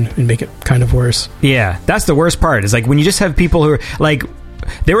on our own and make it kind of worse. Yeah, that's the worst part. Is like when you just have people who are like,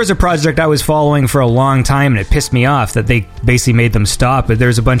 there was a project I was following for a long time, and it pissed me off that they basically made them stop. But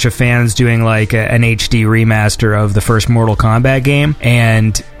there's a bunch of fans doing like an HD remaster of the first Mortal Kombat game,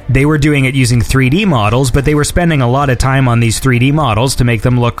 and they were doing it using 3D models, but they were spending a lot of time on these 3D models to make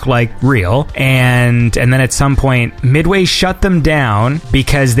them look like real. And then at some point, Midway shut them down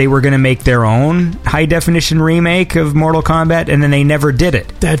because they were going to make their own high-definition remake of Mortal Kombat, and then they never did it.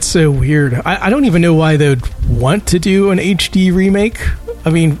 That's so weird. I don't even know why they would want to do an HD remake. I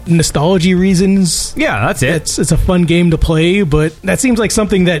mean, nostalgia reasons. Yeah, that's it. It's a fun game to play, but that seems like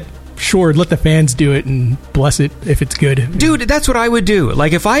something that, sure, let the fans do it and bless it if it's good. Dude, that's what I would do.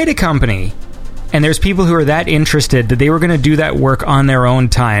 Like, if I had a company and there's people who are that interested that they were going to do that work on their own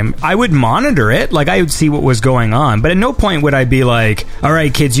time, I would monitor it. Like, I would see what was going on. But at no point would I be like, all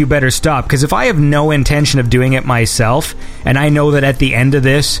right, kids, you better stop. Because if I have no intention of doing it myself, and I know that at the end of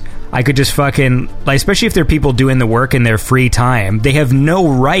this, I could just fucking, like, especially if they're people doing the work in their free time, they have no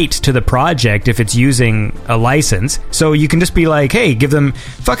right to the project if it's using a license. So you can just be like, hey, give them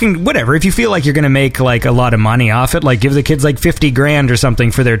fucking whatever. If you feel like you're going to make like a lot of money off it, like give the kids like 50 grand or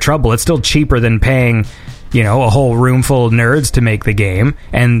something for their trouble. It's still cheaper than paying, a whole room full of nerds to make the game.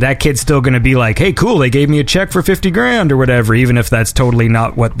 And that kid's still going to be like, hey, cool, they gave me a check for 50 grand or whatever, even if that's totally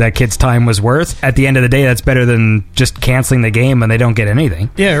not what that kid's time was worth. At the end of the day, that's better than just canceling the game and they don't get anything.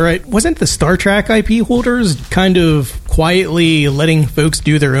 Yeah, right. Wasn't the Star Trek IP holders kind of quietly letting folks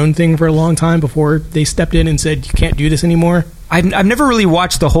do their own thing for a long time before they stepped in and said, you can't do this anymore? I've never really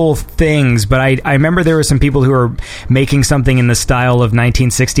watched the whole things, but I remember there were some people who were making something in the style of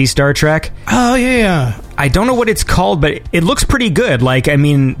 1960s Star Trek. Oh, yeah. I don't know what it's called, but it looks pretty good. Like, I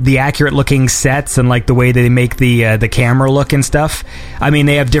mean, the accurate looking sets and like the way they make the camera look and stuff. I mean,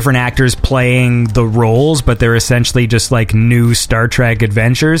 they have different actors playing the roles, but they're essentially just like new Star Trek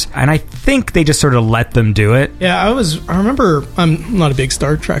adventures. And I think they just sort of let them do it. Yeah, I remember, I'm not a big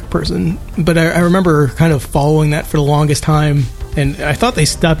Star Trek person, but I remember kind of following that for the longest time. And I thought they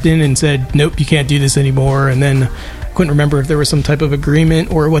stepped in and said, nope, you can't do this anymore. And then couldn't remember if there was some type of agreement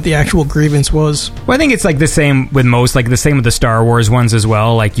or what the actual grievance was. Well, I think it's like the same with most, like the same with the Star Wars ones as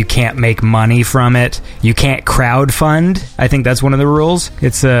well. Like, you can't make money from it. You can't crowdfund. I think that's one of the rules.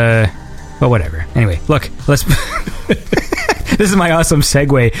 It's, well, whatever. Anyway, look, let's... This is my awesome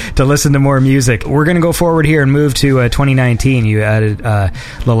segue to listen to more music. We're going to go forward here and move to 2019. You added a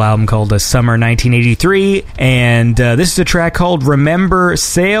little album called Summer 1983, and this is a track called Remember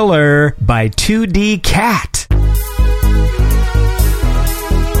Sailor by 2D Cat.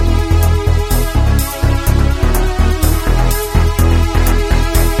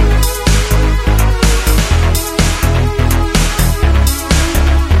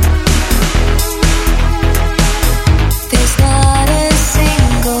 There's not a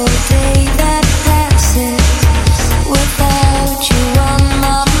single day that passes without you on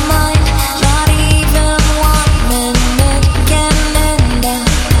my mind. Not even 1 minute can end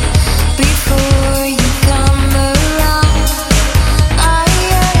up before you come around. I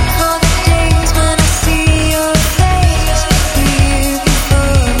yearn for the days when I see your face here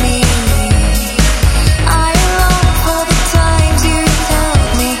before me. I long for the times you held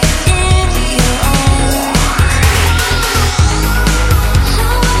me in your arms.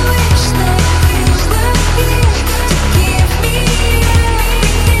 How I wish that you were here to give me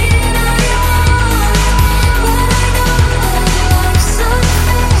everything I want. But I know that life's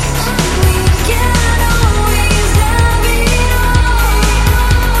unfair, and we can't always have it all.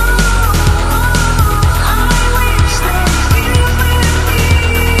 I wish that you were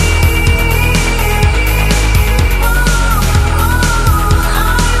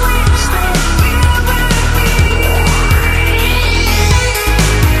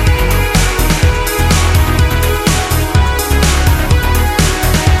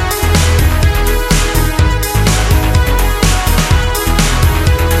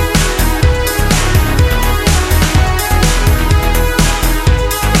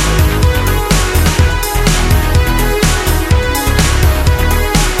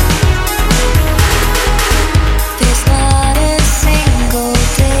There's not a single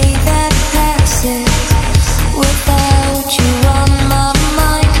day that passes without you on my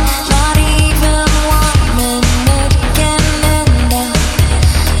mind. Not even 1 minute can end up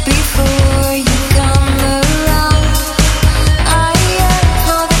before you come around. I yearn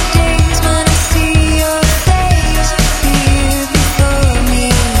for the days when I see your face here before me.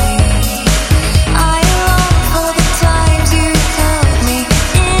 I long for the times you held me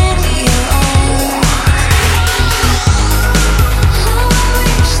in your arms. How I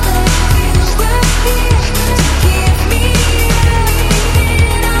wish that you were here to give me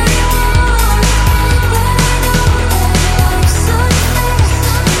everything I want. But I know that life's unfair,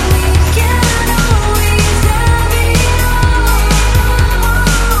 and we can't always have it all.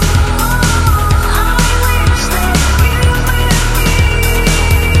 I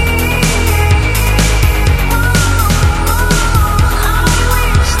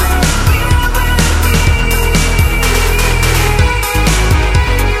wish that you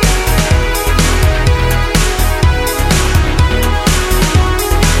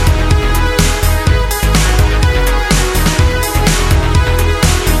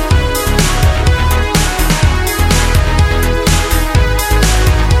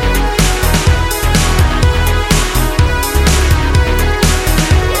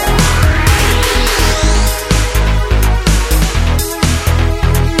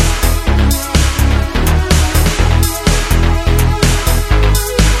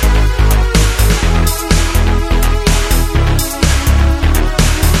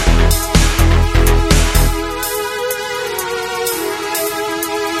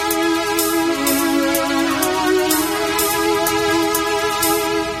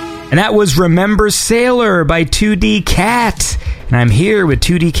And that was Remember Sailor by 2D Cat. And I'm here with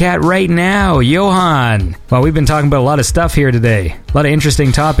 2D Cat right now, Johan. Well, we've been talking about a lot of stuff here today. A lot of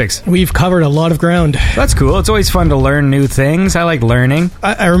interesting topics. We've covered a lot of ground. That's cool. It's always fun to learn new things. I like learning.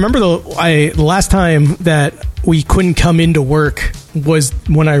 I remember the last time that we couldn't come into work was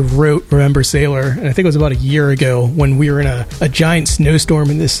when I wrote Remember Sailor, and I think it was about a year ago when we were in a giant snowstorm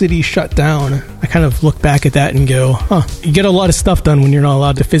and the city shut down. I kind of look back at that and go, you get a lot of stuff done when you're not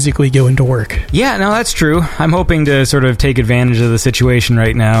allowed to physically go into work. Yeah, no, that's true. I'm hoping to sort of take advantage of the situation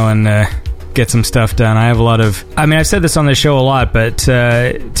right now and get some stuff done. I have a lot of... I mean, I've said this on the show a lot, but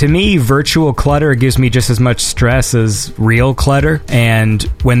to me, virtual clutter gives me just as much stress as real clutter. And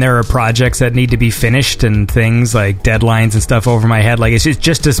when there are projects that need to be finished and things like deadlines and stuff over my head, like it's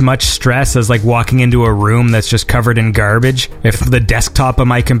just as much stress as like walking into a room that's just covered in garbage. If the desktop of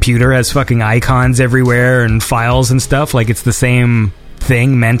my computer has fucking icons everywhere and files and stuff, like it's the same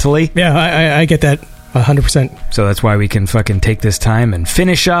thing mentally. Yeah, I get that 100%. So that's why we can fucking take this time and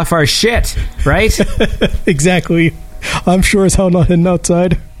finish off our shit, right? Exactly. I'm sure as hell not heading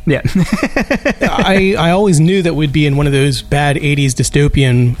outside. Yeah. I always knew that we'd be in one of those bad 80s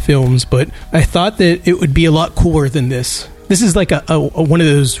dystopian films, but I thought that it would be a lot cooler than this. This is like a one of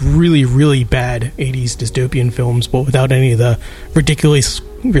those really, really bad 80s dystopian films, but without any of the ridiculous,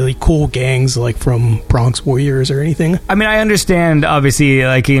 really cool gangs like from Bronx Warriors or anything. I mean, I understand, obviously,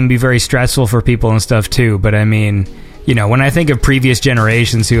 like, it can be very stressful for people and stuff, too, but I mean... You know, when I think of previous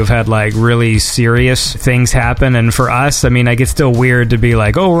generations who have had, like, really serious things happen, and for us, I mean, like, it's still weird to be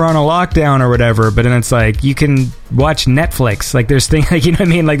like, oh, we're on a lockdown or whatever, but then it's like, you can watch Netflix. Like, there's things, like, you know what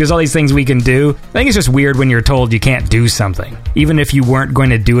I mean? Like, there's all these things we can do. I think it's just weird when you're told you can't do something, even if you weren't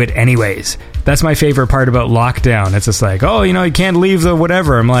going to do it anyways. That's my favorite part about lockdown. It's just like, oh, you know, you can't leave the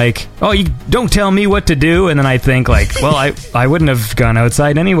whatever. I'm like, oh, you don't tell me what to do. And then I think, like, well, I wouldn't have gone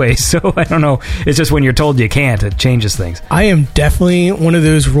outside anyway, so I don't know. It's just when you're told you can't, it changes things. I am definitely one of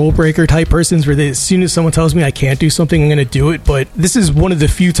those rule breaker type persons where as soon as someone tells me I can't do something, I'm going to do it. But this is one of the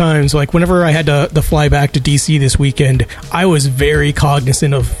few times, like whenever I had to fly back to DC this weekend, I was very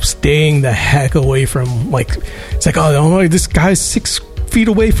cognizant of staying the heck away from, like, it's like, oh, this guy's 6 feet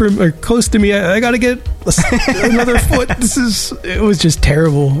away from or close to me. I gotta get another foot. It was just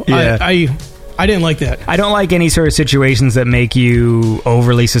terrible. Yeah. I didn't like that. I don't like any sort of situations that make you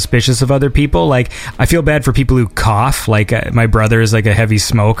overly suspicious of other people. Like, I feel bad for people who cough. Like, my brother is like a heavy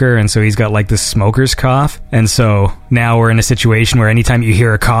smoker, and so he's got like this smoker's cough. And so now we're in a situation where anytime you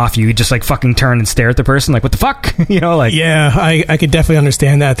hear a cough, you just like fucking turn and stare at the person like, what the fuck? You know, like... Yeah, I could definitely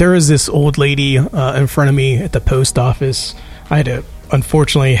understand that. There was this old lady in front of me at the post office. I had to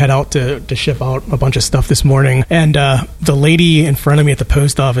unfortunately head out to ship out a bunch of stuff this morning, and the lady in front of me at the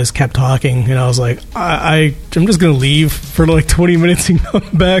post office kept talking, and I was like, I'm just gonna leave for like 20 minutes and come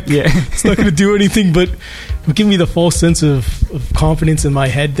back. Yeah. It's not gonna do anything but give me the false sense of confidence in my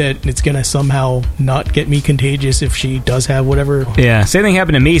head that it's gonna somehow not get me contagious if she does have whatever. Yeah, same thing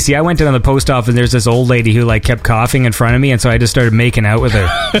happened to me. See, I went down to the post office and there's this old lady who like kept coughing in front of me, and so I just started making out with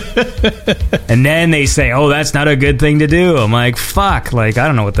her. And then they say, oh, that's not a good thing to do. I'm like, fuck. Like, I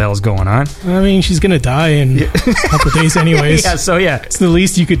don't know what the hell's going on. I mean, she's gonna die in a couple of days anyways. Yeah, so yeah. It's the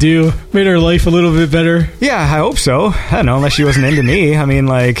least you could do. Made her life a little bit better. Yeah, I hope so. I don't know, unless she wasn't into me. I mean,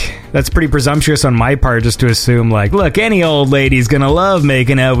 like, that's pretty presumptuous on my part just to assume, like, look, any old lady's gonna love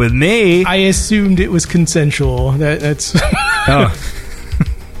making out with me. I assumed it was consensual. That's... Oh.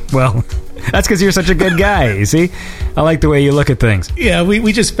 Well... That's because you're such a good guy, you see? I like the way you look at things. Yeah,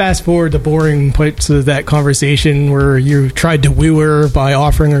 we just fast forward the boring parts of that conversation where you tried to woo her by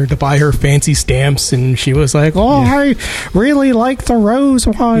offering her to buy her fancy stamps, and she was like, oh, yeah. I really like the rose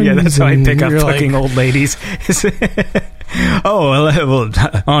ones. Yeah, that's how I pick up fucking like, old ladies. Oh, well,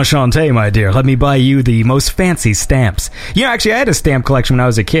 enchanté, my dear. Let me buy you the most fancy stamps. You know, actually, I had a stamp collection when I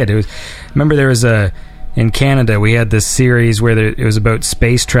was a kid. Remember there was in Canada, we had this series where it was about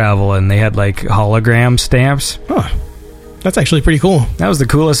space travel, and they had, like, hologram stamps. Huh. That's actually pretty cool. That was the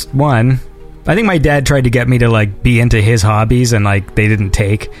coolest one. I think my dad tried to get me to, like, be into his hobbies, and, like, they didn't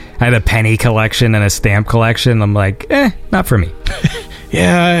take. I had a penny collection and a stamp collection. I'm like, not for me.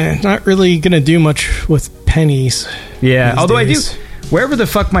 Yeah, not really gonna do much with pennies. Yeah, although days. I do... Wherever the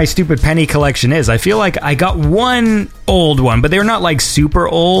fuck my stupid penny collection is, I feel like I got one old one, but they're not like super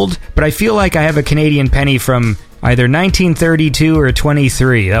old, but I feel like I have a Canadian penny from either 1932 or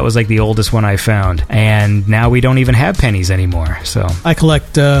 23. That was like the oldest one I found. And now we don't even have pennies anymore, so... I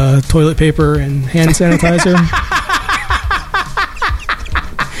collect toilet paper and hand sanitizer.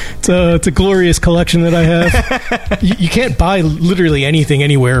 It's a glorious collection that I have. You can't buy literally anything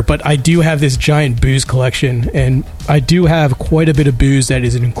anywhere, but I do have this giant booze collection, and I do have quite a bit of booze that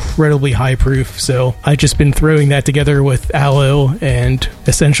is an incredibly high proof. So I've just been throwing that together with aloe and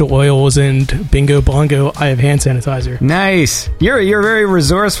essential oils and bingo bongo. I have hand sanitizer. Nice. You're a very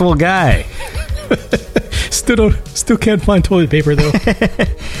resourceful guy. Still can't find toilet paper though.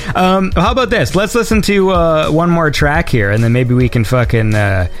 How about this? Let's listen to one more track here, and then maybe we can fucking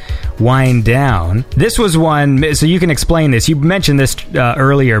wind down. This was one, so you can explain this. You mentioned this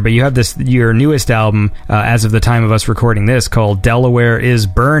earlier, but you have your newest album as of the time of us recording this called Delaware is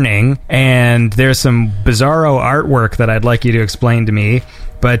Burning, and there's some bizarro artwork that I'd like you to explain to me.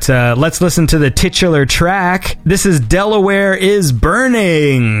 But let's listen to the titular track. This is Delaware is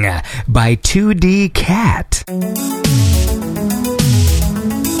Burning by 2D Cat.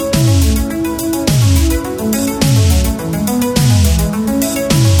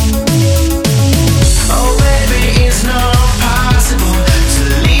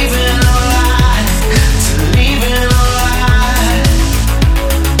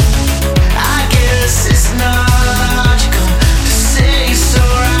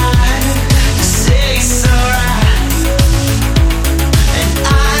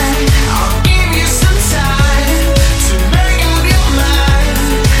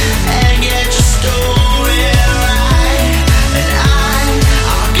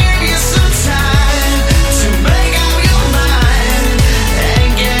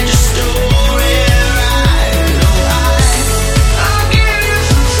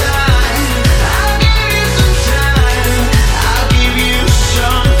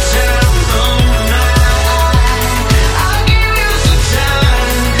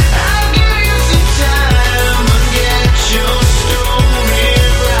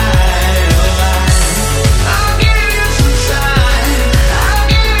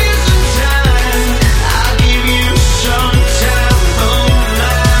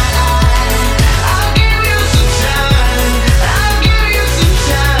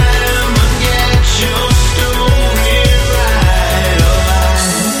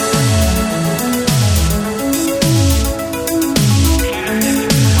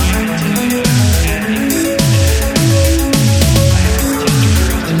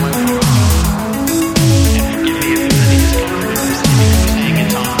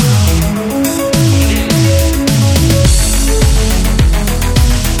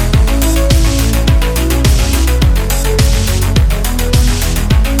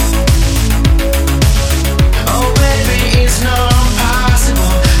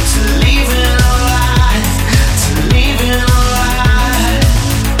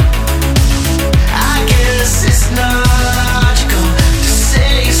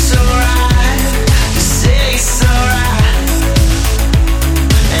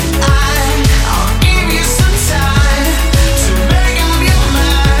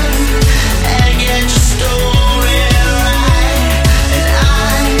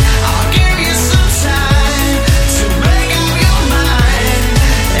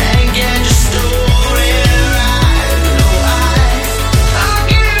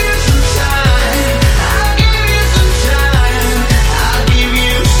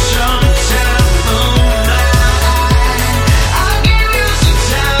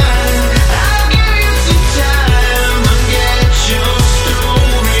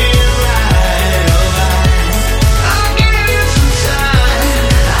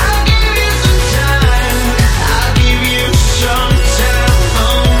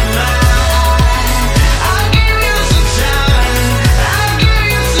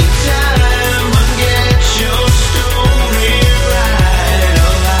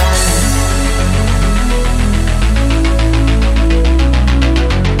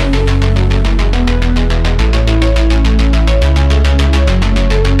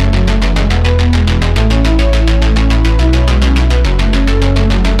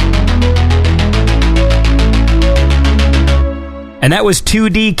 And that was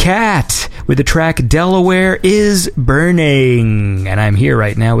 2D Cat with the track Delaware is Burning. And I'm here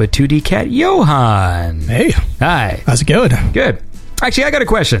right now with 2D Cat Johan. Hey. Hi. How's it going? Good. Actually, I got a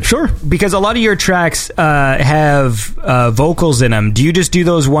question. Sure. Because a lot of your tracks have vocals in them. Do you just do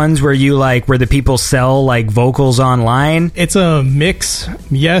those ones where you where the people sell vocals online? It's a mix,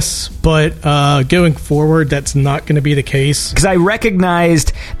 yes, but going forward, that's not going to be the case. Because I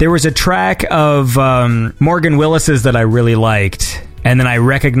recognized there was a track of Morgan Willis's that I really liked. And then I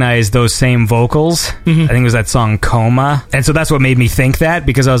recognized those same vocals. Mm-hmm. I think it was that song Coma. And so that's what made me think that,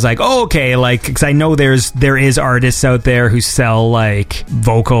 because I was like, oh, okay, because I know there is artists out there who sell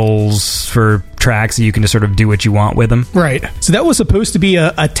vocals for tracks that you can just sort of do what you want with them. Right. So that was supposed to be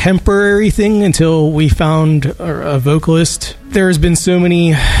a temporary thing until we found a vocalist. There's been so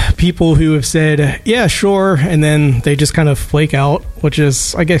many people who have said, yeah, sure, and then they just kind of flake out, which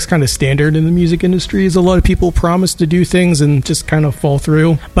is, I guess, kind of standard in the music industry. Is a lot of people promise to do things and just kind of fall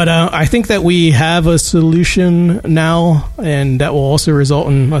through. But I think that we have a solution now, and that will also result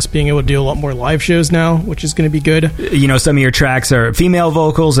in us being able to do a lot more live shows now, which is going to be good. You know, some of your tracks are female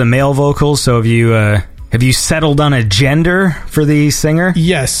vocals and male vocals, so if you Have you settled on a gender for the singer?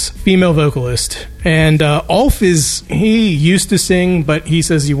 Yes, female vocalist. And Ulf he used to sing, but he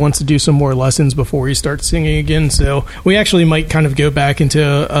says he wants to do some more lessons before he starts singing again. So we actually might kind of go back into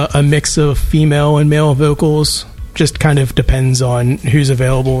a mix of female and male vocals. Just kind of depends on who's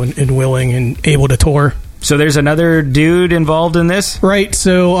available and willing and able to tour. So there's another dude involved in this? Right.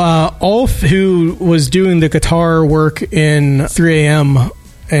 So Ulf, who was doing the guitar work in 3 a.m.,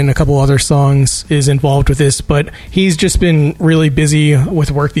 and a couple other songs, is involved with this, but he's just been really busy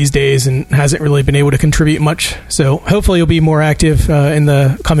with work these days and hasn't really been able to contribute much. So hopefully he'll be more active in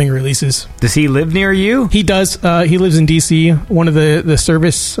the coming releases. Does he live near you? He does. He lives in D.C., one of the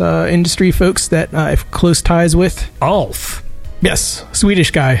service industry folks that I have close ties with. Ulf. Yes,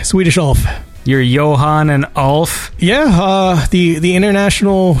 Swedish guy, Swedish Ulf. You're Johan and Ulf? Yeah, the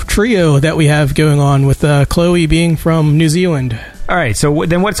international trio that we have going on with Chloe being from New Zealand. All right, so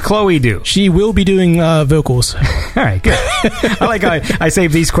then what's Chloe do? She will be doing vocals. All right, good. I like how I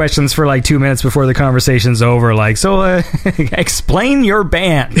save these questions for like 2 minutes before the conversation's over. Like, so explain your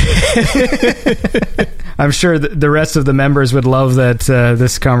band. I'm sure the rest of the members would love that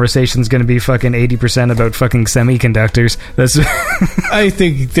this conversation's going to be fucking 80% about fucking semiconductors. That's. I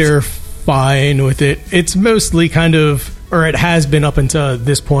think they're fine with it. It's mostly kind of, or it has been up until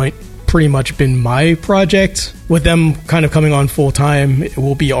this point, pretty much been my project. With them kind of coming on full time, it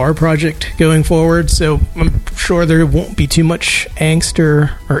will be our project going forward. So I'm sure there won't be too much angst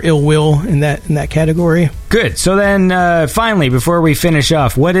or ill will in that category. Good. So then, finally, before we finish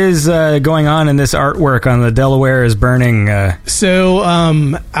off, what is going on in this artwork on the Delaware is Burning? So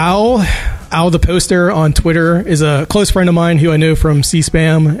Al the Poster on Twitter is a close friend of mine who I know from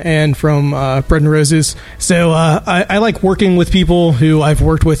C-SPAM and from Bread and Roses. So I like working with people who I've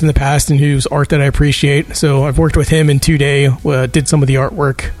worked with in the past and whose art that I appreciate. So I've worked with him in 2 Day, did some of the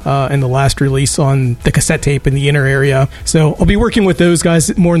artwork in the last release on the cassette tape in the inner area. So I'll be working with those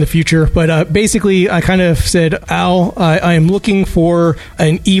guys more in the future. But basically, I kind of said, Al, I am looking for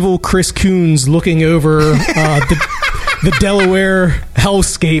an evil Chris Coons looking over the Delaware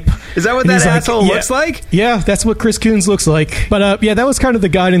hellscape. Is that what that asshole looks like? Yeah, that's what Chris Coons looks like. But yeah, that was kind of the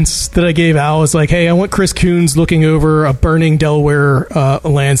guidance that I gave Al. Was like, hey, I want Chris Coons looking over a burning Delaware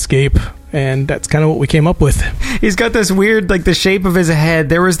landscape. And that's kind of what we came up with. He's got this weird, like, the shape of his head.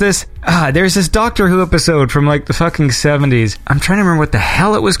 There's this Doctor Who episode from, like, the fucking 70s. I'm trying to remember what the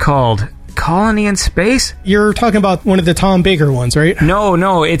hell it was called. Colony in Space? You're talking about one of the Tom Baker ones, right?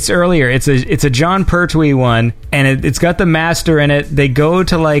 No, it's earlier. It's a John Pertwee one, and it's got the Master in it. They go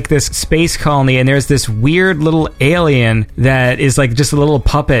to like this space colony, and there's this weird little alien that is like just a little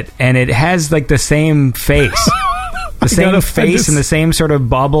puppet, and it has like the same face. The same face and the same sort of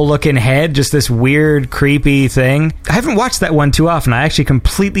bobble-looking head, just this weird, creepy thing. I haven't watched that one too often. I actually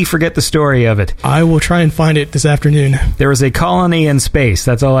completely forget the story of it. I will try and find it this afternoon. There was a colony in space.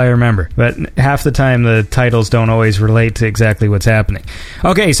 That's all I remember. But half the time, the titles don't always relate to exactly what's happening.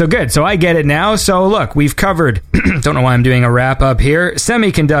 Okay, so good. So I get it now. So look, we've covered... don't know why I'm doing a wrap-up here.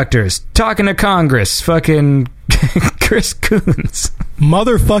 Semiconductors. Talking to Congress. Fucking Chris Coons.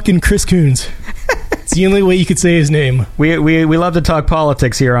 Motherfucking Chris Coons. It's the only way you could say his name. We love to talk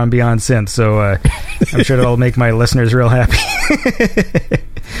politics here on Beyond Synth, so I'm sure it'll make my listeners real happy.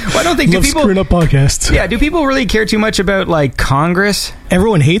 Well, I don't think Love screwing up podcasts. Yeah, do people really care too much about like Congress?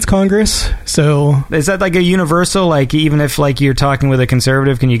 Everyone hates Congress, so is that like a universal? Like even if like you're talking with a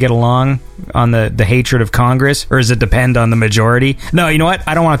conservative, can you get along on the hatred of Congress, or does it depend on the majority? No, you know what?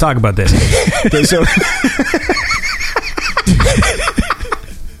 I don't want to talk about this. Okay, so.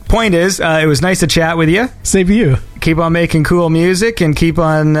 Point is, it was nice to chat with you. Same to you. Keep on making cool music and keep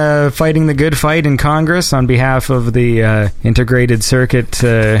on fighting the good fight in Congress on behalf of the integrated circuit.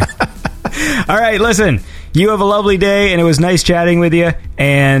 All right, listen. You have a lovely day, and it was nice chatting with you.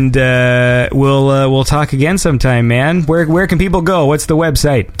 And we'll talk again sometime, man. Where can people go? What's the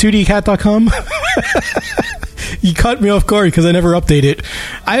website? 2dcat.com. You caught me off guard because I never update it.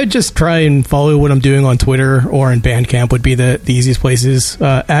 I would just try and follow what I'm doing on Twitter or in Bandcamp would be the easiest places.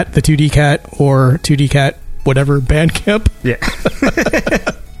 At the 2dcat or 2dcat whatever Bandcamp. Yeah.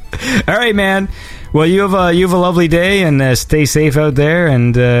 All right, man. Well, you have a lovely day, and stay safe out there,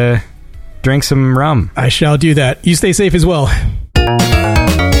 and drink some rum. I shall do that. You stay safe as well.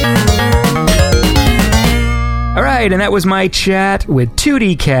 All right, and that was my chat with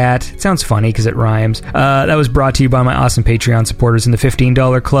 2dcat. It sounds funny because it rhymes. That was brought to you by my awesome Patreon supporters in the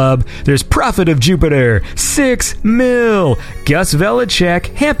 $15 club. There's Prophet of Jupiter, 6 Mil, Gus Velicek,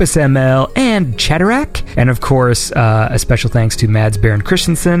 Hampus ML, and Chatterack. And of course, a special thanks to Mads Baron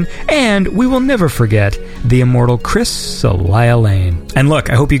Christensen. And we will never forget the immortal Chris Lane. And look,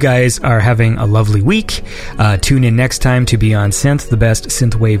 I hope you guys are having a lovely week. Tune in next time to Beyond Synth, the best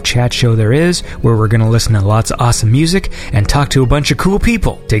synthwave chat show there is, where we're going to listen to lots of awesome music and talk to a bunch of cool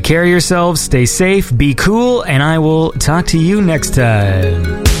people. Take care of yourselves, stay safe, be cool, and I will talk to you next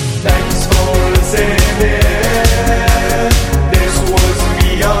time. Thanks for listening. This was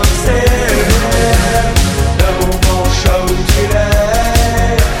Beyond Synth. No more show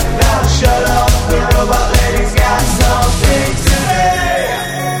today. Now shut up, the robot lady's got something to say.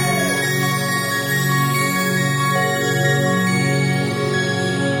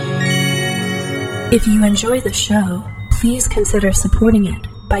 If you enjoy the show, please consider supporting it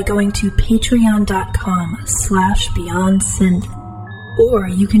by going to patreon.com/BeyondSynth. Or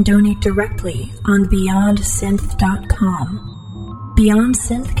you can donate directly on BeyondSynth.com. Beyond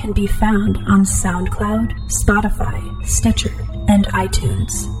Synth can be found on SoundCloud, Spotify, Stitcher, and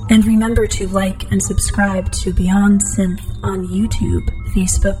iTunes. And remember to like and subscribe to Beyond Synth on YouTube,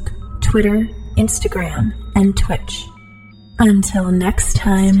 Facebook, Twitter, Instagram, and Twitch. Until next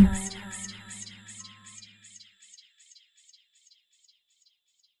time.